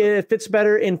finally, it fits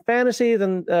better in fantasy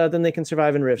than they can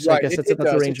survive in Rifts. Right. I guess that's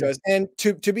a Ranger. And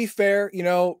to be fair,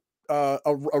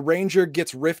 a Ranger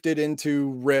gets rifted into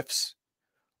Rifts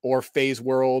or Phase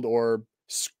World or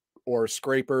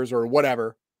Scrapers or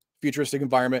whatever futuristic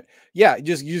environment. Yeah, you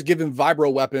just give him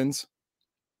vibro weapons,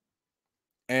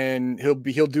 and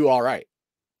he'll do all right.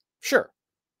 Sure,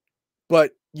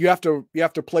 but you have to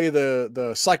play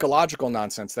the psychological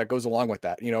nonsense that goes along with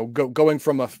that. Going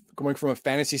from a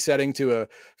fantasy setting to a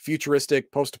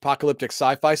futuristic post-apocalyptic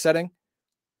sci-fi setting.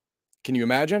 Can you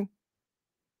imagine?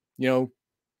 The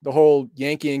whole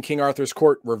Yankee and King Arthur's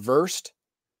court reversed.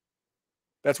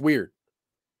 That's weird.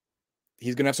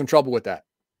 He's gonna have some trouble with that.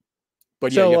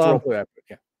 But yeah, you have to roll for that.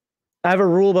 Yeah. I have a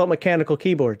rule about mechanical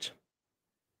keyboards.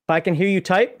 If I can hear you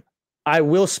type, I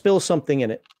will spill something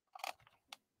in it.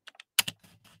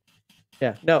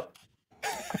 Yeah, no.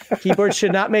 Keyboards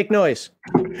should not make noise.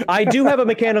 I do have a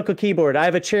mechanical keyboard. I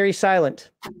have a Cherry Silent.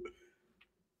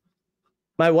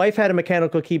 My wife had a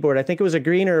mechanical keyboard. I think it was a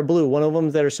green or a blue. One of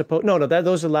them that are supposed... No,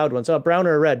 those are loud ones. Brown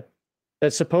or a red.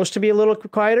 That's supposed to be a little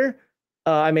quieter.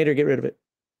 I made her get rid of it.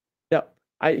 No,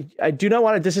 I do not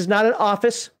want to... This is not an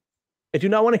office. I do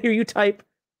not want to hear you type.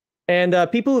 And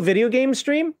people who video game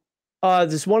stream,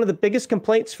 this is one of the biggest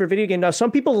complaints for video game. Now,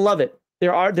 some people love it.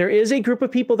 There is a group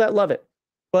of people that love it.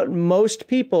 But most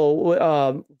people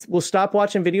will stop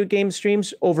watching video game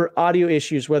streams over audio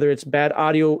issues, whether it's bad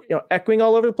audio, echoing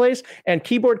all over the place. And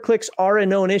keyboard clicks are a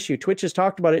known issue. Twitch has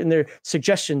talked about it in their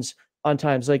suggestions on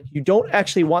times. Like, you don't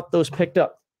actually want those picked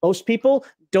up. Most people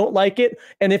don't like it.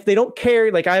 And if they don't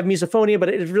care, like I have misophonia, but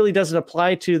it really doesn't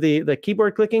apply to the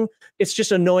keyboard clicking. It's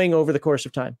just annoying over the course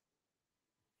of time.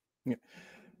 Yeah.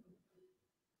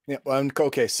 Yeah.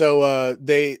 Okay. So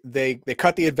they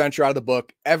cut the adventure out of the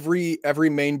book. Every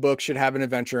main book should have an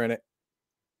adventure in it.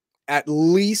 At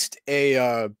least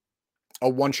a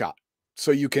one shot,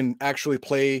 so you can actually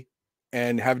play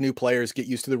and have new players get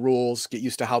used to the rules, get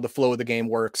used to how the flow of the game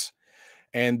works.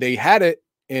 And they had it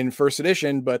in first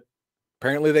edition, but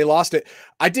apparently they lost it.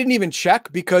 I didn't even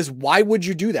check, because why would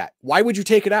you do that? Why would you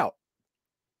take it out?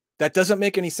 That doesn't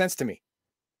make any sense to me.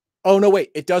 Oh no,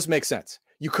 wait, it does make sense.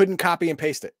 You couldn't copy and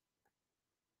paste it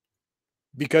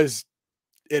because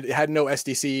it had no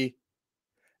SDC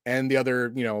and the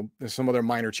other, there's some other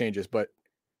minor changes, but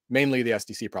mainly the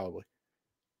SDC probably.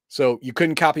 So you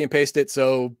couldn't copy and paste it,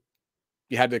 so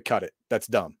you had to cut it. That's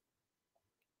dumb.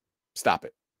 Stop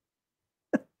it.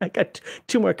 I got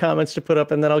two more comments to put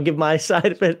up, and then I'll give my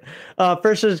side of it.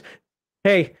 First is,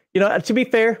 hey, to be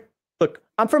fair, look,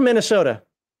 I'm from Minnesota.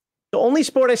 The only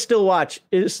sport I still watch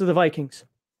is the Vikings.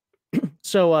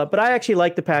 So, but I actually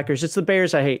like the Packers. It's the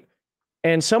Bears I hate.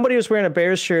 And somebody was wearing a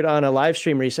Bears shirt on a live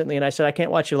stream recently, and I said, I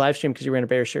can't watch your live stream because you're wearing a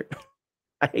Bears shirt.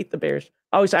 I hate the Bears.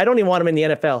 I don't even want them in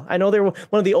the NFL. I know they're one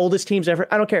of the oldest teams ever.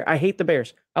 I don't care. I hate the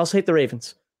Bears. I also hate the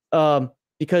Ravens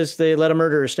because they let a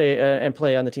murderer stay and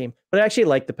play on the team. But I actually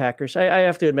like the Packers. I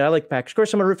have to admit, I like the Packers. Of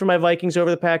course, I'm going to root for my Vikings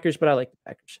over the Packers, but I like the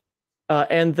Packers.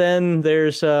 And then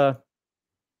there's...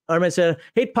 Armin said,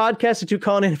 hate podcasts and 2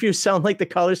 call-in interviews sound like the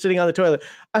caller sitting on the toilet.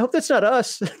 I hope that's not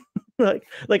us. like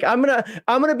I'm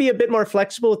gonna be a bit more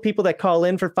flexible with people that call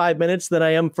in for 5 minutes than I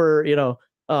am for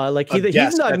like Heathen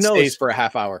Dog knows stays for a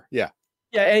half hour. Yeah,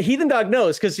 and Heathen Dog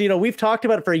knows, because we've talked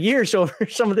about it for years over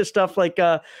some of this stuff. Like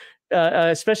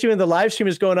especially when the live stream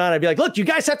is going on, I'd be like, look, you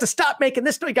guys have to stop making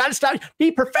this. You got to stop. Be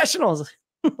professionals.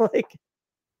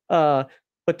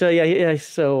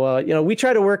 So we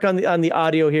try to work on the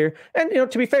audio here,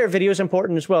 and to be fair, video is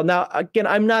important as well. Now, again,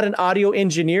 I'm not an audio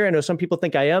engineer. I know some people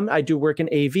think I am. I do work in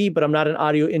AV, but I'm not an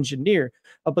audio engineer.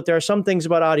 But there are some things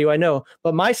about audio I know.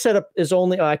 But my setup is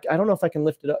only. I don't know if I can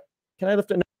lift it up. Can I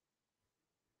lift it?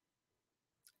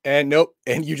 And nope.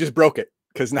 And you just broke it,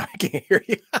 because now I can't hear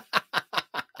you.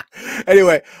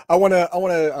 Anyway, I want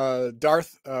to.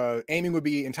 Darth aiming would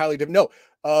be entirely different.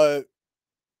 No.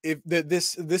 If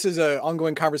this is an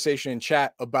ongoing conversation in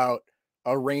chat about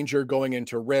a Ranger going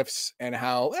into Rifts and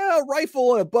how a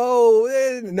rifle and a bow.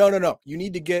 No. You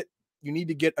need to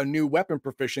get a new weapon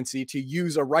proficiency to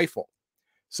use a rifle.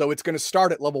 So it's going to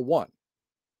start at level 1.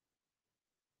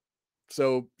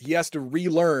 So he has to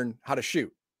relearn how to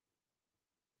shoot.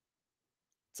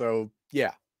 So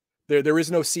yeah, There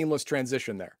is no seamless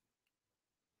transition there.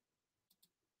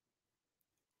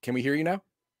 Can we hear you now?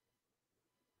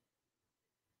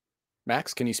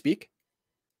 Max, can you speak?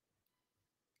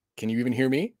 Can you even hear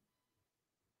me?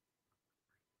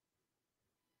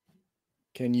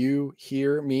 Can you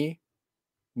hear me?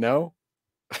 No?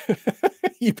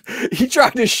 he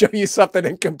tried to show you something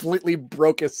and completely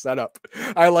broke his setup.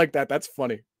 I like that. That's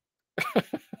funny.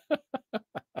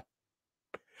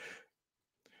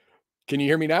 Can you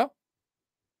hear me now?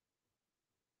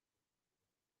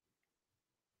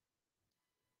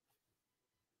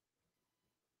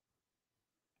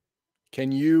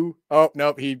 Can you? Oh,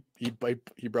 nope. He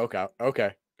broke out.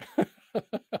 Okay.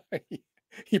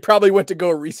 he probably went to go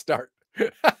restart.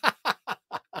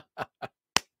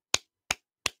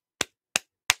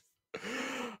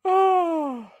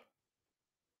 Oh,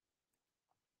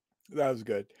 that was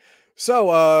good.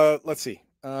 So let's see.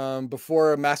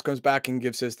 Before Max comes back and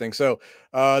gives his thing. So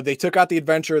they took out the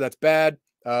adventure. That's bad.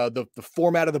 The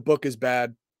format of the book is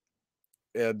bad.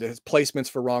 There's placements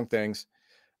for wrong things.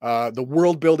 The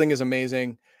world building is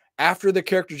amazing. After the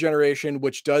character generation,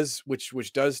 which does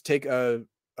take a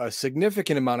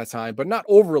significant amount of time, but not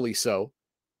overly so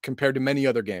compared to many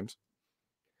other games.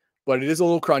 But it is a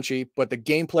little crunchy. But the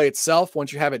gameplay itself,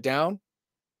 once you have it down,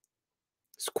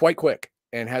 it's quite quick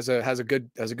and has a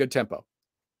good tempo,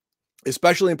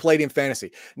 especially in Palladium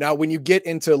Fantasy. Now, when you get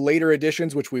into later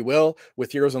editions, which we will,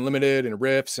 with Heroes Unlimited and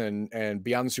Rifts and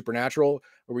Beyond the Supernatural,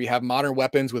 where we have modern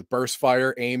weapons with burst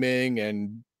fire, aiming,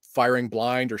 and firing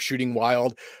blind or shooting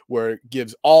wild, where it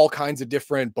gives all kinds of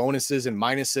different bonuses and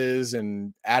minuses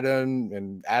and add-ons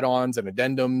and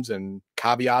addendums and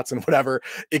caveats and whatever,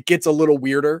 it gets a little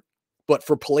weirder. But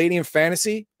for Palladium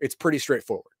Fantasy, it's pretty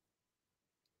straightforward.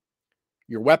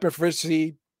 Your weapon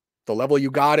proficiency, the level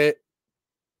you got it,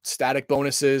 static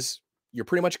bonuses, you're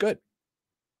pretty much good.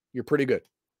 You're pretty good.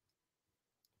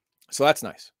 So that's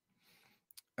nice.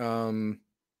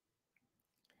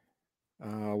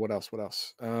 What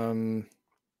else?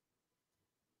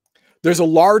 There's a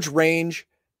large range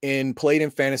in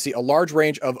Palladium Fantasy, a large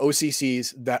range of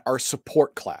OCCs that are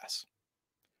support class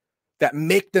that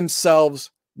make themselves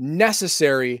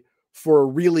necessary for a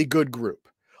really good group,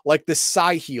 like the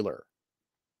Psi Healer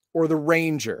or the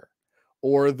Ranger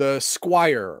or the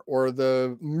Squire or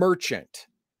the Merchant,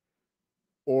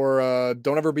 or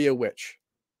don't ever be a witch.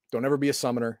 Don't ever be a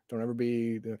summoner. Don't ever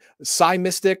be the Psi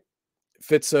Mystic.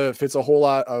 Fits a whole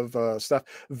lot of stuff.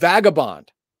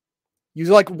 Vagabond.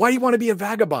 You're like, why do you want to be a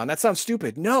vagabond? That sounds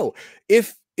stupid. No,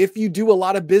 if you do a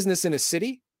lot of business in a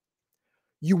city,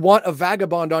 you want a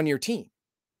vagabond on your team.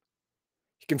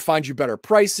 He can find you better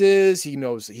prices. He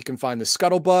knows he can find the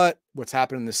scuttlebutt, what's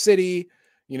happening in the city.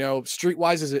 You know,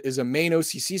 Streetwise is a main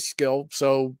OCC skill.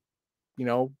 So, you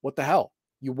know, what the hell?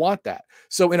 You want that.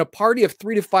 So in a party of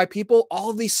 3 to 5 people, all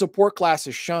of these support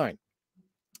classes shine.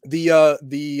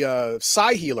 The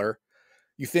Psi Healer,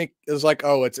 you think is like,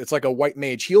 oh, it's like a white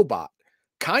mage heal bot.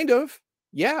 Kind of.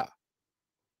 Yeah.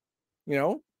 You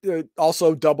know,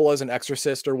 also double as an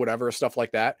exorcist or whatever, stuff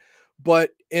like that.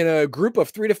 But in a group of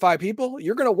 3 to 5 people,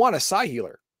 you're going to want a Psi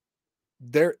Healer.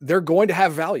 They're going to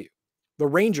have value. The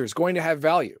Ranger is going to have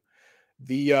value.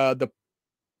 The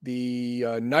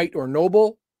Knight or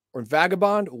Noble or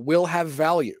Vagabond will have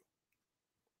value.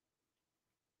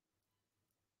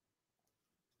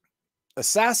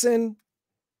 Assassin,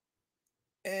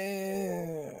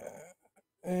 in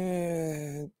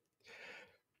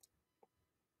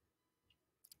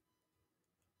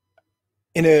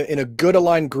a good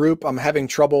aligned group, I'm having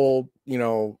trouble, you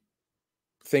know,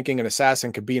 thinking an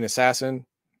assassin could be an assassin.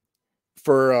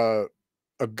 For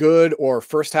a good or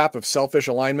first half of selfish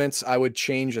alignments, I would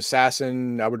change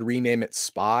assassin. I would rename it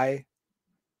spy,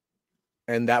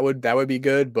 and that would be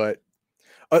good. But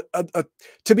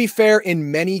to be fair, in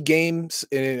many games,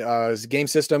 in game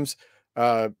systems,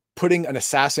 putting an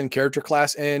assassin character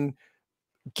class in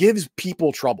gives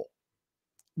people trouble.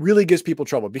 Really gives people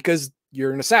trouble, because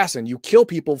you're an assassin. You kill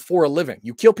people for a living.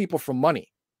 You kill people for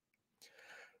money.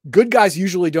 Good guys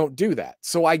usually don't do that.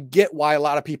 So I get why a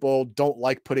lot of people don't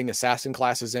like putting assassin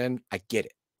classes in. I get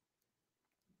it.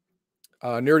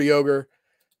 Nerdy Ogre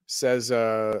says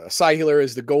a Psi Healer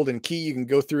is the golden key. You can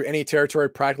go through any territory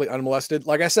practically unmolested.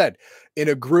 Like I said, in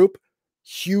a group,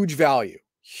 huge value.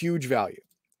 Huge value.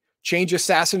 Change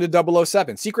assassin to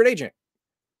 007. Secret agent.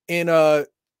 In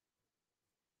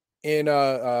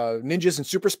Ninjas and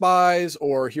Super Spies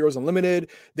or Heroes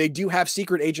Unlimited, they do have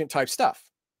secret agent type stuff.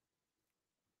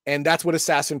 And that's what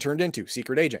assassin turned into,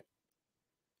 secret agent.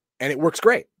 And it works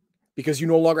great because you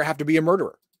no longer have to be a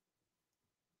murderer.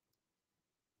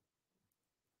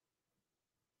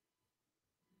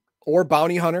 Or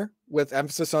bounty hunter. with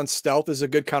emphasis on stealth is a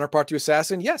good counterpart to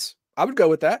assassin, yes, I would go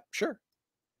with that. Sure.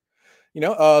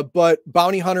 But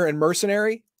bounty hunter and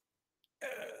mercenary,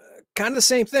 kind of the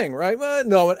same thing, right? Well,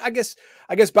 no, I guess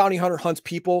bounty hunter hunts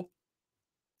people.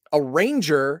 A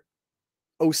ranger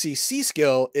OCC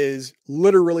skill is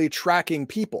literally tracking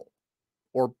people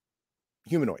or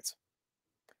humanoids.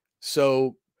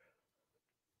 So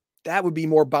that would be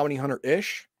more bounty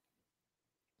hunter-ish.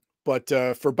 But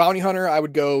for bounty hunter, I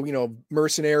would go,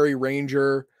 mercenary,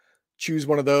 ranger, choose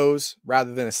one of those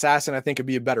rather than assassin. I think it'd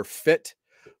be a better fit.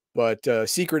 But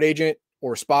secret agent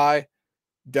or spy,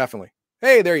 definitely.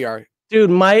 Hey, there you are. Dude,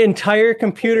 my entire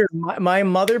computer, my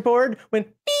motherboard went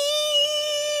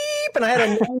beep, and I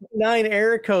had a 9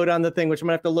 error code on the thing, which I'm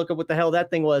gonna have to look up what the hell that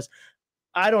thing was.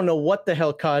 I don't know what the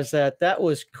hell caused that. That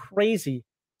was crazy.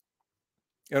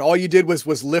 And all you did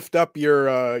was lift up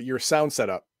your sound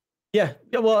setup. Yeah.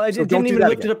 Well, I didn't even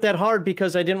lift it up that hard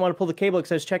because I didn't want to pull the cable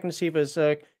because I was checking to see if it was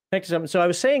connected to something. So I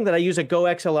was saying that I use a Go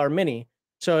XLR Mini.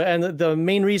 So, and the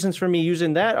main reasons for me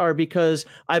using that are because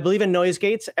I believe in noise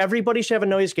gates. Everybody should have a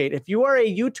noise gate. If you are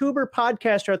a YouTuber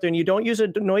podcaster out there and you don't use a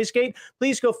noise gate,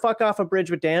 please go fuck off a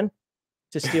bridge with Dan,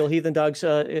 to steal Heathen Dog's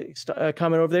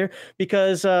comment over there,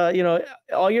 because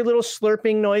all your little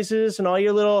slurping noises and all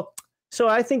your little. So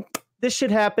I think this should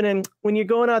happen. And when you're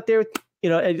going out there,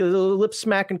 a little lip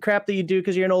smacking crap that you do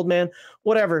because you're an old man,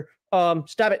 whatever.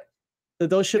 Stop it.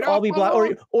 Those should all be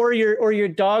blocked, or your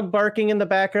dog barking in the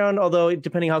background, although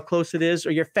depending how close it is,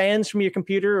 or your fans from your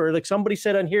computer, or like somebody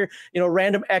said on here,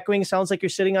 random echoing sounds like you're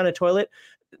sitting on a toilet.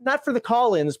 Not for the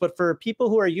call-ins, but for people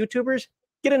who are YouTubers,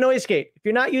 get a noise gate. If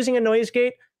you're not using a noise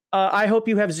gate, I hope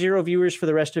you have 0 viewers for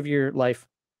the rest of your life.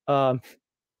 Even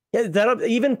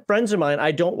friends of mine,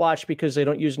 I don't watch because they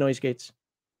don't use noise gates.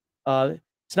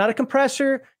 It's not a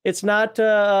compressor. It's not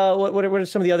what are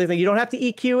some of the other things? You don't have to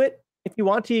EQ it. If you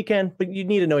want to, you can, but you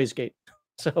need a noise gate.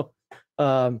 So,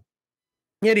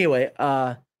 anyway,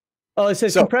 it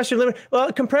says compressor limiter.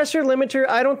 Well, compressor limiter,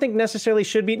 I don't think necessarily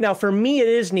should be. Now, for me, it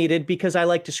is needed because I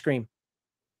like to scream.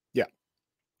 Yeah.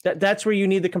 That's where you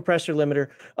need the compressor limiter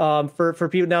for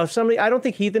people. Now, I don't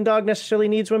think Heathen Dog necessarily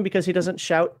needs one because he doesn't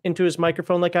shout into his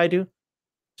microphone like I do.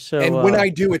 So, and when I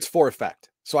do, it's for effect.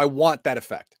 So I want that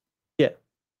effect. Yeah.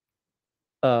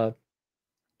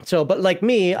 But like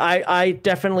me, I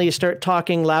definitely start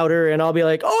talking louder and I'll be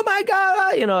like, oh my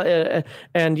God,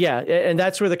 and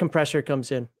that's where the compressor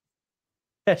comes in.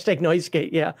 Hashtag noise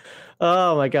gate. Yeah.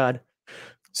 Oh my God.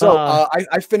 So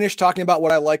I finished talking about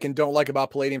what I like and don't like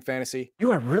about Palladium Fantasy.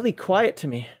 You are really quiet to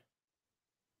me.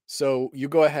 So you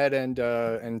go ahead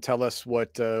and tell us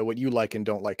what you like and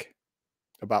don't like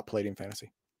about Palladium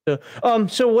Fantasy.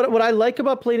 So what I like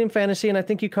about Palladium Fantasy, and I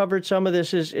think you covered some of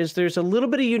this, is there's a little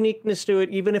bit of uniqueness to it,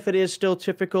 even if it is still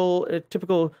typical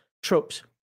tropes.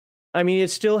 I mean, it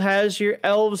still has your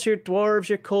elves, your dwarves,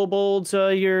 your kobolds,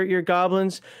 your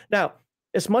goblins. Now,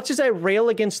 as much as I rail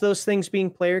against those things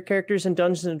being player characters in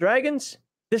Dungeons and Dragons,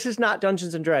 this is not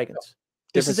Dungeons and Dragons.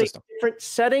 This is a different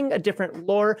setting, a different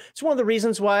lore. It's one of the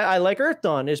reasons why I like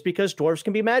Earthdawn, is because dwarves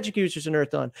can be magic users in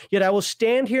Earthdawn. Yet I will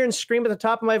stand here and scream at the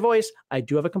top of my voice. I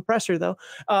do have a compressor though,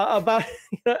 about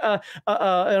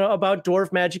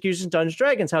dwarf magic users in Dungeons and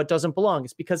Dragons, how it doesn't belong.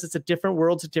 It's because it's a different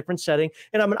world, it's a different setting,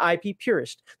 and I'm an IP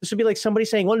purist. This would be like somebody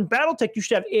saying, well, in BattleTech you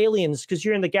should have aliens because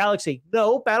you're in the galaxy.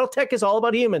 No, BattleTech is all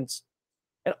about humans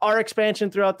and our expansion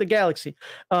throughout the galaxy.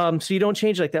 So you don't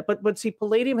change like that. But see,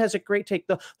 Palladium has a great take.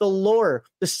 The lore,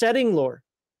 the setting lore,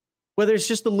 whether it's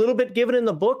just a little bit given in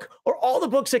the book or all the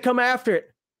books that come after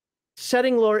it,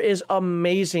 setting lore is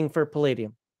amazing for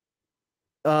Palladium.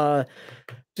 Let's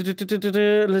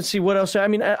see what else. I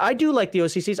mean, I do like the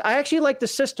OCCs. I actually like the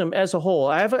system as a whole.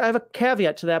 I have a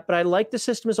caveat to that, but I like the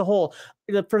system as a whole.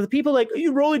 For the people like,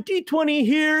 you roll a D20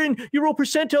 here and you roll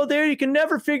percentile there, you can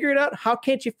never figure it out. How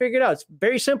can't you figure it out? It's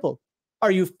very simple.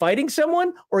 Are you fighting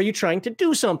someone or are you trying to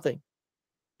do something?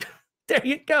 There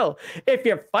you go. If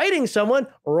you're fighting someone,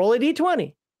 roll a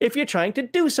D20. If you're trying to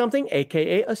do something,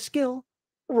 aka a skill,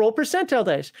 roll percentile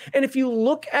dice. And if you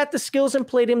look at the skills in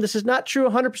Palladium, this is not true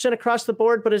 100% across the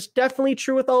board, but it's definitely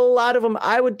true with a lot of them.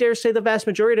 I would dare say the vast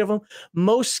majority of them.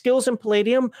 Most skills in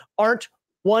Palladium aren't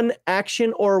one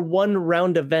action or one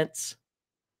round events.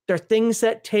 They're things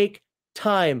that take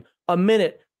time, a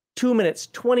minute, 2 minutes,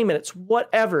 20 minutes,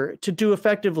 whatever, to do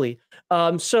effectively.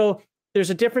 So there's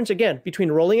a difference, again,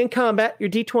 between rolling in combat, your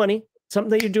D20, something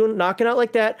that you're doing, knocking out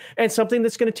like that, and something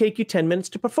that's going to take you 10 minutes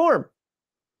to perform.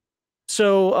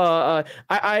 So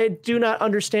I do not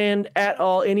understand at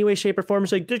all, any way, shape, or form.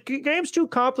 It's like, the game's too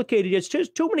complicated. It's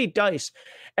just too many dice.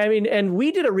 I mean, and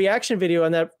we did a reaction video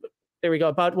on that. There we go.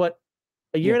 About what,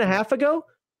 a year and a half ago,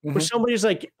 where somebody's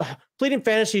like, Palladium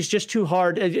Fantasy is just too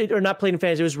hard, or not Palladium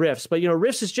Fantasy, it was Rifts, but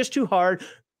Rifts is just too hard.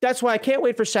 That's why I can't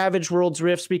wait for Savage Worlds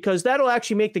Rifts, because that'll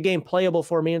actually make the game playable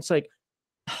for me. And it's like,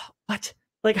 what?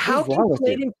 Like, how can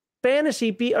Palladium Fantasy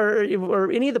be,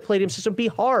 or any of the Palladium system be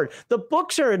hard? The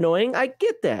books are annoying. I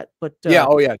get that, but yeah,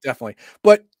 oh yeah, definitely.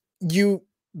 But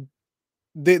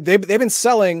they've been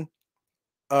selling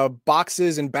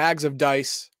boxes and bags of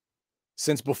dice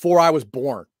since before I was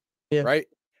born, right?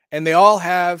 And they all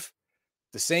have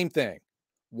the same thing: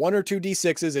 1 or 2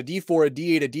 D6s, a D4, a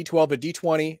D8, a D12, a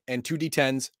D20, and 2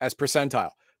 D10s as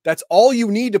percentile. That's all you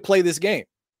need to play this game.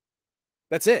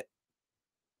 That's it.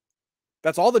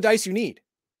 That's all the dice you need.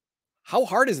 How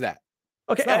hard is that?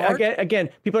 Okay, again,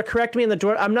 people are correcting me in the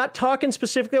dwarf. I'm not talking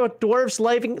specifically about dwarves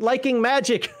liking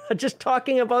magic. I'm just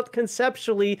talking about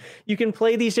conceptually, you can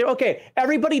play these. Okay,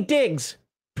 everybody digs.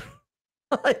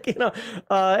 Like,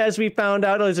 as we found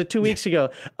out, was it 2 weeks ago?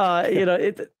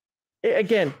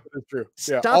 Again, that's true.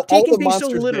 Stop taking things so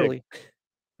literally.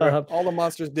 All the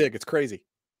monsters dig. It's crazy.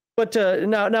 But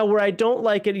now where I don't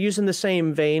like it, using the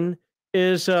same vein,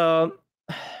 is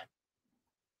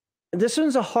this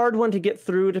one's a hard one to get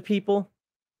through to people.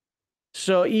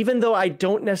 So even though I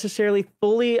don't necessarily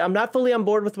I'm not fully on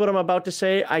board with what I'm about to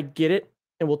say, I get it,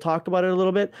 and we'll talk about it a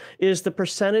little bit, is the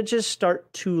percentages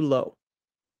start too low.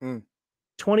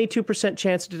 22%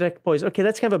 chance to detect poison. Okay,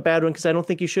 that's kind of a bad one, because I don't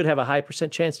think you should have a high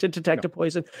percent chance to detect a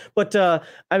poison. But I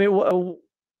mean,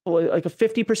 like a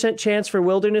 50% chance for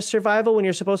wilderness survival when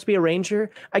you're supposed to be a ranger.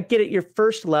 I get it, your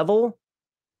first level,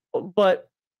 but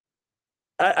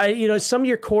I some of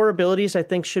your core abilities I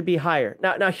think should be higher.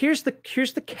 Now here's the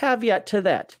caveat to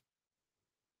that.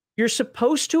 You're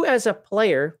supposed to, as a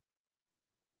player,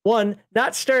 one,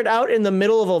 not start out in the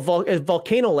middle of a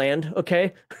volcano land,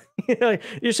 okay?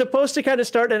 You're supposed to kind of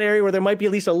start in an area where there might be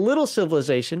at least a little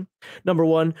civilization, number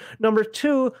one. Number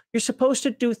two, you're supposed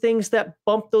to do things that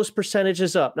bump those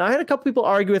percentages up. Now, I had a couple people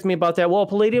argue with me about that. Well,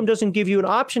 Palladium doesn't give you an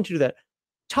option to do that.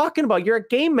 Talking about, you're a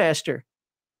game master.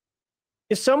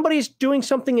 If somebody's doing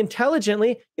something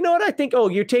intelligently, you know what I think? Oh,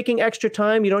 you're taking extra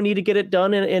time. You don't need to get it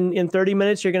done in 30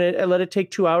 minutes. You're going to let it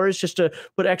take 2 hours just to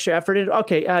put extra effort in.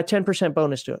 Okay, 10%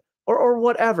 bonus to it, or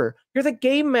whatever. You're the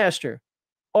game master.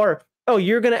 Or, oh,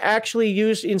 you're going to actually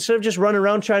use, instead of just running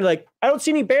around trying to like, I don't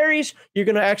see any berries, you're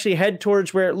going to actually head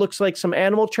towards where it looks like some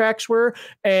animal tracks were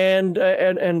and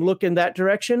look in that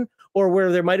direction, or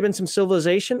where there might have been some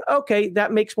civilization. Okay,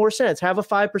 that makes more sense. Have a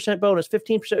 5% bonus,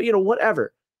 15%,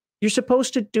 whatever. You're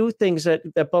supposed to do things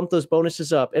that bump those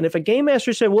bonuses up. And if a game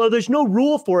master said, well, there's no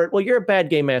rule for it, well, you're a bad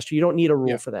game master. You don't need a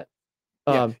rule for that.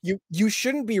 You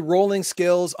shouldn't be rolling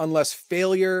skills unless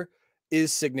failure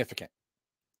is significant.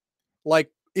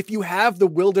 Like, if you have the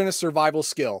wilderness survival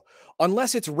skill,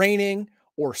 unless it's raining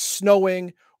or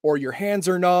snowing or your hands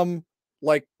are numb,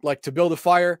 like to build a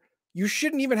fire, you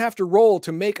shouldn't even have to roll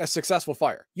to make a successful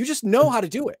fire. You just know how to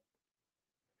do it.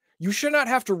 You should not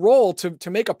have to roll to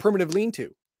make a primitive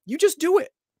lean-to. You just do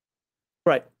it.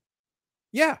 Right.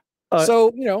 Yeah.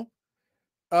 So,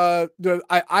 the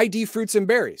ID fruits and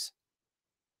berries.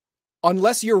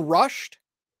 Unless you're rushed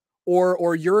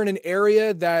or you're in an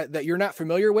area that you're not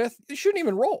familiar with, you shouldn't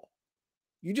even roll.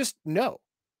 You just know.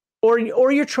 Or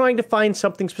you're trying to find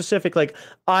something specific, like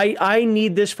I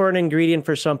need this for an ingredient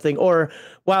for something, or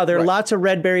wow, there are lots of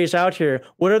red berries out here.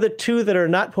 What are the 2 that are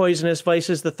not poisonous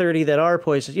versus the 30 that are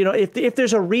poisonous? If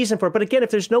there's a reason for it, but again, if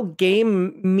there's no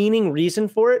game meaning reason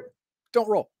for it, don't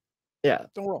roll. Yeah,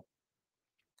 don't roll.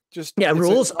 Just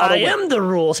rules. I am the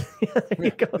rules. There you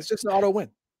go. It's just an auto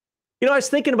win. I was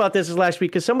thinking about this last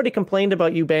week because somebody complained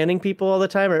about you banning people all the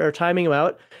time or timing them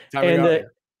out.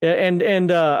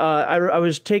 I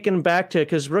was taken back to,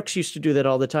 because Rooks used to do that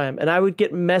all the time, and I would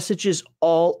get messages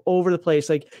all over the place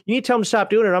like, you need to tell them to stop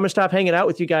doing it, or I'm gonna stop hanging out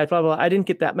with you guys, blah, blah, blah. I didn't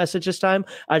get that message this time.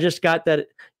 I just got that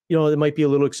it might be a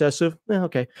little excessive.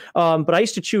 Okay. But I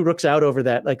used to chew Rooks out over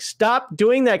that, like, stop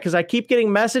doing that, because I keep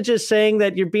getting messages saying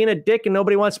that you're being a dick and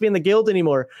nobody wants to be in the guild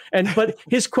anymore. But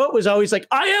his quote was always like,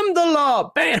 I am the law.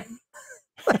 Bam.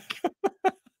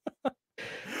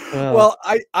 Well,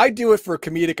 I do it for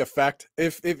comedic effect.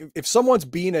 If someone's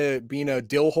being a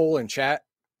dill hole in chat,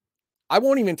 I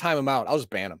won't even time them out. I'll just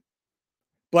ban them.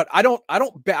 But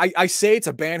I say it's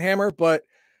a ban hammer, but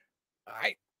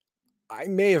I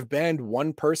may have banned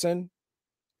one person.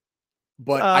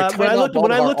 But when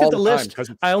I looked at the list,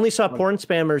 I only saw porn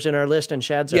spammers in our list and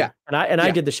Shadzar. Yeah,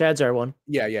 I did the Shadzar one.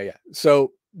 Yeah.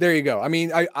 So there you go. I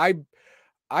mean,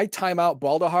 I time out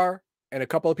Baldahar and a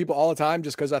couple of people all the time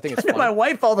just because I think it's fun. My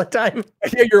wife all the time.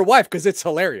 Yeah, your wife, because it's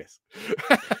hilarious.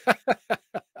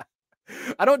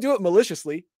 I don't do it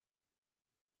maliciously.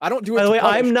 I don't do it. By the way,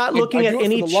 I'm not looking at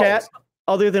any chat.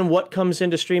 other than what comes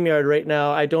into StreamYard right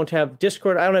now, I don't have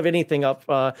Discord. I don't have anything up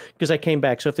because I came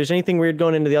back. So if there's anything weird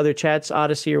going into the other chats,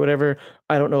 Odyssey or whatever,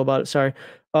 I don't know about it. Sorry.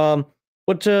 Now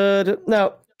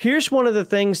here's one of the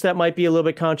things that might be a little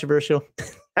bit controversial.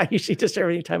 I usually just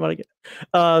every time I get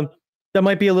that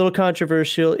might be a little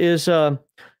controversial is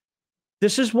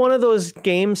this is one of those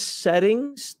game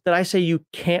settings that I say you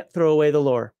can't throw away the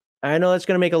lore. I know that's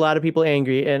going to make a lot of people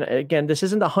angry. And again, this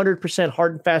isn't a 100%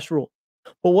 hard and fast rule.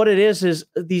 But what it is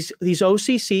these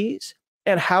OCCs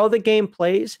and how the game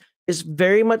plays is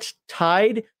very much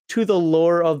tied to the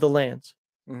lore of the lands.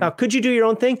 Mm-hmm. Now, could you do your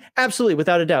own thing? Absolutely,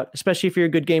 without a doubt, especially if you're a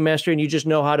good game master and you just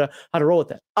know how to roll with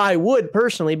that. I would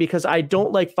personally, because I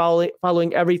don't like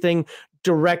following everything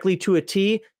directly to a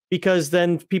T, because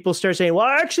then people start saying, well,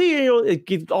 actually, it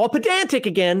gets all pedantic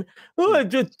again. Oh,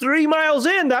 3 miles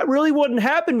in, that really wouldn't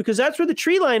happen because that's where the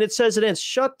tree line, it says it ends.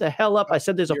 Shut the hell up. I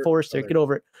said there's a forest there. Get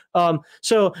over it.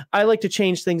 So I like to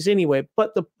change things anyway.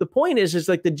 But the point is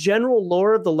like the general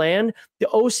lore of the land, the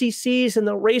OCCs and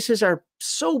the races are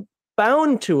so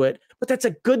bound to it. But that's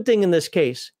a good thing in this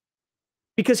case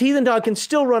because Heathen Dog can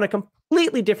still run a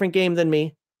completely different game than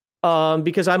me.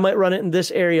 Because I might run it in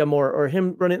this area more, or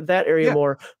him run it in that area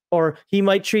more, or he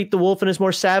might treat the wolf as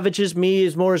more savage as me,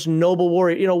 as more as noble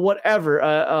warrior, whatever.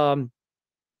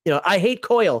 I hate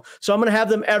Coil, so I'm gonna have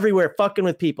them everywhere, fucking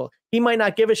with people. He might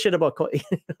not give a shit about Coil.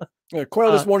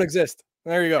 Coil just won't exist.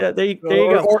 There you go. Yeah, there you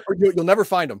go. Or you'll never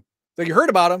find them. Like you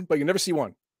heard about them, but you never see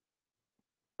one.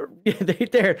 Yeah,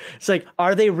 there. It's like,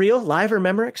 are they real, live, or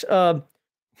Memorex?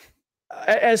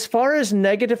 As far as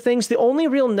negative things, the only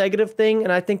real negative thing,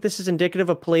 and I think this is indicative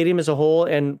of Palladium as a whole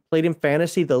and Palladium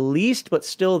Fantasy the least, but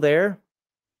still there,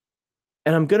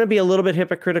 and I'm going to be a little bit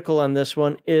hypocritical on this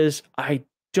one, is I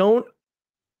don't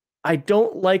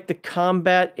like the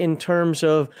combat in terms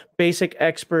of basic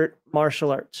expert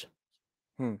martial arts.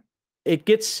 It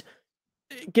gets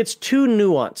too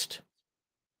nuanced.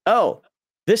 Oh,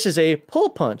 this is a pull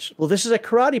punch. Well, this is a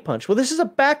karate punch. Well, this is a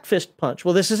back fist punch.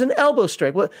 Well, this is an elbow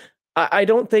strike. Well, I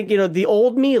don't think, the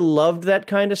old me loved that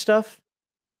kind of stuff.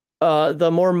 The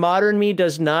more modern me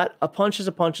does not. A punch is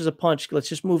a punch is a punch. Let's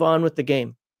just move on with the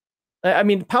game. I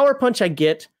mean, power punch I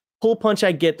get. Pull punch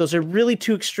I get. Those are really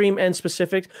too extreme and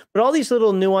specific. But all these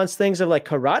little nuanced things of like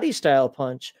karate style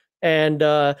punch and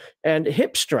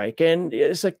hip strike. And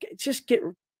it's like,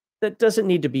 that doesn't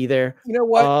need to be there. You know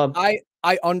what?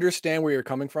 I understand where you're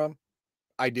coming from.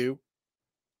 I do.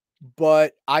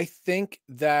 But I think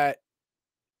that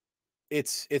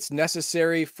it's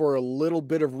necessary for a little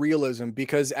bit of realism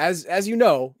because as you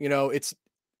know, it's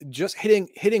just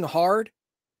hitting hard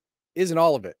isn't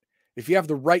all of it. If you have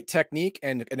the right technique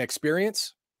and an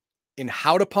experience in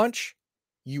how to punch,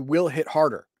 you will hit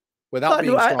harder without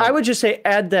being strong. I would just say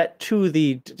add that to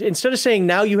instead of saying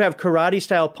now you have karate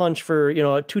style punch for a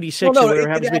 2d6 or whatever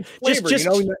happens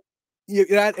to be.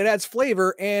 It adds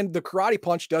flavor, and the karate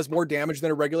punch does more damage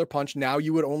than a regular punch. Now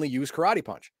you would only use karate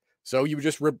punch. So you would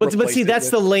just but see,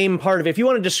 that's the lame part of it. If you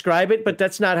want to describe it, but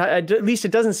that's not how, at least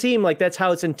it doesn't seem like that's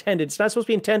how it's intended. It's not supposed to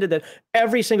be intended that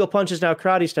every single punch is now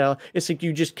karate style. It's like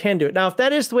you just can do it. Now, if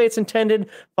that is the way it's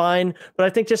intended, fine. But I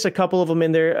think just a couple of them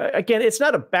in there, again, it's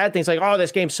not a bad thing. It's like, oh,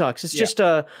 this game sucks. It's just,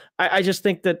 I just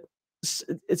think that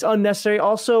it's unnecessary.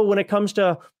 Also, when it comes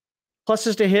to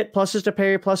pluses to hit, pluses to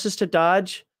parry, pluses to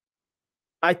dodge,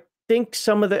 I think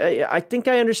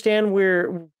I understand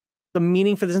where the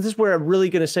meaning for this. And this is where I'm really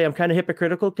going to say I'm kind of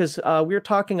hypocritical because we were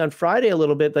talking on Friday a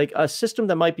little bit, like a system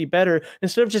that might be better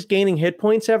instead of just gaining hit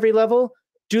points every level,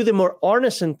 do the more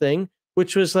Arneson thing,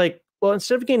 which was like, well,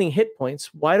 instead of gaining hit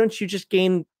points, why don't you just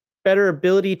gain better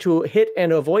ability to hit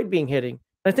and avoid being hitting?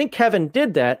 And I think Kevin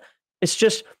did that. It's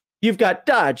just, you've got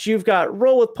dodge, you've got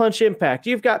roll with punch impact,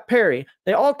 you've got parry.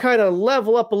 They all kind of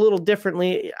level up a little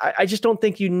differently. I just don't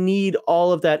think you need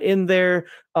all of that in there.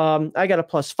 I got a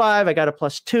 +5, I got a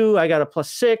 +2, I got a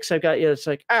 +6. I've got, it's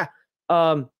like,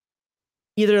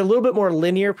 either a little bit more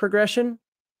linear progression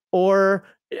or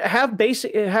have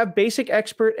basic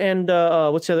expert and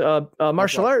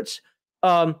martial arts.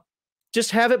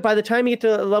 Just have it by the time you get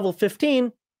to level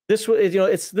 15. This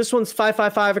one's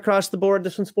 5-5-5 across the board.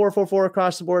 This one's 4-4-4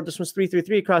 across the board. This one's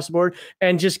 3-3-3 across the board,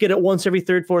 and just get it once every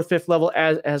third, fourth, fifth level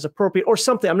as appropriate, or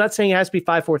something. I'm not saying it has to be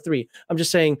 5-4-3. I'm just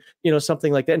saying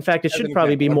something like that. In fact, it should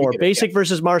probably be more basic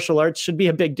versus martial arts should be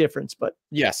a big difference. But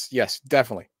yes,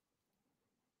 definitely.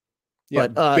 Yeah,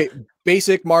 but,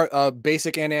 basic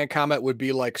hand-to-hand combat would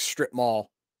be like strip mall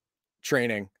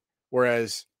training,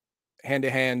 whereas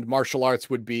hand-to-hand martial arts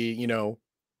would be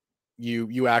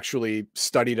you actually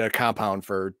studied at a compound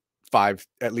for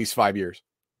at least 5 years.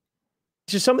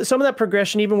 just some of that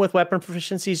progression, even with weapon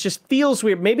proficiencies, just feels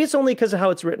weird. Maybe it's only because of how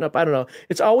it's written up. I don't know.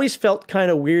 It's always felt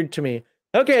kind of weird to me.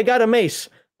 Okay, I got a mace.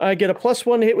 I get a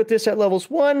 +1 hit with this at levels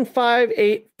 1, 5,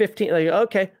 8, 15. Like,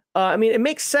 okay. I mean, it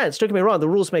makes sense. Don't get me wrong. The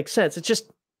rules make sense. It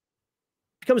just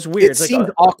becomes weird. It seems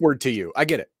awkward to you. I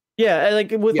get it. Yeah,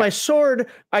 like with my sword,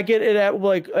 I get it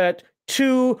at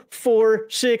 2, 4,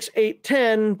 6, 8,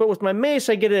 10. But with my mace,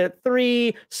 I get it at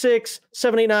 3, 6,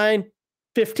 7, 8, 9,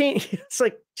 15. It's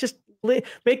like just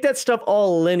make that stuff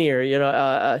all linear.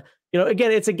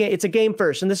 Again, it's a game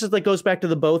first, and this is like goes back to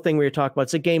the bow thing we were talking about.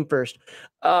 It's a game first.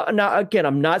 Now, again,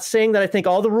 I'm not saying that I think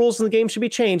all the rules in the game should be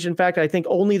changed. In fact, I think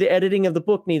only the editing of the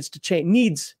book needs to change.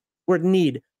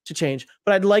 Need to change.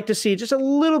 But I'd like to see just a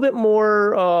little bit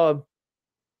more,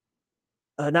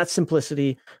 not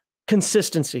simplicity,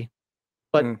 consistency.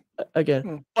 But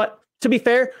again, but to be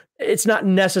fair, it's not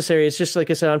necessary. It's just like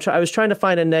I said, I was trying to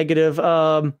find a negative.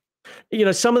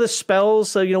 Some of the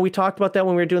spells. So we talked about that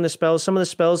when we were doing the spells. Some of the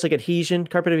spells like adhesion,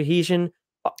 carpet of adhesion,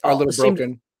 are a little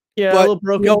broken. Yeah, a little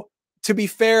broken. To be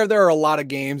fair, there are a lot of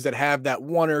games that have that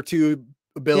 1 or 2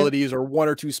 abilities or 1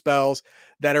 or 2 spells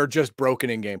that are just broken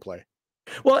in gameplay.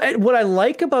 Well, and what I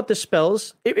like about the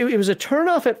spells, it was a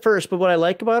turnoff at first, but what I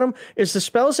like about them is the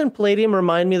spells in Palladium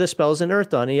remind me of the spells in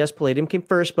Earthdawn. And yes, Palladium came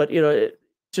first, but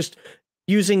just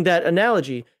using that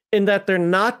analogy, in that they're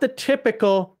not the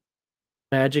typical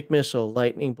magic missile,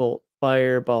 lightning bolt,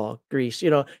 fireball, grease.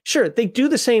 Sure, they do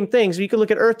the same things. You can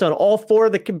look at Earthdawn. All 4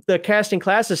 of the casting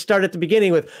classes start at the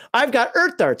beginning with, I've got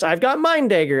Earth Darts, I've got Mind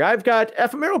Dagger, I've got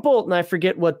Ephemeral Bolt, and I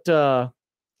forget what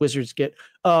wizards get.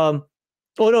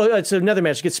 Oh no, it's another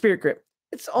magic. It's Spirit Grip.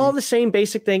 It's all the same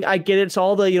basic thing. I get it. It's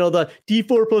all the the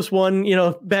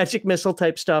D4+1 magic missile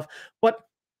type stuff.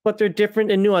 But they're different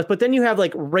and nuanced. But then you have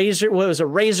like razor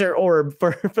orb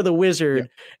for the wizard,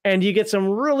 and you get some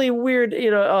really weird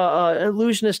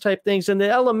illusionist type things. And the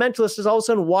elementalist is all of a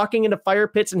sudden walking into fire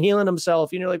pits and healing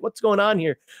himself. You're like, what's going on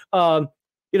here? So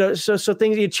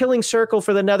things. Chilling circle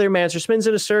for the Nethermancer spins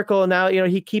in a circle, and now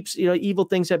he keeps evil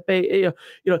things at bay.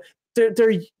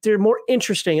 They're more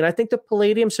interesting, and I think the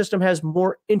Palladium system has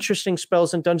more interesting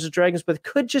spells than Dungeons and Dragons, but it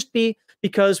could just be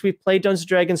because we've played Dungeons and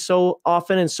Dragons so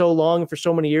often and so long and for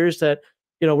so many years that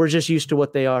we're just used to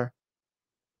what they are.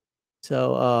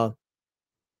 So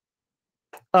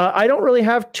I don't really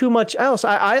have too much else.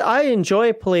 I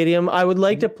enjoy Palladium. I would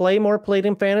like to play more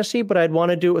Palladium Fantasy, but I'd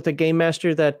want to do it with a game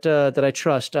master that I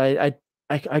trust. I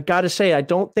got to say, I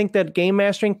don't think that game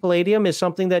mastering Palladium is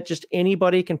something that just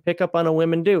anybody can pick up on a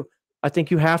whim and do. I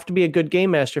think you have to be a good game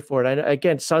master for it.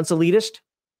 Again, sounds elitist.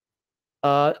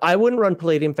 I wouldn't run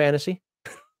Palladium Fantasy,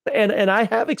 and I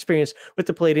have experience with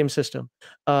the Palladium system.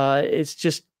 It's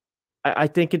just I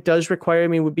think it does require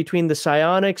between the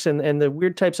psionics and the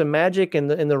weird types of magic and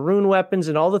the rune weapons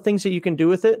and all the things that you can do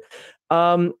with it.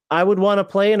 I would want to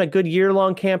play in a good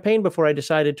year-long campaign before I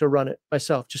decided to run it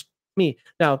myself. Just me.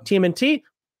 Now, TMNT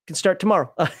can start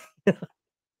tomorrow.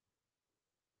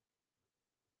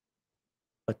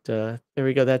 But there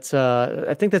we go. That's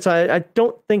I think that's I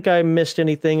don't think I missed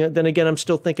anything. Then again, I'm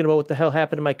still thinking about what the hell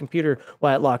happened to my computer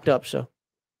while it locked up. So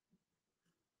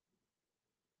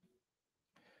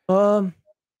all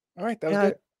right, that was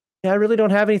good. Yeah, I really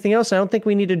don't have anything else. I don't think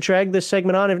we need to drag this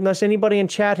segment on unless anybody in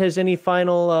chat has any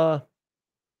final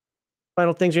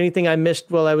things or anything I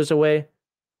missed while I was away.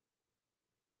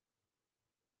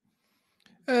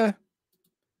 Oh,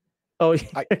 go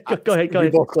ahead. We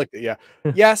both clicked it. Yeah.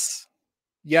 Yes.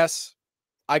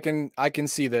 I can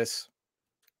see this.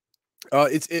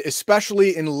 It's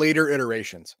especially in later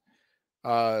iterations.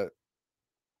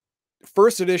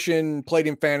 First edition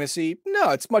Palladium Fantasy,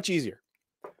 no, it's much easier.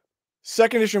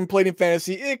 Second edition Palladium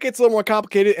Fantasy, it gets a little more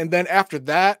complicated, and then after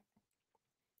that,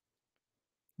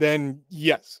 then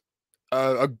yes,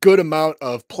 a good amount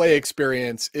of play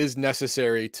experience is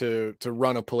necessary to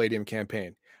run a Palladium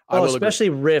campaign. Especially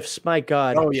riffs. My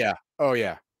God. Oh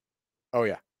yeah.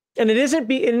 And it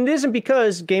isn't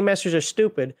because game masters are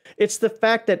stupid. It's the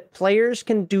fact that players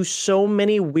can do so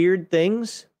many weird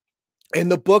things.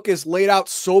 And the book is laid out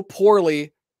so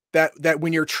poorly that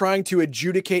when you're trying to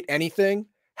adjudicate anything,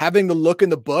 having to look in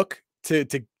the book to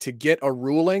get a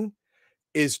ruling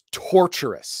is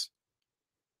torturous.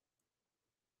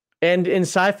 And in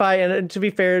sci-fi, and to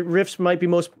be fair, riffs might be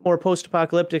more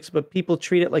post-apocalyptic, but people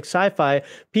treat it like sci-fi.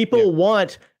 People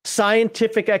want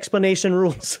scientific explanation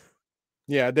rules.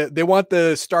 Yeah, they want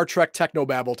the Star Trek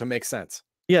technobabble to make sense.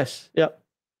 Yes, yep.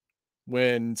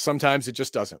 When sometimes it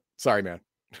just doesn't. Sorry, man.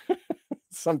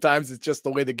 Sometimes it's just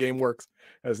the way the game works.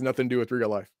 It has nothing to do with real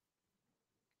life.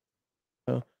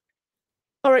 Oh.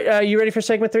 All right, you ready for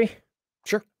segment 3?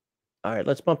 Sure. All right,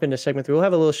 let's bump into segment 3. We'll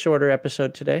have a little shorter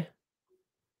episode today.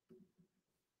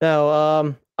 Now,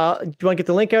 do you want to get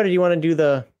the link out, or do you want to do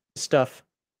the stuff?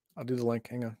 I'll do the link.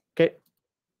 Hang on. Okay.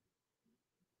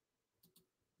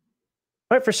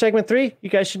 All right, for segment 3, you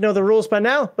guys should know the rules by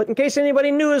now, but in case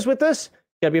anybody new is with us,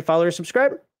 you gotta be a follower or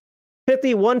subscriber. Hit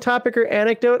the one topic or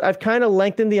anecdote. I've kind of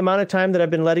lengthened the amount of time that I've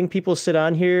been letting people sit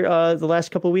on here the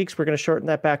last couple of weeks. We're going to shorten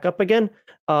that back up again.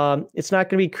 It's not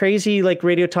going to be crazy like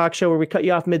radio talk show where we cut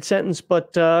you off mid-sentence,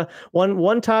 but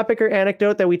one topic or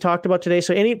anecdote that we talked about today.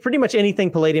 So pretty much anything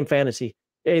Palladium Fantasy,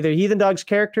 either Heathen Dog's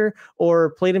character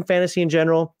or Palladium Fantasy in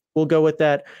general, we'll go with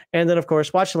that. And then, of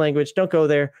course, watch the language. Don't go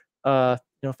there.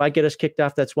 If I get us kicked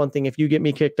off, that's one thing. If you get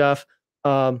me kicked off,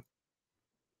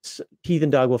 Heathen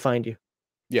Dog will find you.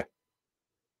 Yeah.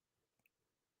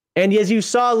 And as you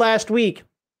saw last week,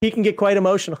 he can get quite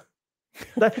emotional.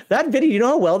 that video, you know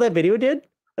how well that video did?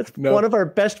 That's one of our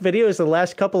best videos the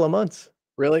last couple of months.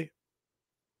 Really?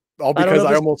 All because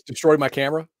I almost destroyed my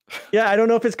camera? Yeah, I don't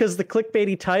know if it's because the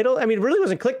clickbaity title. I mean, it really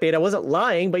wasn't clickbait. I wasn't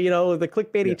lying, but the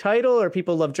clickbaity title, or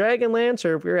people love Dragonlance,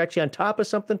 or if we were actually on top of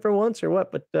something for once, or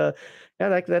what. But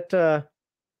that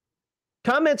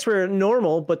comments were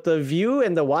normal, but the view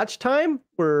and the watch time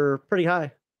were pretty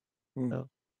high. So,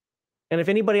 and if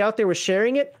anybody out there was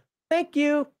sharing it, thank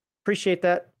you. Appreciate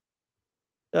that.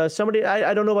 Somebody,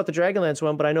 I don't know about the Dragonlance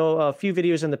one, but I know a few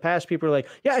videos in the past, people are like,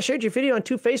 yeah, I shared your video on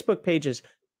 2 Facebook pages.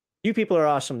 You people are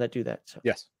awesome that do that. So.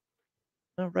 Yes.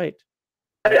 All right.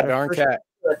 That darn cat.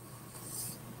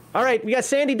 All right, we got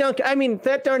Sandy Duncan. I mean,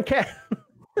 that darn cat.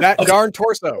 That darn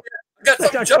torso. I got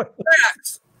some jump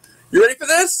facts. You ready for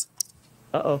this?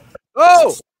 Uh-oh.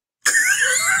 Oh!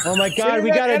 Oh, my God.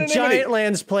 We got a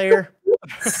Giantlands player.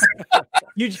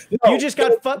 You just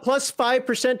got plus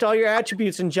 5% to all your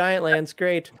attributes in Giantlands.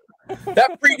 Great.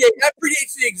 That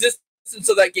predates the existence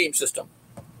of that game system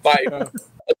by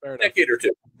a decade or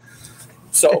two.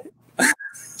 So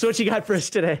what you got for us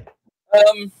today?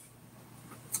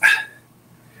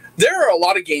 There are a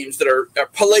lot of games that are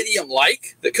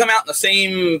Palladium-like that come out in the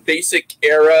same basic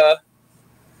era.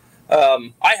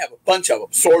 I have a bunch of them.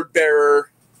 Swordbearer.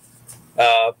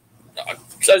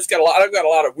 So I've got a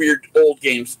lot of weird old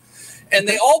games, and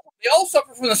they all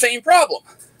suffer from the same problem.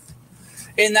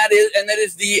 And that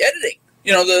is the editing.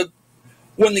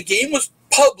 When the game was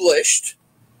published,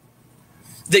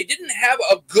 they didn't have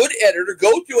a good editor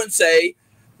go through and say,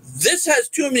 this has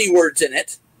too many words in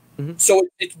it, so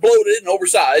it's bloated and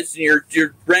oversized, and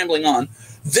you're rambling on.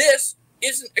 This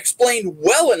isn't explained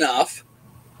well enough,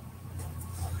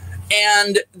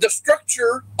 and the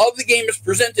structure of the game is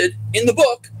presented in the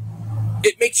book.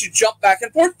 It makes you jump back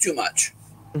and forth too much.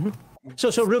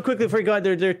 So real quickly before you go on,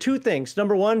 there are 2 things.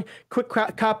 Number 1, quick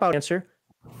cop-out answer.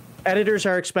 Editors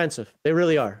are expensive. They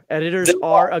really are.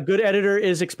 A good editor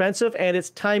is expensive, and it's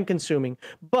time-consuming.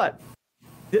 But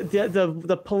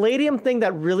the Palladium thing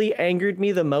that really angered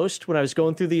me the most when I was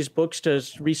going through these books to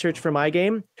research for my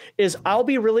game is I'll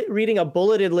be reading a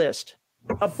bulleted list.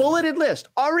 A bulleted list,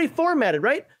 already formatted,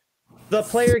 right? The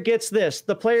player gets this.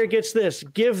 The player gets this.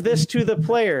 Give this to the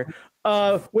player.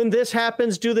 When this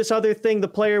happens, do this other thing. The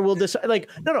player will decide. Like,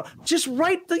 no, just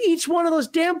write each one of those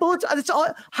damn bullets. It's all.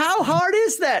 How hard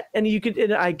is that? And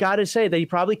I gotta say that you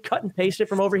probably cut and paste it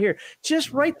from over here.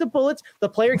 Just write the bullets. The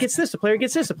player gets this. The player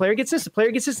gets this. The player gets this. The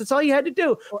player gets this. That's all you had to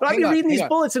do. But I'll be reading these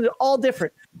bullets, and they're all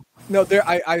different. No,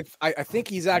 I think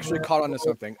he's actually caught on to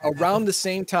something. Around the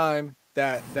same time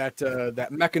that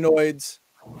Mechanoids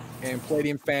and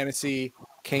Palladium Fantasy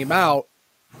came out,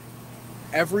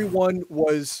 everyone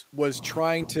was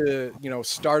trying to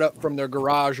start up from their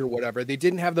garage or whatever. They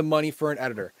didn't have the money for an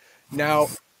editor. Now,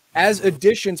 as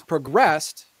editions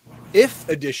progressed, if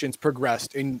editions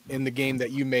progressed in the game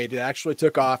that you made, it actually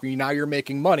took off. Now you're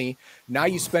making money. Now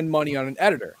you spend money on an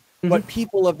editor. But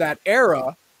people of that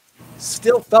era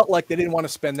still felt like they didn't want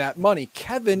to spend that money.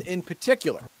 Kevin in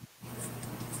particular,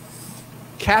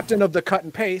 captain of the cut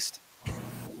and paste,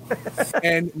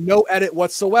 and no edit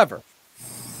whatsoever.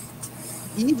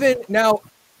 Even now,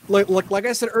 like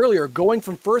I said earlier, going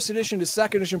from 1st edition to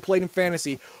 2nd edition Palladium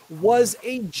Fantasy was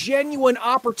a genuine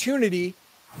opportunity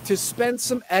to spend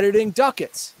some editing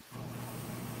ducats.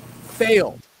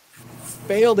 Failed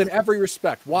in every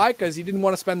respect. Why? Because he didn't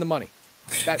want to spend the money.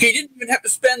 He didn't even have to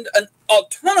spend a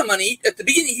ton of money at the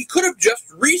beginning. He could have just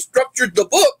restructured the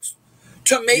books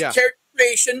to make character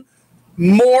creation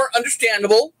more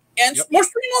understandable and more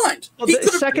streamlined. Well,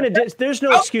 there's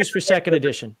no excuse for 2nd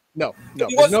edition. No,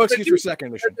 there's no excuse for 2nd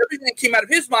edition. Everything that came out of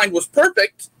his mind was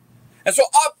perfect, and so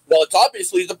it's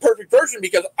obviously the perfect version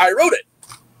because I wrote it.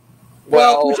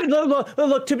 Well,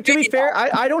 look. To be fair,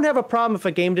 I don't have a problem if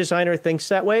a game designer thinks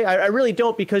that way. I really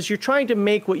don't, because you're trying to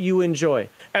make what you enjoy,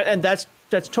 and that's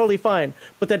That's totally fine.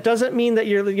 But that doesn't mean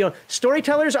that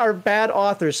storytellers are bad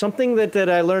authors. Something that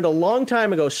I learned a long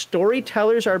time ago.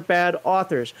 Storytellers are bad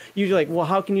authors. You're like, well,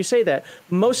 how can you say that?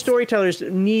 Most storytellers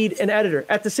need an editor.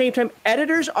 At the same time,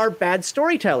 editors are bad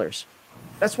storytellers.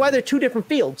 That's why they're two different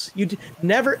fields. You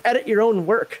never edit your own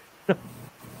work.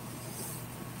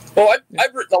 Well,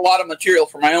 I've written a lot of material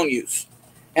for my own use.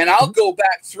 And I'll go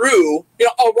back through,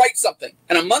 I'll write something.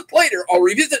 And a month later, I'll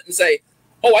revisit and say,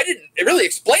 oh, I didn't really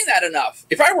explain that enough.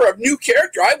 If I were a new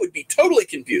character, I would be totally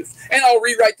confused. And I'll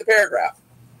rewrite the paragraph.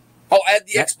 I'll add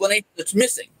the explanation that's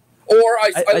missing. Or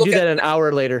I do that an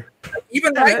hour later.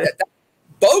 Even write that. That's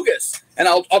bogus. And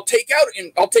I'll take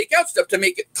out stuff to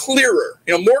make it clearer,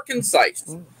 more concise.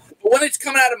 But when it's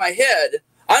coming out of my head,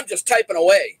 I'm just typing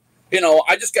away.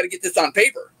 I just got to get this on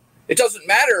paper. It doesn't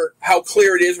matter how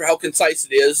clear it is or how concise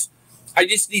it is. I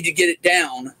just need to get it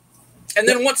down. And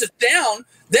then once it's down,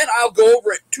 then I'll go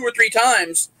over it 2 or 3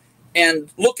 times and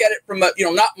look at it from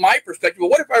not my perspective, but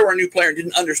what if I were a new player and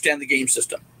didn't understand the game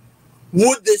system?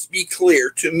 Would this be clear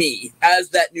to me as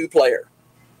that new player?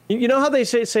 You know how they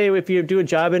say if you do a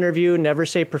job interview, never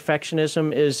say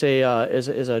perfectionism is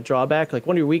a drawback, like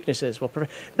one of your weaknesses. Well,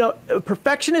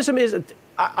 perfectionism is.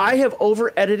 I have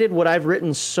over edited what I've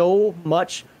written so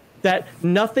much that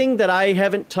nothing that I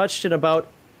haven't touched in about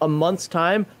a month's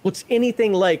time looks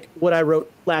anything like what I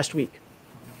wrote last week.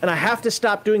 And I have to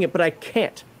stop doing it, but I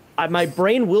can't. My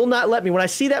brain will not let me. When I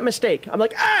see that mistake, I'm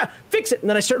like, fix it. And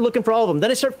then I start looking for all of them.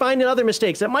 Then I start finding other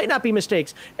mistakes that might not be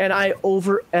mistakes. And I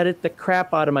over edit the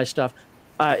crap out of my stuff.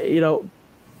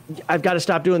 I've got to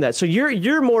stop doing that. So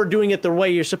you're more doing it the way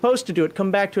you're supposed to do it.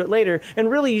 Come back to it later. And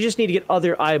really, you just need to get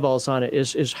other eyeballs on it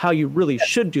is how you really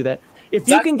should do that. If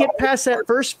you can get past that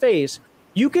first phase,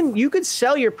 you could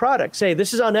sell your product. Say,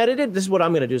 this is unedited. This is what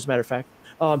I'm going to do, as a matter of fact.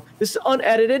 This is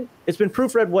unedited. It's been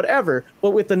proofread, whatever.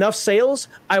 But with enough sales,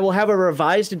 I will have a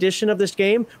revised edition of this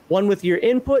game, 1 with your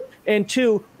input, and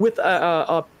 2 with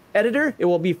a editor. It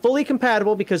will be fully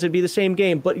compatible because it'd be the same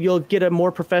game, but you'll get a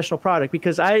more professional product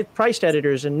because I priced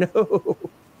editors and no.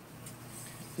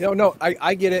 No,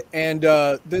 I get it. And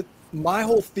my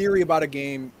whole theory about a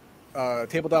game,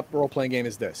 tabletop role-playing game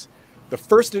is this. The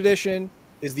first edition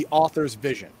is the author's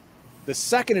vision. The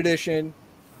second edition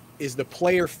is the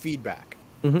player feedback.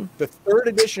 Mm-hmm. The third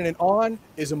edition and on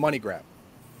is a money grab.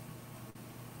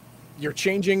 You're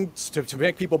changing to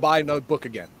make people buy another book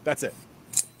again. That's it.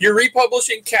 You're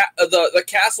republishing the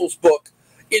Castles book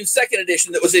in second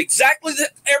edition that was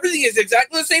everything is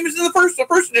exactly the same as in the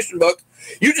first edition book.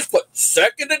 You just put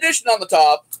second edition on the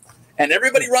top, and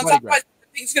everybody runs off by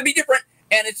things going to be different,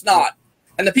 and it's not.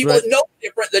 And the people that know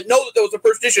different, that know that there was a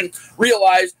first edition,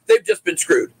 realize they've just been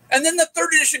screwed. And then the third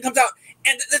edition comes out,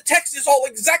 and the text is all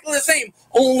exactly the same,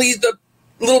 only the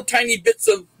little tiny bits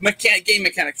of game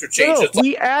mechanics are changed.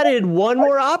 We added one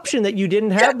more option that you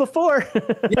didn't have before.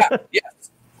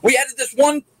 Yes. We added this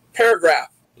one paragraph,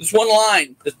 this one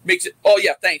line that makes it, oh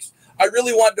yeah, thanks. I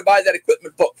really wanted to buy that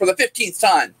equipment book for the 15th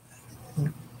time.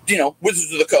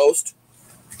 Wizards of the Coast.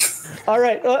 All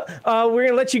right. We're going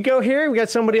to let you go here. We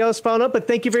got somebody else following up, but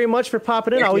thank you very much for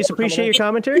popping in. I always appreciate your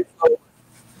commentary.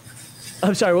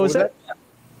 I'm sorry, what was that?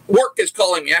 Work is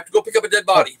calling me. I have to go pick up a dead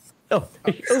body. Oh.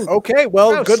 Okay,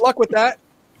 well, Gross. Good luck with that.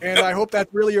 And I hope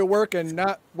that's really your work and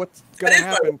not what's going to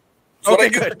happen. Okay,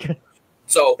 good.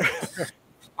 So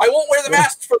I won't wear the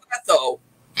masks for that, though.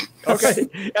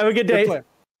 Okay. Have a good day.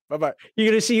 Bye-bye.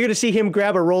 You're gonna see him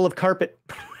grab a roll of carpet.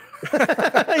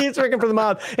 He's working for the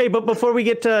mob. Hey, but before we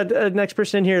get to next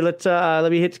person in here,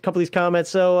 let me hit a couple of these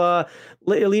comments. So,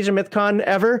 Legion MythCon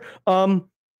ever.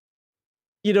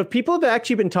 People have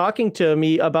actually been talking to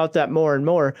me about that more and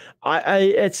more.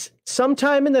 It's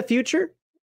sometime in the future.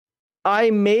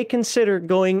 I may consider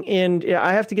going in.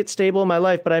 I have to get stable in my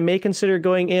life, but I may consider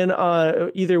going in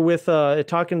either with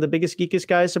talking to the biggest geekest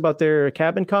guys about their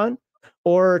Cabin Con,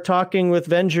 or talking with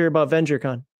Venger about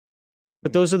VengerCon.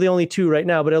 But those are the only two right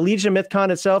now. But Legion MythCon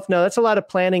itself, no, that's a lot of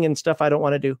planning and stuff I don't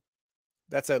want to do.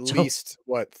 That's at least,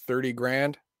 what, 30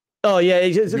 grand? Oh, yeah.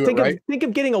 Think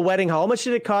of getting a wedding hall. How much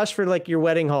did it cost for like your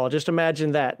wedding hall? Just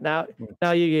imagine that. Now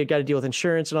you got to deal with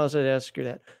insurance and all that. Screw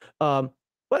that.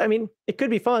 But I mean, it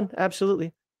could be fun.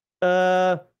 Absolutely.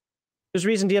 There's a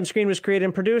reason DM Screen was created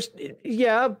and produced.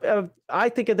 Yeah. I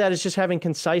think of that as just having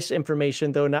concise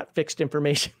information, though, not fixed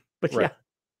information. But yeah.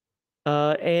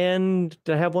 And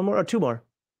I have one more or two more.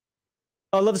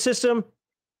 I love the system.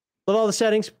 Love all the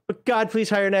settings. But God, please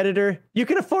hire an editor. You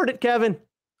can afford it, Kevin.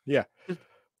 Yeah.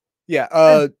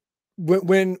 Yeah.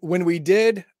 When we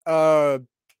did the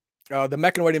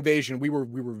Mechanoid Invasion, we were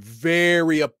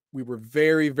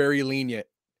very very lenient.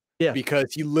 Yeah.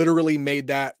 Because he literally made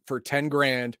that for 10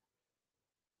 grand.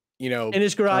 in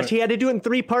his garage. He had to do it in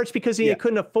 3 parts because he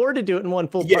couldn't afford to do it in one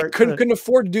full part. Couldn't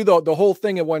afford to do the whole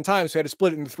thing at one time. So he had to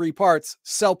split it into 3 parts,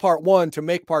 sell part 1 to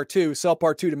make part 2, sell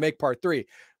part 2 to make part 3.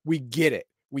 We get it.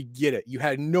 We get it. You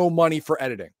had no money for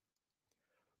editing,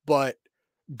 but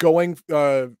going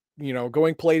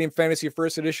Palladium Fantasy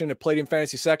First Edition to Palladium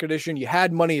Fantasy Second Edition, you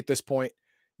had money at this point.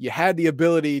 You had the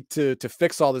ability to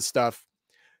fix all this stuff.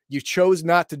 You chose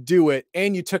not to do it,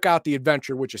 and you took out the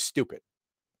adventure, which is stupid.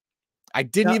 I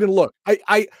didn't even look.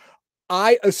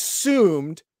 I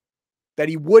assumed that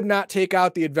he would not take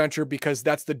out the adventure because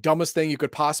that's the dumbest thing you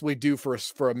could possibly do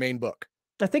for a main book.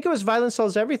 I think it was Violence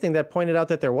Solves Everything that pointed out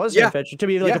that there was an adventure to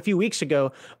me like a few weeks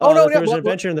ago. There was an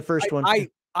adventure in the first one.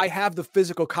 I have the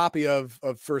physical copy of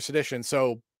First Edition,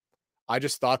 so I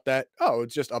just thought that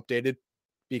it's just updated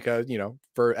because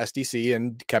for SDC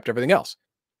and kept everything else.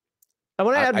 I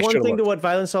want to add one thing to what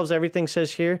Violence Solves Everything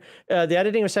says here. The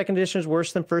editing of Second Edition is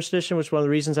worse than First Edition, which is one of the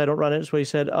reasons I don't run it, is what he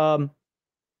said.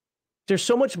 There's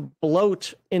so much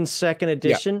bloat in Second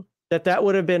Edition that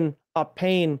would have been a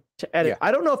pain to edit.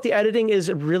 I don't know if the editing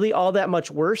is really all that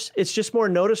much worse. It's just more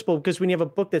noticeable because when you have a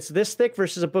book that's this thick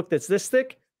versus a book that's this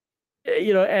thick,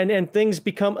 and things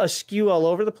become askew all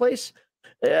over the place.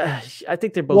 I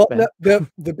think they're both bad.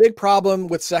 The big problem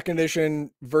with Second Edition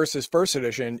versus First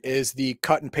Edition is the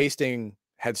cut and pasting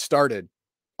had started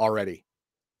already.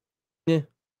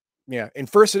 Yeah. In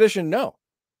First Edition, no,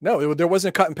 there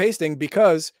wasn't cut and pasting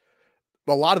because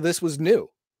a lot of this was new.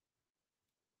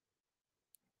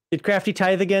 Did Crafty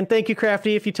tithe again? Thank you,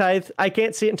 Crafty. If you tithe, I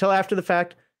can't see it until after the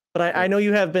fact, but I know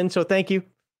you have been, so thank you.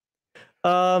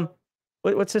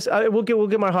 What's this? We'll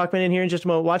get Mark Hawkman in here in just a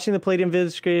moment. Watching the Palladium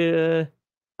vid screen.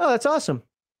 Oh, that's awesome.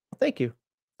 Thank you.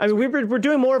 I mean, we're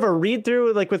doing more of a read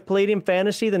through like with Palladium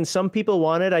Fantasy than some people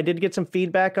wanted. I did get some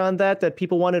feedback on that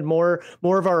people wanted more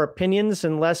of our opinions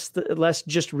and less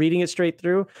just reading it straight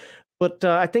through. But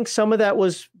I think some of that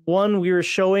was we were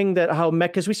showing that how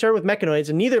because we started with Mechanoids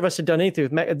and neither of us had done anything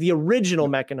with the original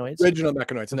Mechanoids. Original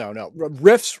Mechanoids, no.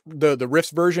 Rifts, the Rifts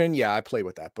version, yeah, I played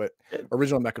with that, but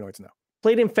original Mechanoids, no.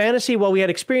 Palladium Fantasy, while we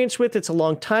had experience with, it's a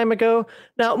long time ago.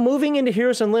 Now, moving into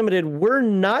Heroes Unlimited, we're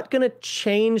not going to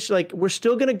change. We're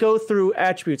still going to go through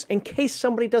attributes in case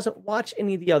somebody doesn't watch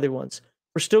any of the other ones.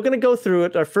 We're still going to go through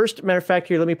it. Our first, matter of fact,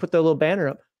 here, let me put the little banner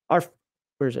up.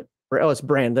 Where is it? Oh, it's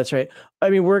brand. That's right.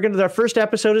 I mean, our first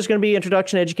episode is going to be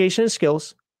Introduction, Education, and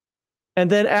Skills.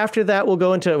 And then after that, we'll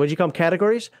go into, what do you call them,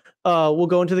 categories? We'll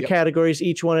go into the categories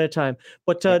each one at a time.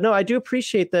 But no, I do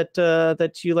appreciate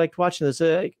that you liked watching this.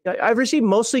 I've received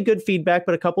mostly good feedback,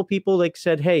 but a couple people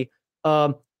said, "Hey,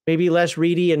 maybe less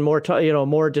Reedy and more,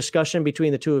 more discussion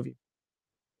between the two of you."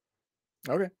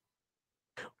 Okay.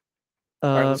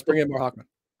 All right, let's bring in Mark Hawkman.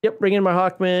 Yep, bring in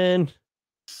Mark Hawkman.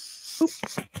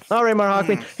 All right, Mark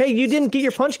Hawkman. Hey, you didn't get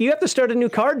your punch. You have to start a new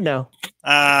card now.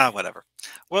 Whatever.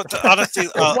 Well, honestly,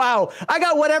 wow, I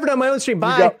got whatever on my own stream.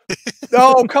 Bye.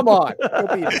 Oh, come on. All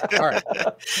right.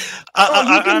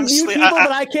 You can mute people,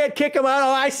 but I can't kick them out.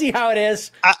 Oh, I see how it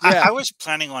is. I was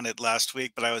planning on it last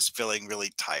week, but I was feeling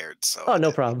really tired. So. Oh,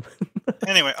 no problem.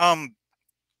 Anyway,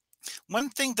 one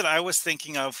thing that I was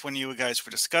thinking of when you guys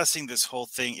were discussing this whole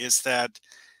thing is that,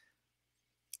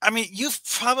 I mean, you've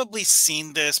probably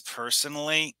seen this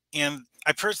personally, and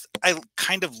I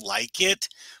kind of like it,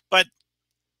 but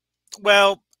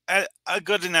well, a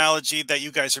good analogy that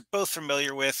you guys are both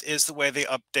familiar with is the way they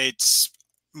update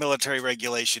military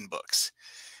regulation books,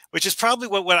 which is probably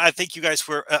what I think you guys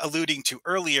were alluding to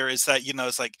earlier, is that,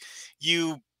 it's like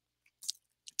you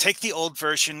take the old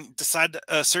version, decide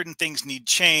certain things need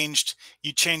changed,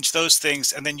 you change those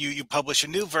things, and then you publish a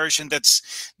new version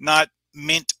that's not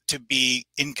meant to be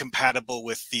incompatible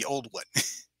with the old one.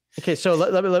 Okay, so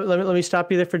let me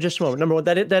stop you there for just a moment. Number one,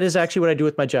 that is actually what I do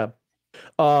with my job.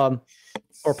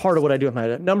 Or part of what I do with my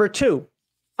job. Number two,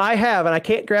 I have, and I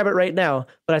can't grab it right now,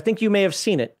 but I think you may have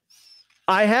seen it.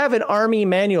 I have an Army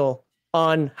manual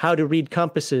on how to read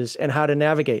compasses and how to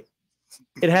navigate.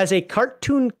 It has a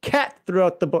cartoon cat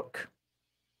throughout the book.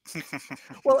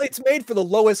 Well, it's made for the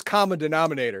lowest common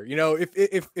denominator.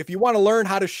 If you want to learn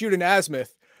how to shoot an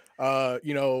azimuth, what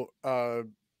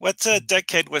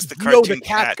decade was the cartoon the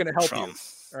cat's going to help you.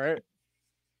 All right.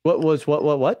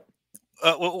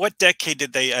 What decade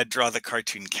did they draw the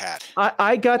cartoon cat?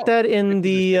 I got that in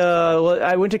the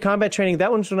I went to combat training.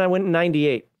 That one's when I went in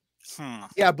 98.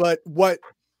 Yeah, but what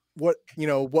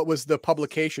was the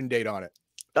publication date on it?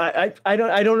 I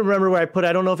don't remember where I put it.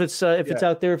 I don't know if it's it's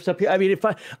out there, if it's up here. I mean,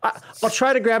 I'll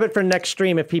try to grab it for next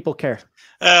stream if people care.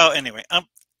 Oh, anyway,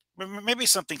 maybe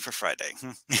something for Friday.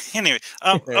 Anyway,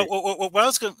 what I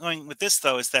was going with this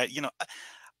though is that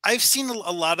I've seen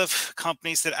a lot of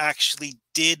companies that actually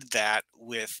did that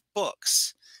with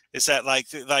books. Is that like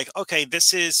okay,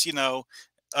 this is the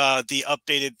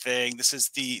updated thing. This is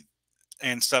the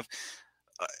and stuff.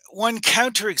 One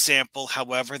counterexample,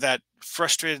 however, that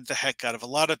frustrated the heck out of a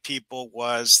lot of people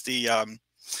was the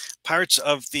Pirates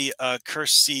of the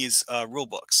Cursed Seas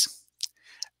rulebooks.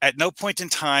 At no point in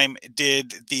time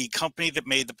did the company that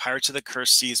made the Pirates of the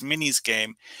Cursed Seas minis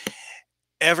game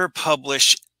ever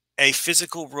publish a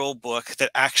physical rule book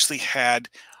that actually had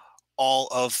all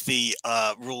of the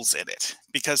rules in it,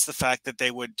 because the fact that they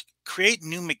would create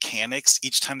new mechanics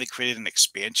each time they created an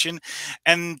expansion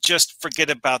and just forget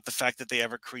about the fact that they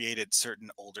ever created certain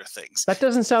older things. That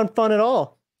doesn't sound fun at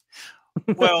all.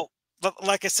 Well,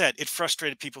 like I said, it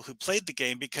frustrated people who played the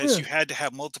game because you had to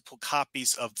have multiple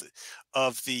copies of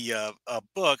the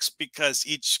books, because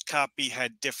each copy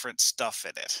had different stuff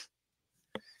in it.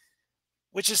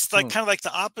 Which is like kind of like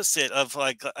the opposite of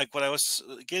like what I was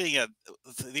getting at.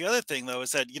 The other thing though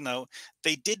is that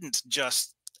they didn't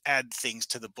just add things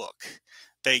to the book;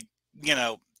 they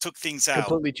took things out,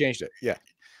 completely changed it. Yeah.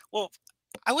 Well,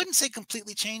 I wouldn't say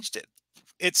completely changed it.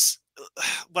 It's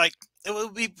like it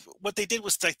would be what they did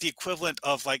was like the equivalent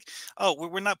of like, oh,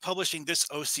 we're not publishing this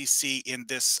OCC in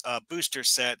this booster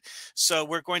set, so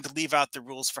we're going to leave out the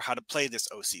rules for how to play this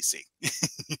OCC.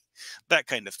 That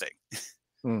kind of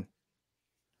thing.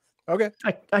 Okay.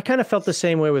 I kind of felt the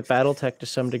same way with BattleTech to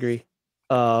some degree,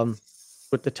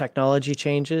 with the technology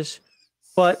changes,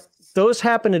 but those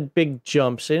happen in big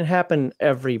jumps. They didn't happen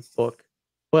every book,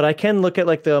 but I can look at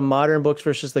like the modern books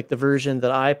versus like the version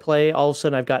that I play. All of a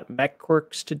sudden I've got mech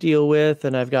quirks to deal with,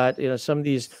 and I've got, some of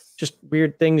these just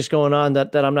weird things going on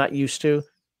that I'm not used to.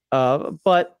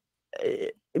 But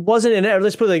it wasn't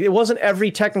let's put it like, it wasn't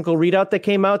every technical readout that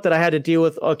came out that I had to deal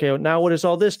with. Okay, now what does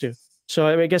all this do? So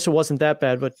I guess it wasn't that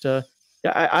bad, but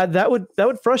that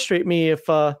would frustrate me if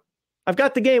I've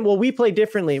got the game. Well, we play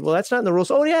differently. Well, that's not in the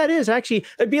rules. Oh yeah, it is actually.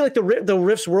 It'd be like the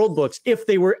Rifts World books if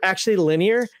they were actually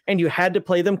linear and you had to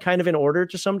play them kind of in order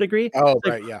to some degree. Oh, like,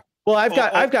 right, yeah. Well,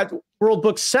 I've got World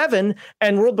Book 7,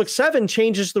 and World Book 7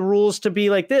 changes the rules to be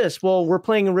like this. Well, we're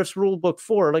playing in Rifts Rule Book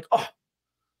 4. Like, oh.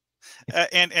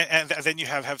 And then you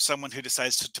have someone who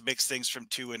decides to mix things from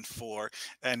 2 and 4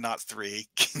 and not 3.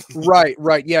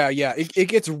 Right. Yeah. It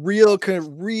gets real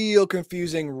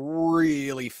confusing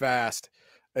really fast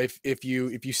if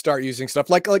you start using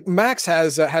stuff like Max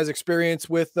has experience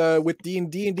with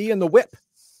D&D and the whip.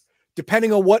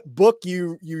 Depending on what book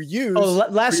you use. Oh,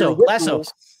 lasso.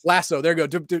 Lasso. There you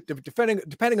go.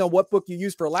 Depending on what book you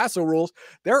use for lasso rules,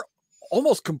 they're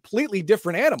almost completely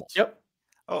different animals. Yep.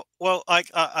 Oh, well, like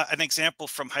an example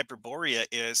from Hyperborea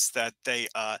is that they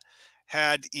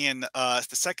had in the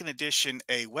second edition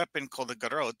a weapon called a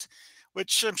garrote,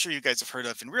 which I'm sure you guys have heard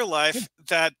of in real life,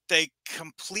 that they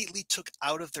completely took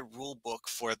out of the rule book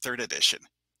for a third edition.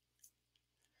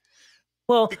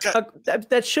 Well,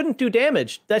 that shouldn't do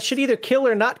damage. That should either kill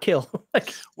or not kill.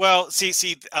 Well, see,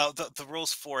 the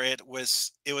rules for it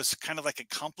was kind of like a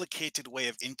complicated way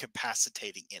of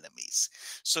incapacitating enemies,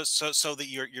 so that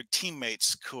your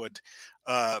teammates could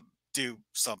do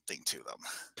something to them.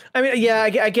 I mean, yeah,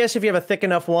 I guess if you have a thick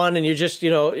enough one and you're just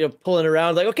you're pulling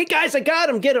around like, okay, guys, I got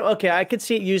him, get him. Okay, I could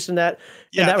see it used in that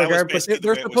regard. But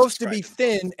they're supposed to be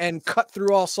thin and cut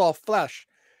through all soft flesh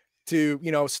to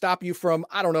stop you from,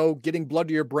 I don't know, getting blood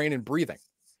to your brain and breathing.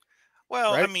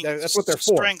 Well, right? I mean, that's what they're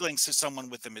for. Strangling someone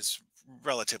with them is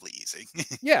relatively easy.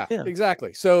 yeah,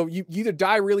 exactly. So you either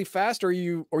die really fast or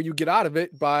you get out of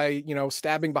it by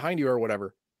stabbing behind you or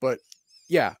whatever. But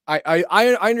yeah, I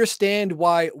understand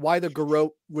why the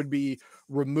garrote would be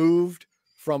removed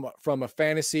from a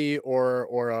fantasy or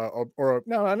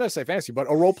no, I'm not say fantasy, but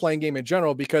a role-playing game in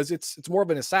general, because it's more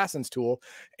of an assassin's tool,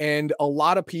 and a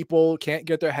lot of people can't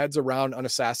get their heads around an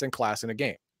assassin class in a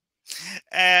game.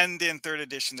 And in third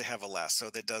edition, they have a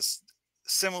lasso that does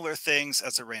similar things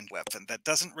as a ranged weapon that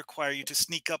doesn't require you to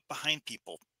sneak up behind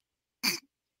people.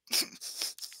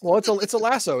 Well, it's a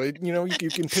lasso. You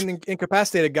can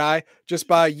incapacitate a guy just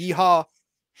by yeehaw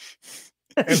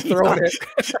and throwing it.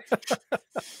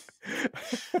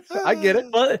 I get it.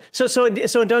 Well, so in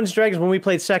Dungeons & Dragons, when we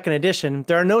played second edition,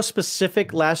 there are no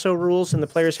specific lasso rules in the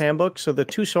player's handbook. So the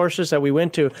two sources that we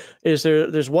went to is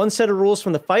there's one set of rules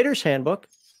from the fighter's handbook,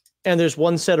 and there's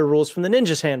one set of rules from the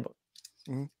ninja's handbook.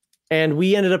 Mm-hmm. And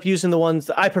we ended up using the ones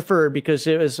that I preferred because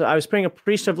I was playing a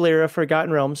priest of Lyra,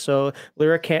 Forgotten Realms, so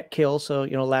Lyra can't kill, so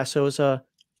lasso is a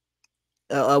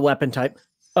weapon type.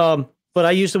 But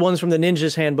I used the ones from the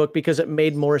ninja's handbook because it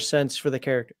made more sense for the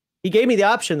character. He gave me the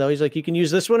option though. He's like, you can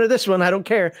use this one or this one. I don't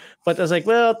care. But I was like,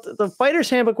 well, the fighter's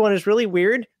handbook one is really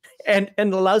weird and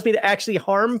allows me to actually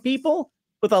harm people.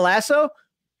 with a lasso.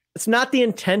 It's not the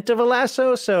intent of a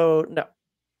lasso, so no.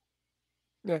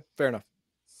 Yeah, fair enough.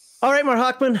 All right, Mark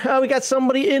Hockman, we got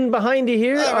somebody in behind you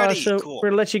here, Alrighty, so cool. we're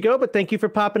going to let you go, but thank you for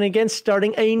popping again,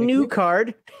 starting a new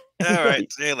card. All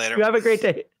right. See you later. You have a great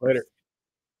day. Later.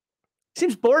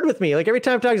 Seems bored with me. Like every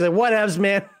time I'm talking, he's like, whatevs,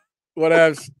 man.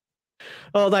 Whatevs.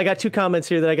 Oh, I got 2 comments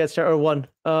here that I got to start, or 1.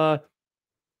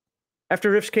 After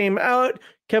Rifts came out,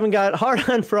 Kevin got hard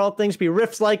on for all things be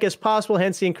Rifts-like as possible,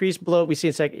 hence the increased blow we see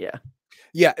in second. Yeah.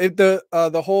 Yeah,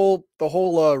 the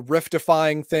whole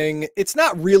Rift-defying thing, it's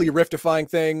not really a Rift-defying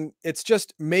thing. It's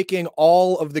just making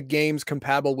all of the games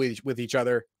compatible with each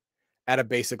other at a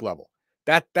basic level.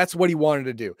 That's what he wanted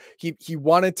to do. He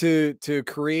wanted to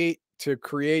create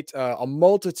a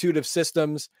multitude of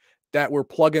systems that were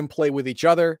plug and play with each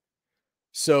other,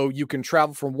 so you can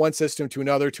travel from one system to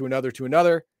another, to another, to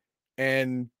another,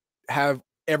 and have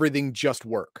everything just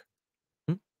work.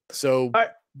 So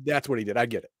that's what he did. I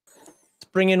get it.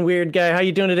 Let's bring in Weird Guy. How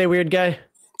you doing today, Weird Guy?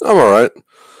 I'm all right.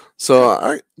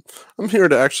 So I'm here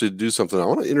to actually do something. I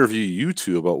want to interview you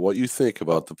two about what you think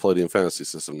about the Palladium Fantasy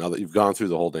System now that you've gone through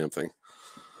the whole damn thing.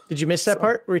 Did you miss that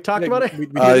part where we talked about it? We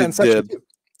did that in section 2.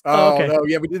 Oh, okay. no,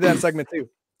 yeah, we did that in segment 2.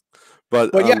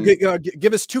 But yeah,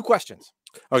 give us 2 questions.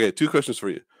 Okay, 2 questions for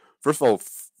you. First of all,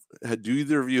 do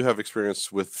either of you have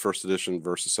experience with first edition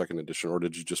versus second edition, or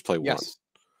did you just play one?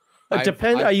 It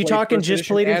depends. Are you talking just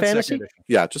Palladium Fantasy?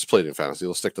 Yeah, just Palladium Fantasy.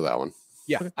 We'll stick to that one.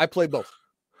 Yeah, I played both.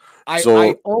 I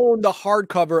own the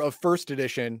hardcover of first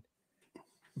edition,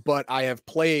 but I have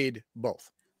played both.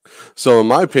 So in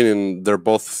my opinion, they're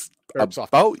both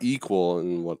About equal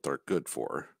in what they're good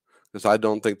for, because I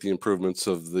don't think the improvements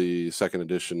of the second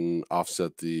edition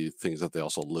offset the things that they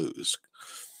also lose.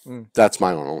 That's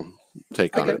my own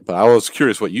take on it, but I was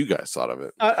curious what you guys thought of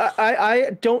it.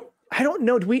 I don't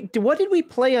know. What did we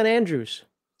play on Andrews?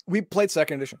 We played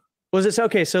second edition. Was it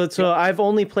okay? So I've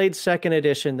only played second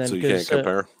edition then. So you can't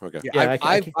compare. Okay. Yeah,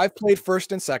 I've played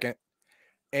first and second,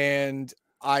 and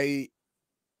I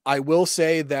will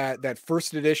say that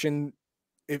first edition,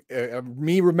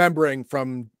 me remembering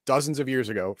from dozens of years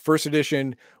ago, first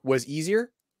edition was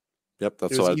easier. Yep,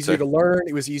 that's it what was I'd easier say. to learn.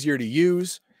 It was easier to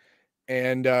use,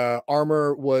 and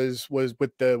armor was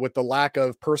with the lack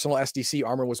of personal SDC,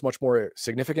 armor was much more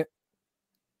significant.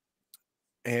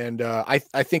 And I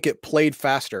think it played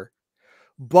faster,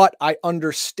 but I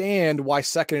understand why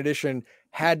second edition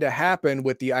had to happen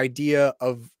with the idea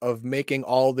of making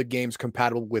all the games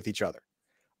compatible with each other.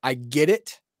 I get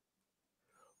it,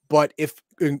 but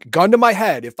gun to my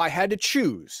head, if I had to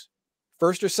choose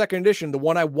first or second edition, the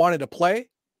one I wanted to play,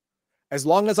 as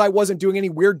long as I wasn't doing any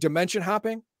weird dimension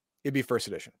hopping, it'd be first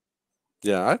edition.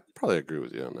 Yeah, I probably agree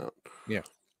with you on that. Yeah.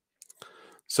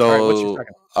 So, all right, what's your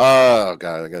second? Oh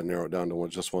god, I got to narrow it down to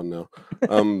just one now.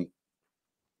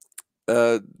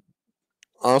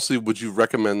 Honestly, would you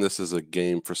recommend this as a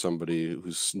game for somebody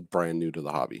who's brand new to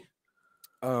the hobby?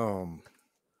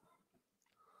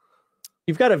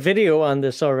 You've got a video on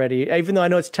this already, even though I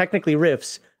know it's technically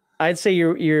riffs. I'd say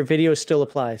your video still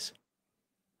applies.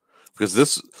 Because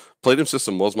this Palladium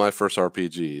system was my first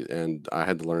RPG, and I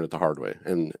had to learn it the hard way.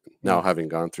 And now having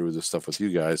gone through this stuff with you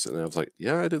guys, and I was like,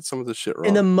 yeah, I did some of this shit wrong.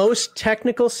 In the most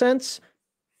technical sense,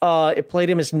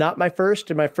 Palladium is not my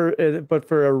first, but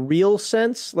for a real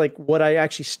sense, like what I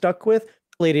actually stuck with,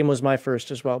 Palladium was my first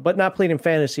as well. But not Palladium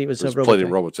Fantasy. It was Palladium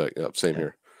Robotech. Yep, same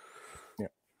here. Yeah.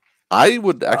 I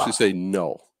would actually say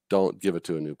no. Don't give it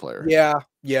to a new player.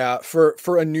 Yeah.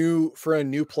 For a new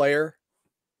player,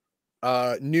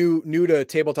 new to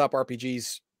tabletop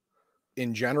RPGs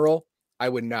in general, I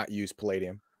would not use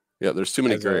Palladium. Yeah, there's too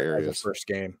many gray areas.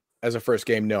 As a first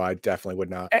game, no, I definitely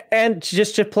would not. And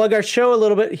just to plug our show a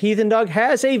little bit, Heathen Dog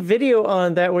has a video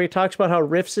on that where he talks about how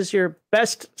Rifts is your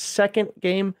best second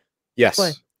game. Yes.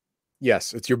 Play.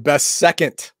 Yes, it's your best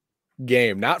second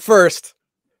game, not first.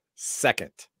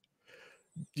 Second.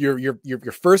 Your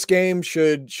first game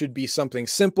should be something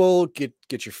simple. Get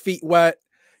your feet wet,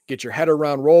 get your head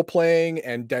around role playing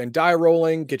and die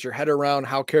rolling, get your head around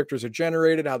how characters are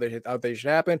generated, how they should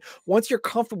happen. Once you're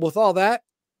comfortable with all that,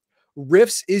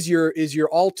 Rifts is your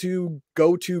all to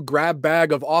go to grab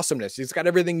bag of awesomeness. It's got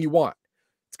everything you want.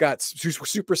 It's got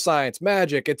super science,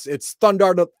 magic. It's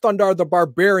Thundar the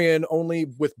Barbarian, only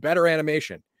with better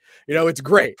animation. It's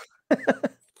great. I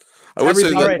would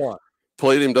say that want.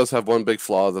 Palladium does have one big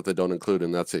flaw that they don't include,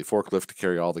 and that's a forklift to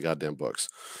carry all the goddamn books.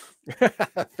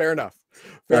 Fair enough.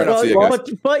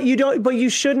 But you don't. But you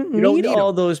shouldn't need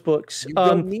all those books.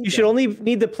 You should only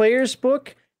need the player's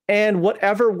book and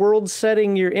whatever world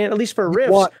setting you're in. At least for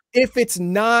Rifts. If it's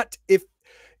not, if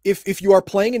if you are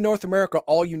playing in North America,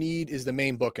 all you need is the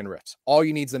main book and Rifts. All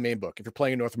you need is the main book if you're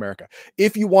playing in North America.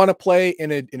 If you want to play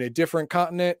in a different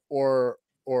continent or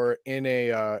in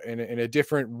a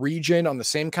different region on the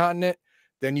same continent,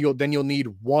 then you'll need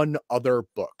one other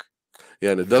book.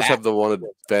 Yeah, and it does have the one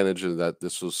advantage in that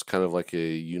this was kind of like a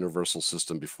universal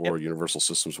system before universal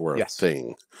systems were a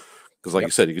thing. Because, like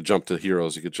you said, you could jump to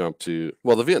Heroes, you could jump to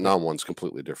the Vietnam one's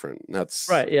completely different. That's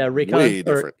right. Yeah, Recon, way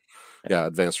different.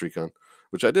 Advanced Recon,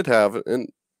 which I did have, and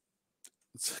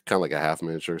it's kind of like a half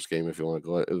miniatures game if you want to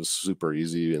go. It was super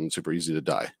easy and super easy to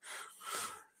die.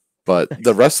 But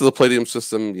the rest of the Palladium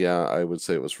system, I would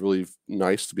say it was really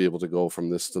nice to be able to go from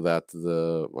this to that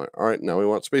to all right, now we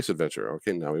want space adventure.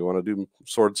 Okay, now we want to do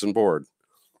swords and board.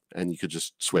 And you could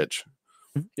just switch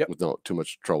with no too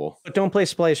much trouble. But don't play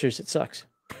Splicers, it sucks.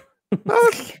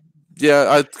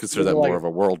 I'd consider that more of a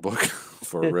world book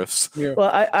for Rifts. Yeah. Well,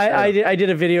 I did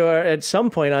a video at some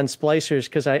point on Splicers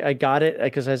because I got it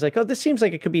because I was like, oh, this seems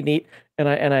like it could be neat, and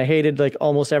I hated like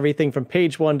almost everything from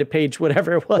page 1 to page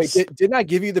whatever it was. Wait, didn't I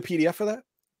give you the PDF for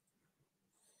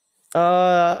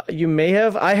that? You may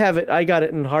have. I have it. I got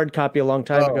it in hard copy a long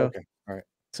time ago. Okay. All right.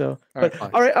 So,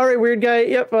 all right, weird guy.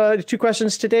 Yep. 2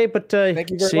 questions today, but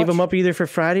thank you very save much. them up either for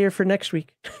Friday or for next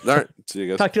week. All right. See you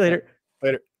guys. Talk to you later.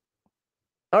 Later.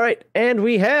 All right, and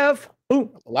we have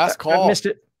last call. I missed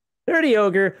it. Nerdy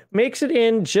Ogre makes it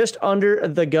in just under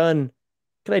the gun.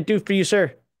 What can I do for you,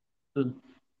 sir?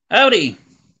 Howdy.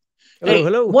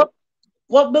 Hello.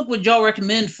 What book would y'all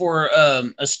recommend for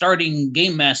a starting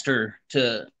game master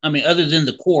other than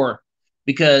the core?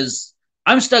 Because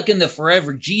I'm stuck in the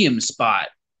forever GM spot.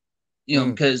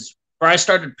 Because where I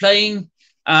started playing,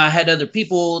 I had other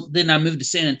people. Then I moved to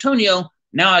San Antonio.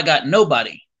 Now I got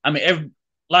nobody.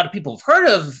 A lot of people have heard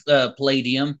of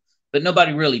Palladium, but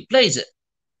nobody really plays it.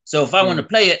 So if I want to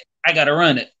play it, I got to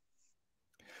run it.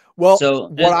 Well,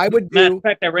 what I would do... Matter of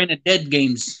fact, I ran a Dead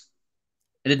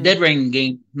Rain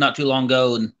game not too long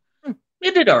ago, and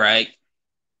it did all right.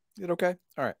 Did okay?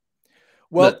 All right.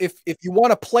 Well, if you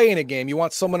want to play in a game, you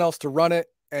want someone else to run it,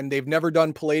 and they've never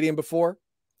done Palladium before,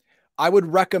 I would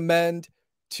recommend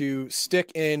to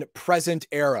stick in present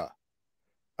era.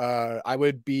 I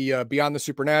would be Beyond the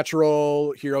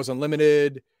Supernatural, Heroes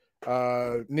Unlimited,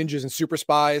 Ninjas and Super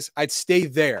Spies. I'd stay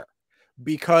there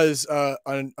because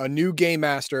a new game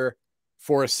master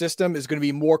for a system is going to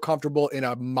be more comfortable in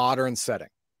a modern setting.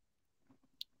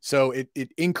 So it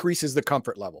increases the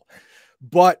comfort level.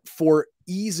 But for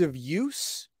ease of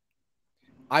use,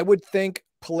 I would think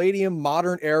Palladium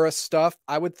modern era stuff,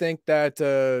 I would think that,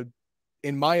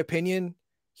 in my opinion,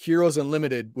 Heroes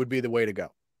Unlimited would be the way to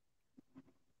go.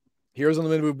 Heroes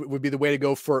Unlimited would be the way to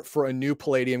go for a new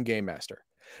Palladium game master.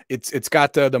 It's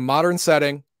got the modern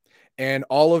setting, and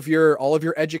all of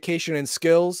your education and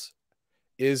skills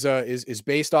is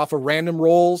based off of random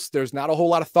rolls. There's not a whole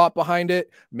lot of thought behind it.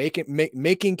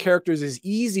 Making characters is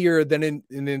easier than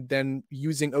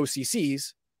using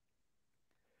OCCs,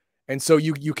 and so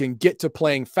you can get to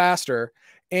playing faster,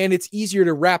 and it's easier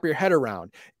to wrap your head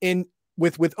around.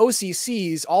 With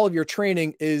OCCs, all of your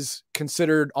training is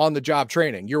considered on-the-job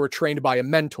training. You were trained by a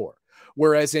mentor.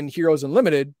 Whereas in Heroes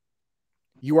Unlimited,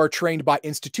 you are trained by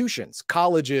institutions,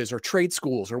 colleges or trade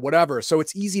schools or whatever. So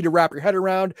it's easy to wrap your head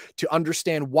around, to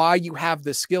understand why you have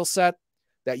the skill set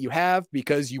that you have,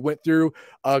 because you went through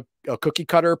a cookie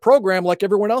cutter program like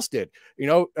everyone else did.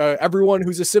 Everyone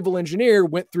who's a civil engineer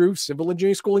went through civil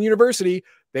engineering school and university.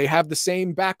 They have the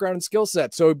same background and skill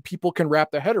set, so people can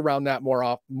wrap their head around that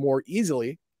more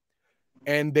easily,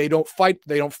 and they don't fight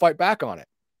back on it.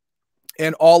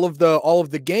 And all of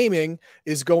the gaming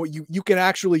is going. You can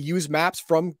actually use maps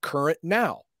from current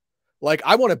now. Like,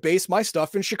 I want to base my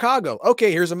stuff in Chicago.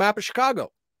 Okay, here's a map of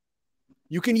Chicago.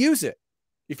 You can use it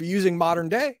if you're using modern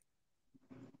day.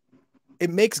 It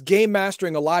makes game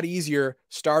mastering a lot easier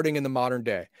starting in the modern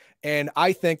day. And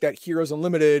I think that Heroes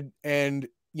Unlimited, and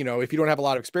if you don't have a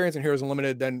lot of experience in Heroes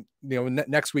Unlimited, then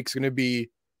next week's going to be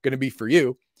for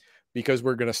you, because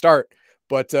we're going to start.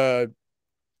 But I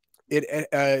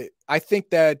think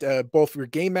that both for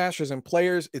game masters and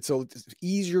players, it's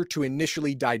easier to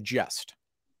initially digest.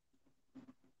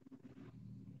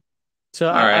 So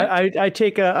right. I'll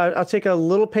take a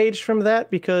little page from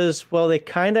that, because they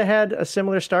kind of had a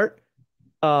similar start.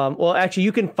 Well, actually,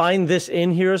 you can find this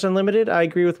in Heroes Unlimited. I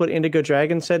agree with what Indigo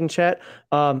Dragon said in chat.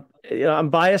 I'm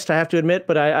biased, I have to admit,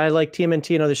 but I like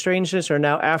TMNT and Other Strangeness are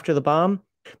now after the bomb,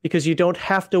 because you don't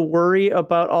have to worry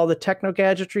about all the techno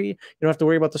gadgetry. You don't have to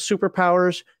worry about the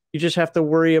superpowers. You just have to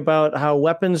worry about how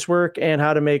weapons work and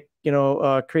how to make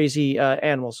crazy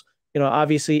animals.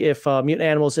 Obviously, if mutant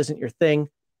animals isn't your thing,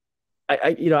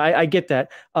 I get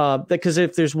that. Because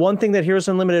if there's one thing that Heroes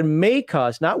Unlimited may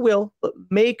cause, not will, but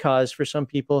may cause for some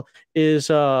people is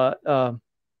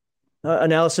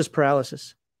analysis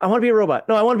paralysis. I want to be a robot.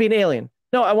 No, I want to be an alien.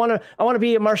 No, I want to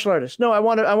be a martial artist. No, I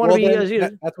want to be.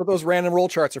 That's what those random roll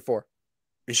charts are for.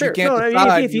 Sure. You can't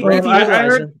decide.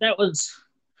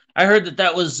 I heard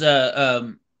that was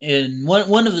in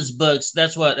one of his books.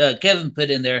 That's what Kevin put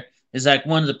in there. Is like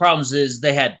one of the problems is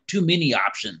they had too many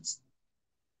options,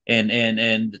 and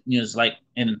it's like,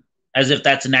 and as if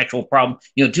that's an actual problem.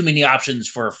 Too many options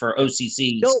for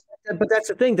OCCs. No, but that's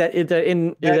the thing that is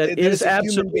a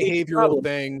absolutely human behavioral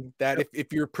thing. That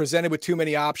if you're presented with too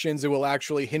many options, it will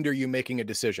actually hinder you making a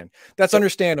decision. That's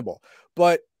understandable.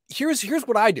 But here's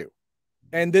what I do,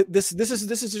 and this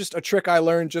is just a trick I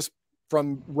learned just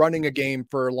from running a game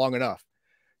for long enough.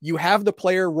 You have the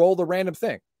player roll the random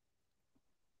thing,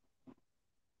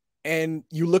 and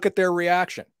you look at their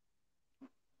reaction.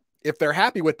 If they're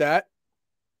happy with that,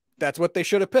 that's what they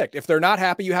should have picked. If they're not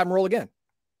happy, you have them roll again.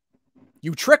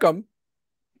 You trick them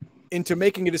into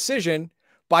making a decision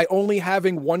by only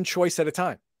having one choice at a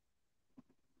time.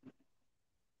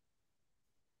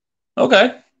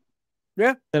 Okay.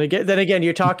 Yeah. Then again,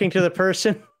 you're talking to the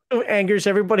person who angers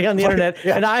everybody on the internet,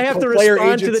 and I have to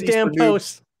respond to the damn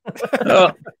post.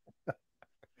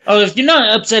 If you're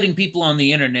not upsetting people on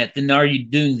the internet, then are you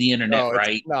doing the internet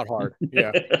right? It's not hard.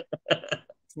 Yeah.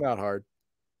 It's not hard.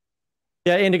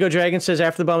 Yeah, Indigo Dragon says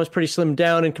After the Bomb is pretty slimmed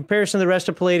down in comparison to the rest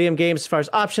of Palladium games. As far as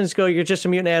options go, you're just a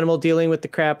mutant animal dealing with the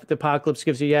crap the apocalypse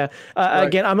gives you. Yeah. Right.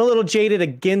 Again, I'm a little jaded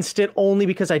against it only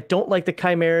because I don't like the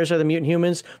chimeras or the mutant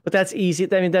humans, but that's easy.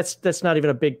 I mean, that's not even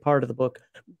a big part of the book.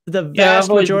 The vast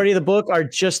majority of the book are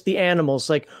just the animals.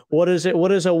 Like, what does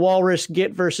a walrus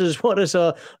get versus what does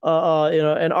an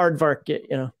aardvark get?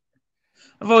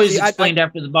 I've always explained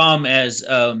After the Bomb as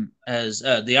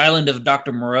the island of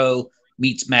Dr. Moreau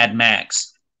meets Mad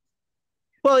Max.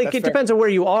 Well, it depends on where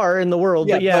you are in the world,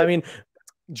 but I mean,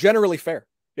 generally fair.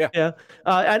 Yeah. Yeah.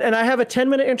 And I have a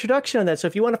 10-minute introduction on that. So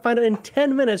if you want to find out in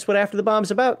 10 minutes what After the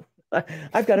Bomb's about,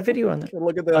 I've got a video on that.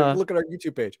 Look at our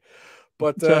YouTube page.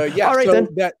 But yeah, all right, so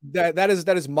then.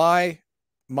 that is my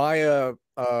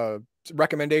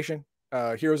recommendation.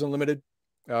 Heroes Unlimited,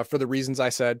 for the reasons I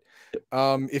said.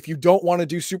 If you don't want to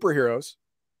do superheroes,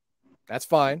 that's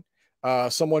fine.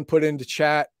 Someone put into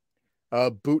chat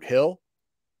Boot Hill.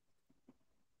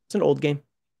 It's an old game.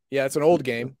 Yeah, it's an old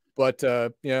game, but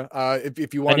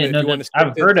if you want to,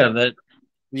 I've heard of it.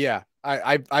 Yeah,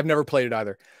 I've never played it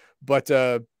either,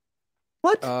 but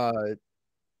what?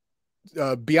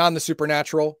 Beyond the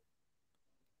Supernatural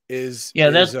is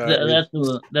that's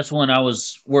one I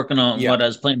was working on. What I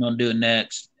was planning on doing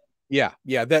next. Yeah,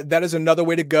 that is another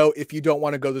way to go if you don't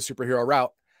want to go the superhero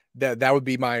route. That would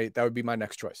be my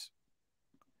next choice.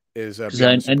 Is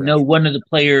I know one of the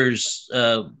players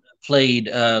played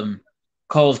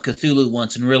Call of Cthulhu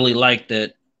once and really liked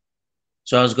it,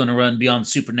 so I was going to run Beyond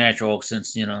Supernatural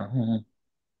since Yeah,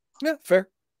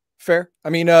 fair. I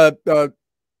mean,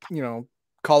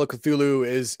 Call of Cthulhu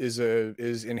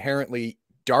is inherently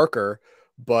darker,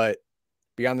 but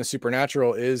Beyond the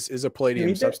Supernatural is a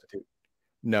Palladium substitute.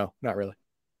 No, not really.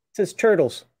 It says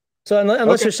turtles. So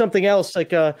unless there's something else,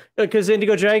 like because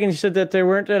Indigo Dragon, you said that there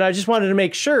weren't, and I just wanted to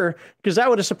make sure because that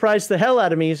would have surprised the hell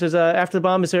out of me. He says After the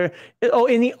Bomb is there. Oh,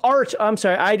 in the art. I'm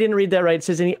sorry, I didn't read that right. It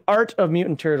says in the art of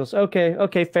Mutant Turtles.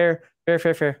 Okay, fair.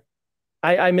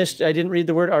 I missed. I didn't read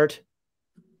the word art.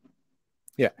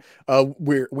 Yeah.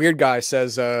 Weird guy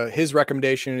says his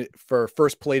recommendation for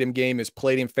first Palladium game is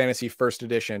Palladium Fantasy First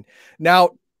Edition. Now,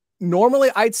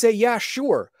 normally I'd say yeah,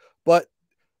 sure, but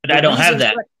I don't have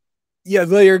that. Yeah,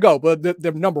 there you go. But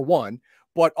the number one,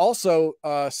 but also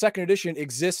second edition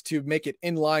exists to make it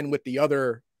in line with the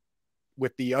other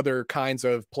kinds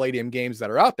of Palladium games that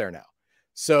are out there now.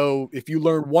 So if you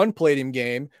learn one Palladium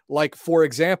game, like for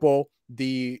example,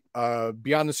 the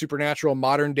Beyond the Supernatural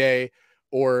Modern Day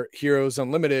or Heroes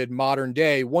Unlimited Modern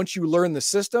Day, once you learn the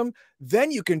system, then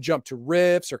you can jump to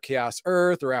Rifts or Chaos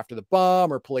Earth or After the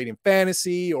Bomb or Palladium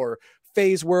Fantasy or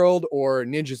Phase World or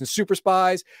Ninjas and Super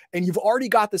Spies, and you've already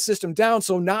got the system down.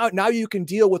 So now you can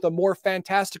deal with a more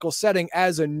fantastical setting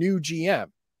as a new GM.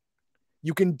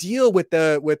 You can deal with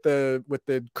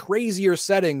the crazier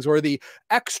settings or the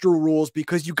extra rules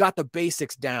because you got the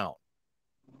basics down.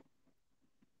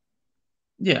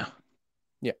 Yeah.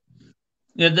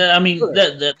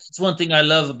 That's one thing I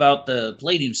love about the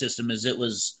Palladium system is it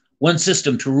was one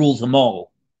system to rule them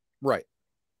all. Right.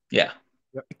 Yeah.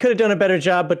 It could have done a better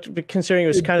job, but considering it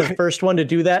was kind of the first one to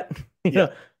do that, you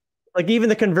know, like even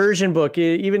the conversion book,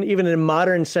 even in a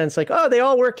modern sense, like, oh, they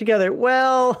all work together.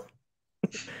 Well,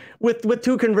 with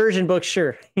 2 conversion books,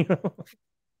 sure.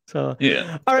 So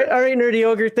yeah. All right, Nerdy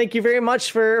Ogre. Thank you very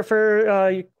much for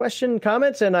your question,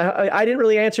 comments, and I didn't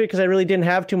really answer it because I really didn't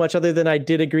have too much other than I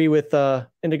did agree with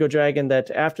Indigo Dragon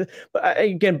that after, but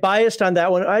again, biased on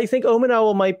that one. I think Omen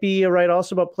Owl might be right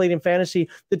also about Palladium Fantasy.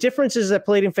 The difference is that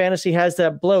Palladium Fantasy has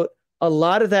that bloat. A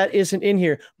lot of that isn't in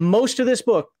here. Most of this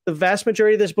book, the vast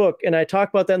majority of this book, and I talk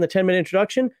about that in the 10-minute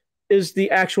introduction, is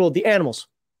the animals,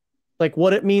 like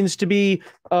what it means to be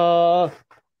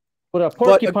what a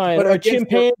porcupine or a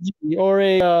chimpanzee or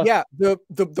a yeah.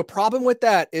 The problem with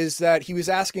that is that he was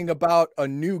asking about a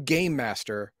new game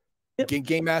master,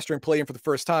 game master and Palladium for the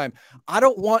first time. I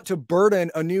don't want to burden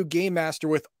a new game master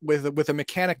with a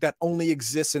mechanic that only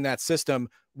exists in that system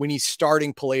when he's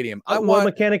starting Palladium. What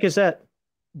mechanic is that?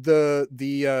 The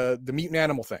mutant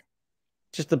animal thing.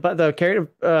 Just the character.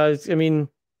 I mean.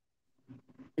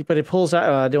 But it pulls out.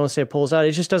 I don't want to say it pulls out.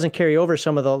 It just doesn't carry over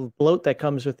some of the bloat that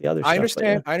comes with the other stuff.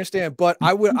 I understand. But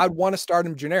I'd want to start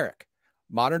him generic,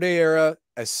 modern day era,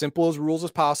 as simple as rules as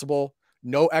possible.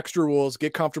 No extra rules.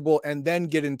 Get comfortable, and then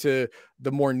get into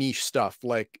the more niche stuff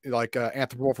like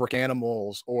anthropomorphic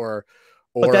animals or.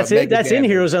 But that's it. That's in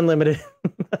Heroes Unlimited.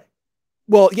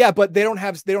 Well, yeah, but they don't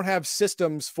have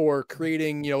systems for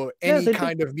creating any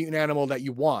kind of mutant animal that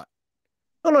you want.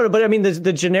 No, but I mean,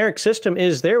 the generic system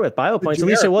is there with biopoints. At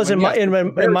least it was in mine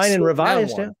and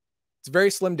revised. Yeah. It's very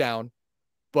slimmed down,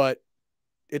 but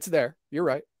it's there. You're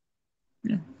right.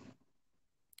 Yeah.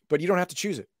 But you don't have to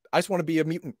choose it. I just want to be a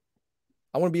mutant.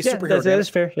 I want to be a superhero. That is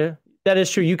fair. Yeah, that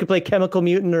is true. You could play Chemical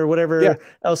Mutant or whatever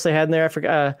else they had in there. I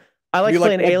forgot. I like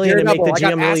playing Alien and make the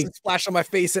GM really splash on my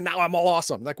face, and now I'm all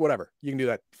awesome. Like whatever, you can do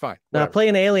that. Fine. Now play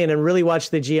an Alien and really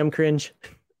watch the GM cringe.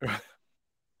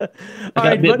 I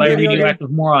got bit by a radioactive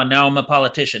moron. Now I'm a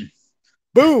politician.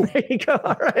 Boom. There you go.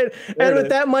 All right. And with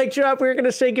that mic drop, we're going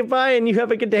to say goodbye, and you have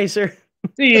a good day, sir.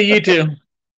 See you. You too.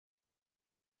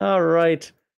 All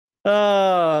right.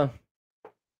 Yeah,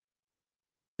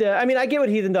 I mean, I get what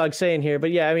Heathen Dog's saying here,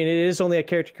 but yeah, I mean, it is only a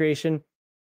character creation.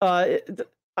 I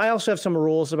also have some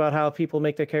rules about how people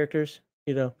make their characters,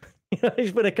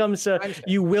 when it comes to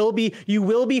you will be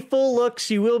full looks,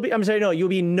 you'll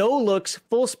be no looks,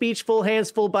 full speech, full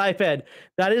hands, full biped.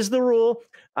 That is the rule.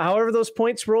 However those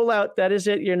points roll out, that is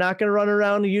it. You're not going to run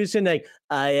around using like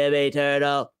I am a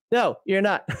turtle. No, you're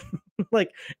not.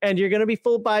 And you're going to be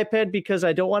full biped because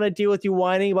I don't want to deal with you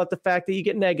whining about the fact that you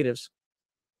get negatives.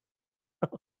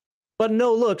 But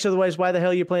no looks, otherwise why the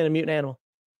hell are you playing a mutant animal?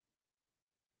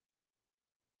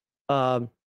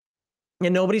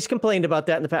 And nobody's complained about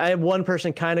that in the past. I had one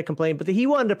person kind of complained, but he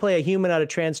wanted to play a human out of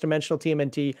trans-dimensional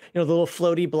TMNT, the little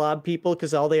floaty blob people,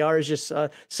 because all they are is just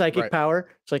psychic power.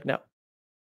 It's like, no.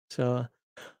 So,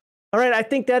 all right, I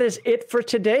think that is it for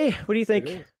today. What do you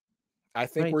think? I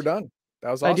think we're done.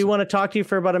 That was awesome. I do want to talk to you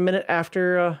for about a minute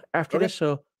after this,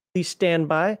 so please stand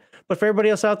by. But for everybody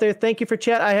else out there, thank you for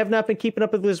chat. I have not been keeping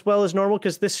up with it as well as normal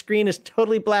because this screen is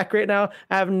totally black right now.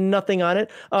 I have nothing on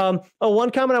it. One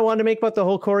comment I wanted to make about the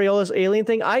whole Coriolis Alien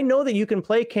thing. I know that you can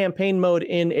play campaign mode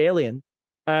in Alien,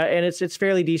 and it's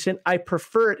fairly decent. I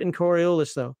prefer it in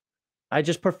Coriolis, though. I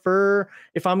just prefer,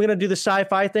 if I'm going to do the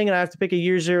sci-fi thing and I have to pick a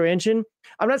Year Zero engine,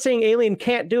 I'm not saying Alien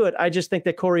can't do it. I just think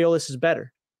that Coriolis is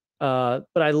better. But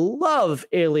I love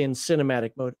Alien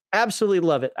cinematic mode. Absolutely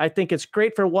love it. I think it's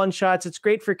great for one shots. It's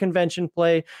great for convention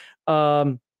play.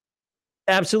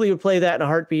 Absolutely would play that in a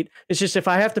heartbeat. It's just if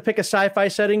I have to pick a sci-fi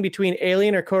setting between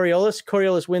Alien or Coriolis,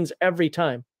 Coriolis wins every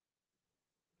time.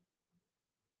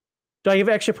 Do I give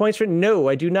extra points for? No,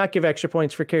 I do not give extra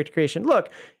points for character creation. Look,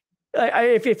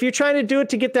 if you're trying to do it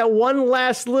to get that one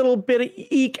last little bit of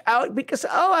eke out because,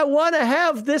 I want to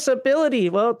have this ability.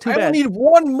 Well, too bad. I only need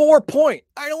one more point.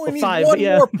 I only need one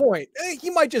more point. He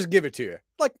might just give it to you.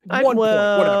 Like one point,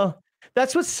 whatever.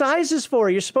 That's what size is for.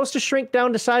 You're supposed to shrink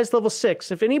down to size level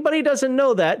 6. If anybody doesn't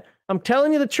know that, I'm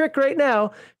telling you the trick right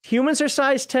now. Humans are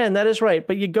size 10. That is right.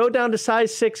 But you go down to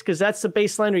size 6 because that's the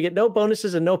baseline where you get no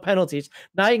bonuses and no penalties.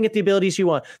 Now you can get the abilities you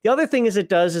want. The other thing it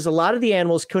does is a lot of the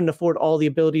animals couldn't afford all the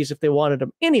abilities if they wanted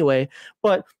them anyway.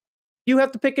 But you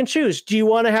have to pick and choose. Do you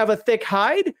want to have a thick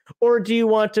hide or do you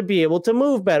want to be able to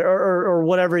move better or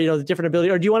whatever, the different ability?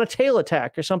 Or do you want a tail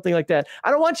attack or something like that?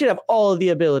 I don't want you to have all of the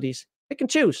abilities. Pick and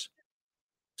choose.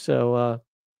 So,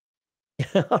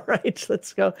 all right,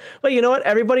 let's go. Well, you know what?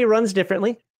 Everybody runs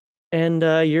differently, and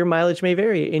your mileage may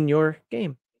vary in your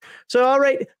game. So, all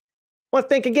right. I want to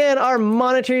thank again our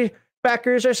monetary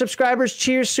backers, our subscribers,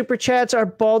 cheers, super chats, our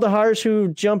Baldahars who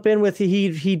jump in with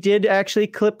he did actually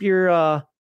clip your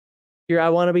I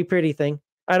want to be pretty thing.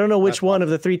 I don't know which one of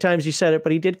the 3 times you said it,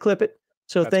 but he did clip it.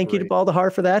 So thank you to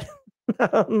Baldahar for that.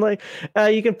 Like,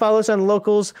 you can follow us on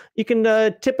Locals. You can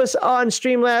tip us on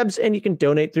Streamlabs, and you can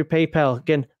donate through PayPal.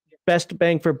 Again, best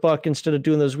bang for buck instead of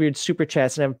doing those weird super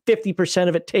chats and having 50%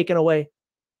 of it taken away.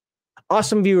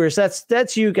 Awesome viewers.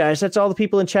 That's you guys. That's all the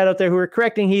people in chat out there who are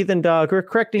correcting Heathen Dog, who are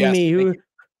correcting me,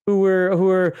 who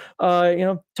were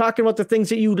talking about the things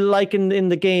that you like in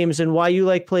the games and why you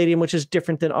like Palladium, which is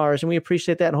different than ours. And we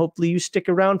appreciate that. And hopefully you stick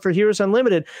around for Heroes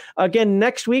Unlimited. Again,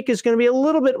 next week is going to be a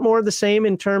little bit more of the same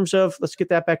in terms of, let's get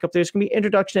that back up there. It's going to be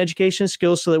introduction, education,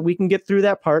 skills, so that we can get through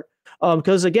that part.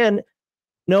 Because again,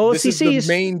 no OCCs. This is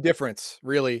the main difference,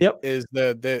 really. Yep. Is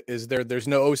there's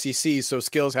no OCCs, so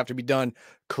skills have to be done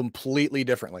completely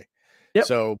differently. Yep.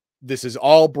 So this is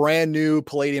all brand new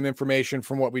Palladium information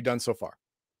from what we've done so far.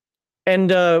 And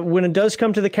when it does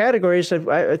come to the categories,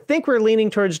 I think we're leaning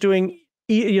towards doing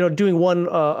one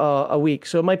a week.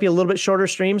 So it might be a little bit shorter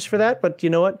streams for that, but you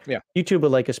know what? Yeah, YouTube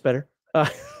would like us better.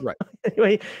 Right.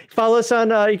 Anyway, follow us on.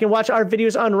 You can watch our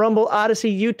videos on Rumble,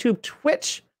 Odyssey, YouTube,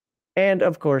 Twitch. And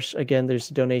of course, again, there's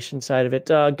the donation side of it.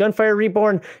 Gunfire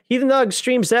Reborn, Heathen Dog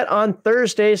streams that on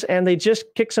Thursdays, and they just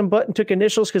kicked some butt and took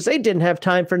initials because they didn't have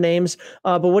time for names.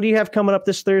 But what do you have coming up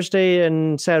this Thursday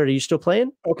and Saturday? You still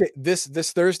playing? Okay, this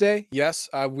Thursday, yes.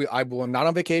 I will not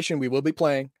on vacation. We will be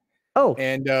playing. Oh,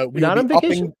 and we not on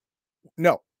vacation?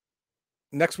 No,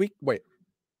 next week. Wait,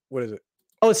 what is it?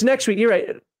 Oh, it's next week. You're right.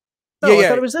 No, I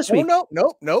thought it was this week.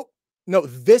 No.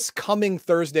 This coming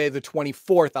Thursday, the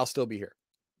 24th, I'll still be here.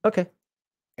 Okay.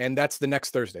 And that's the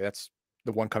next Thursday. That's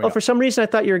the one coming up. For some reason, I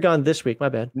thought you were gone this week. My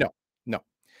bad. No.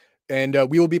 And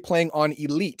we will be playing on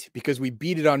Elite because we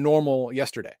beat it on normal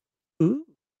yesterday. Ooh.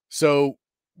 So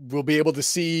we'll be able to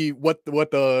see what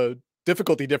the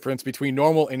difficulty difference between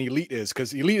normal and Elite is,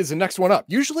 because Elite is the next one up.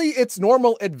 Usually it's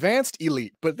normal advanced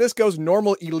Elite, but this goes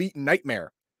normal Elite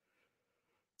Nightmare.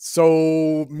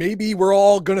 So maybe we're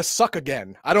all going to suck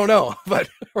again. I don't know. But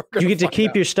you get to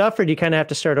keep your stuff, or do you kind of have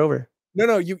to start over?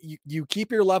 No, you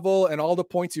keep your level and all the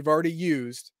points you've already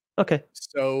used. Okay.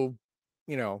 So,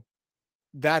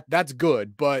 that's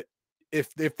good. But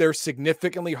if they're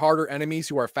significantly harder enemies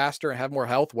who are faster and have more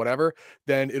health, whatever,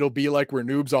 then it'll be like we're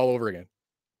noobs all over again.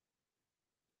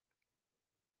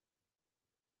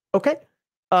 Okay.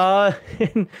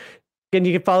 Again,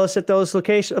 you can follow us at those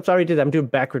locations. I'm sorry, I'm doing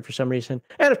backward for some reason.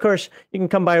 And of course, you can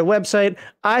come by our website.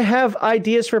 I have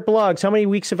ideas for blogs. How many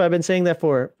weeks have I been saying that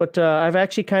for? But I've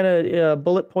actually kind of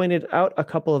bullet pointed out a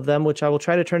couple of them, which I will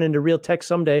try to turn into real text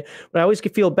someday. But I always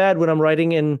feel bad when I'm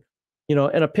writing in,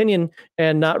 an opinion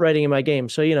and not writing in my game.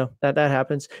 So, that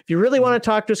happens. If you really want to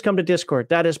talk to us, come to Discord.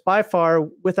 That is by far,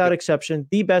 without exception,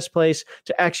 the best place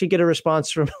to actually get a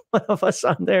response from one of us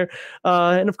on there.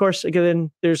 And of course, again,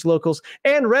 there's Locals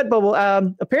and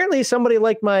Redbubble. Apparently somebody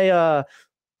liked my,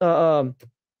 what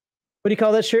do you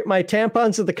call that shirt? My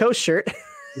Tampons of the Coast shirt.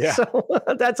 Yeah. So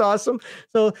that's awesome.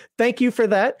 So thank you for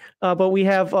that. But we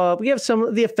have some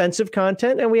of the offensive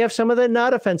content and we have some of the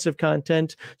not offensive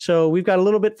content. So we've got a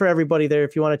little bit for everybody there.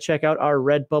 If you want to check out our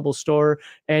Redbubble store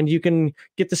and you can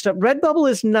get the stuff. Redbubble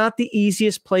is not the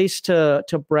easiest place to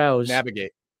browse.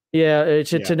 Navigate. Yeah,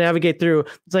 to navigate through.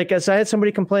 It's like, as I had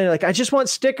somebody complain, like, I just want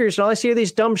stickers and all I see are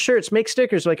these dumb shirts. Make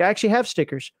stickers. Like, I actually have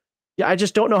stickers. Yeah, I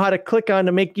just don't know how to click on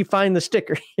to make you find the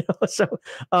sticker. So,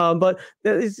 but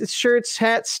it's shirts,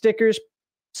 hats, stickers.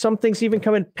 Some things even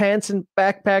come in pants and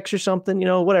backpacks or something.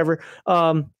 Whatever.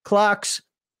 Clocks.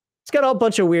 It's got a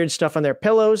bunch of weird stuff on there.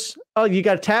 Pillows. Oh, you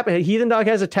got a Heathen Dog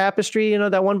has a tapestry.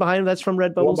 That one behind him. That's from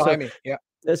Redbubble. One behind me. Yeah.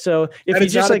 So if that you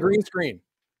just not a green screen.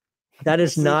 That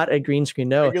is not a green screen.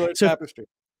 No. Regular tapestry.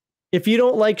 If you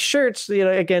don't like shirts,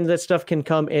 again, that stuff can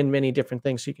come in many different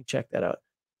things. So you can check that out.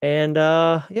 And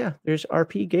there's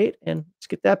RP Gate, and let's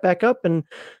get that back up. And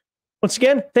once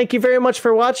again, thank you very much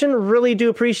for watching. Really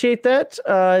do appreciate that.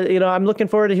 I'm looking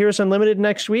forward to Heroes Unlimited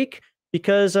next week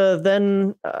because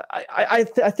then I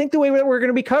think the way that we're going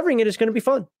to be covering it is going to be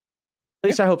fun. At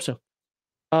least I hope so.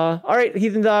 All right,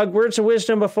 Heathen Dog, words of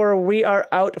wisdom before we are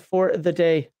out for the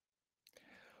day.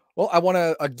 Well, I want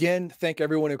to again thank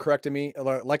everyone who corrected me.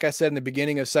 Like I said in the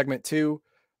beginning of segment 2.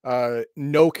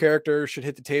 No character should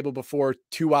hit the table before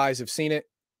 2 eyes have seen it,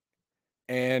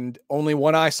 and only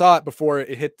 1 eye saw it before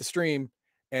it hit the stream,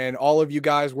 and all of you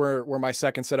guys were my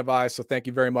second set of eyes, so thank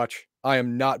you very much. I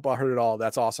am not butthurt at all.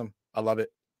 That's awesome. I love it.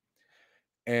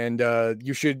 And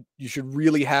you should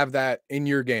really have that in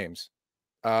your games.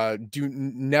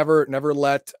 Never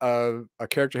let a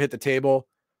character hit the table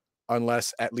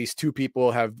unless at least 2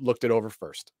 people have looked it over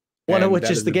first, one of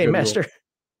which is the game master.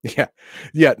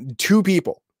 Yeah, 2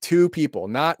 people,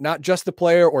 not just the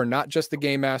player or not just the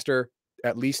game master,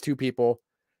 at least 2 people.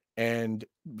 And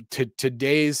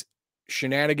today's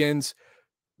shenanigans,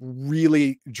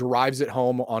 really drives it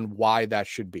home on why that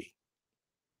should be.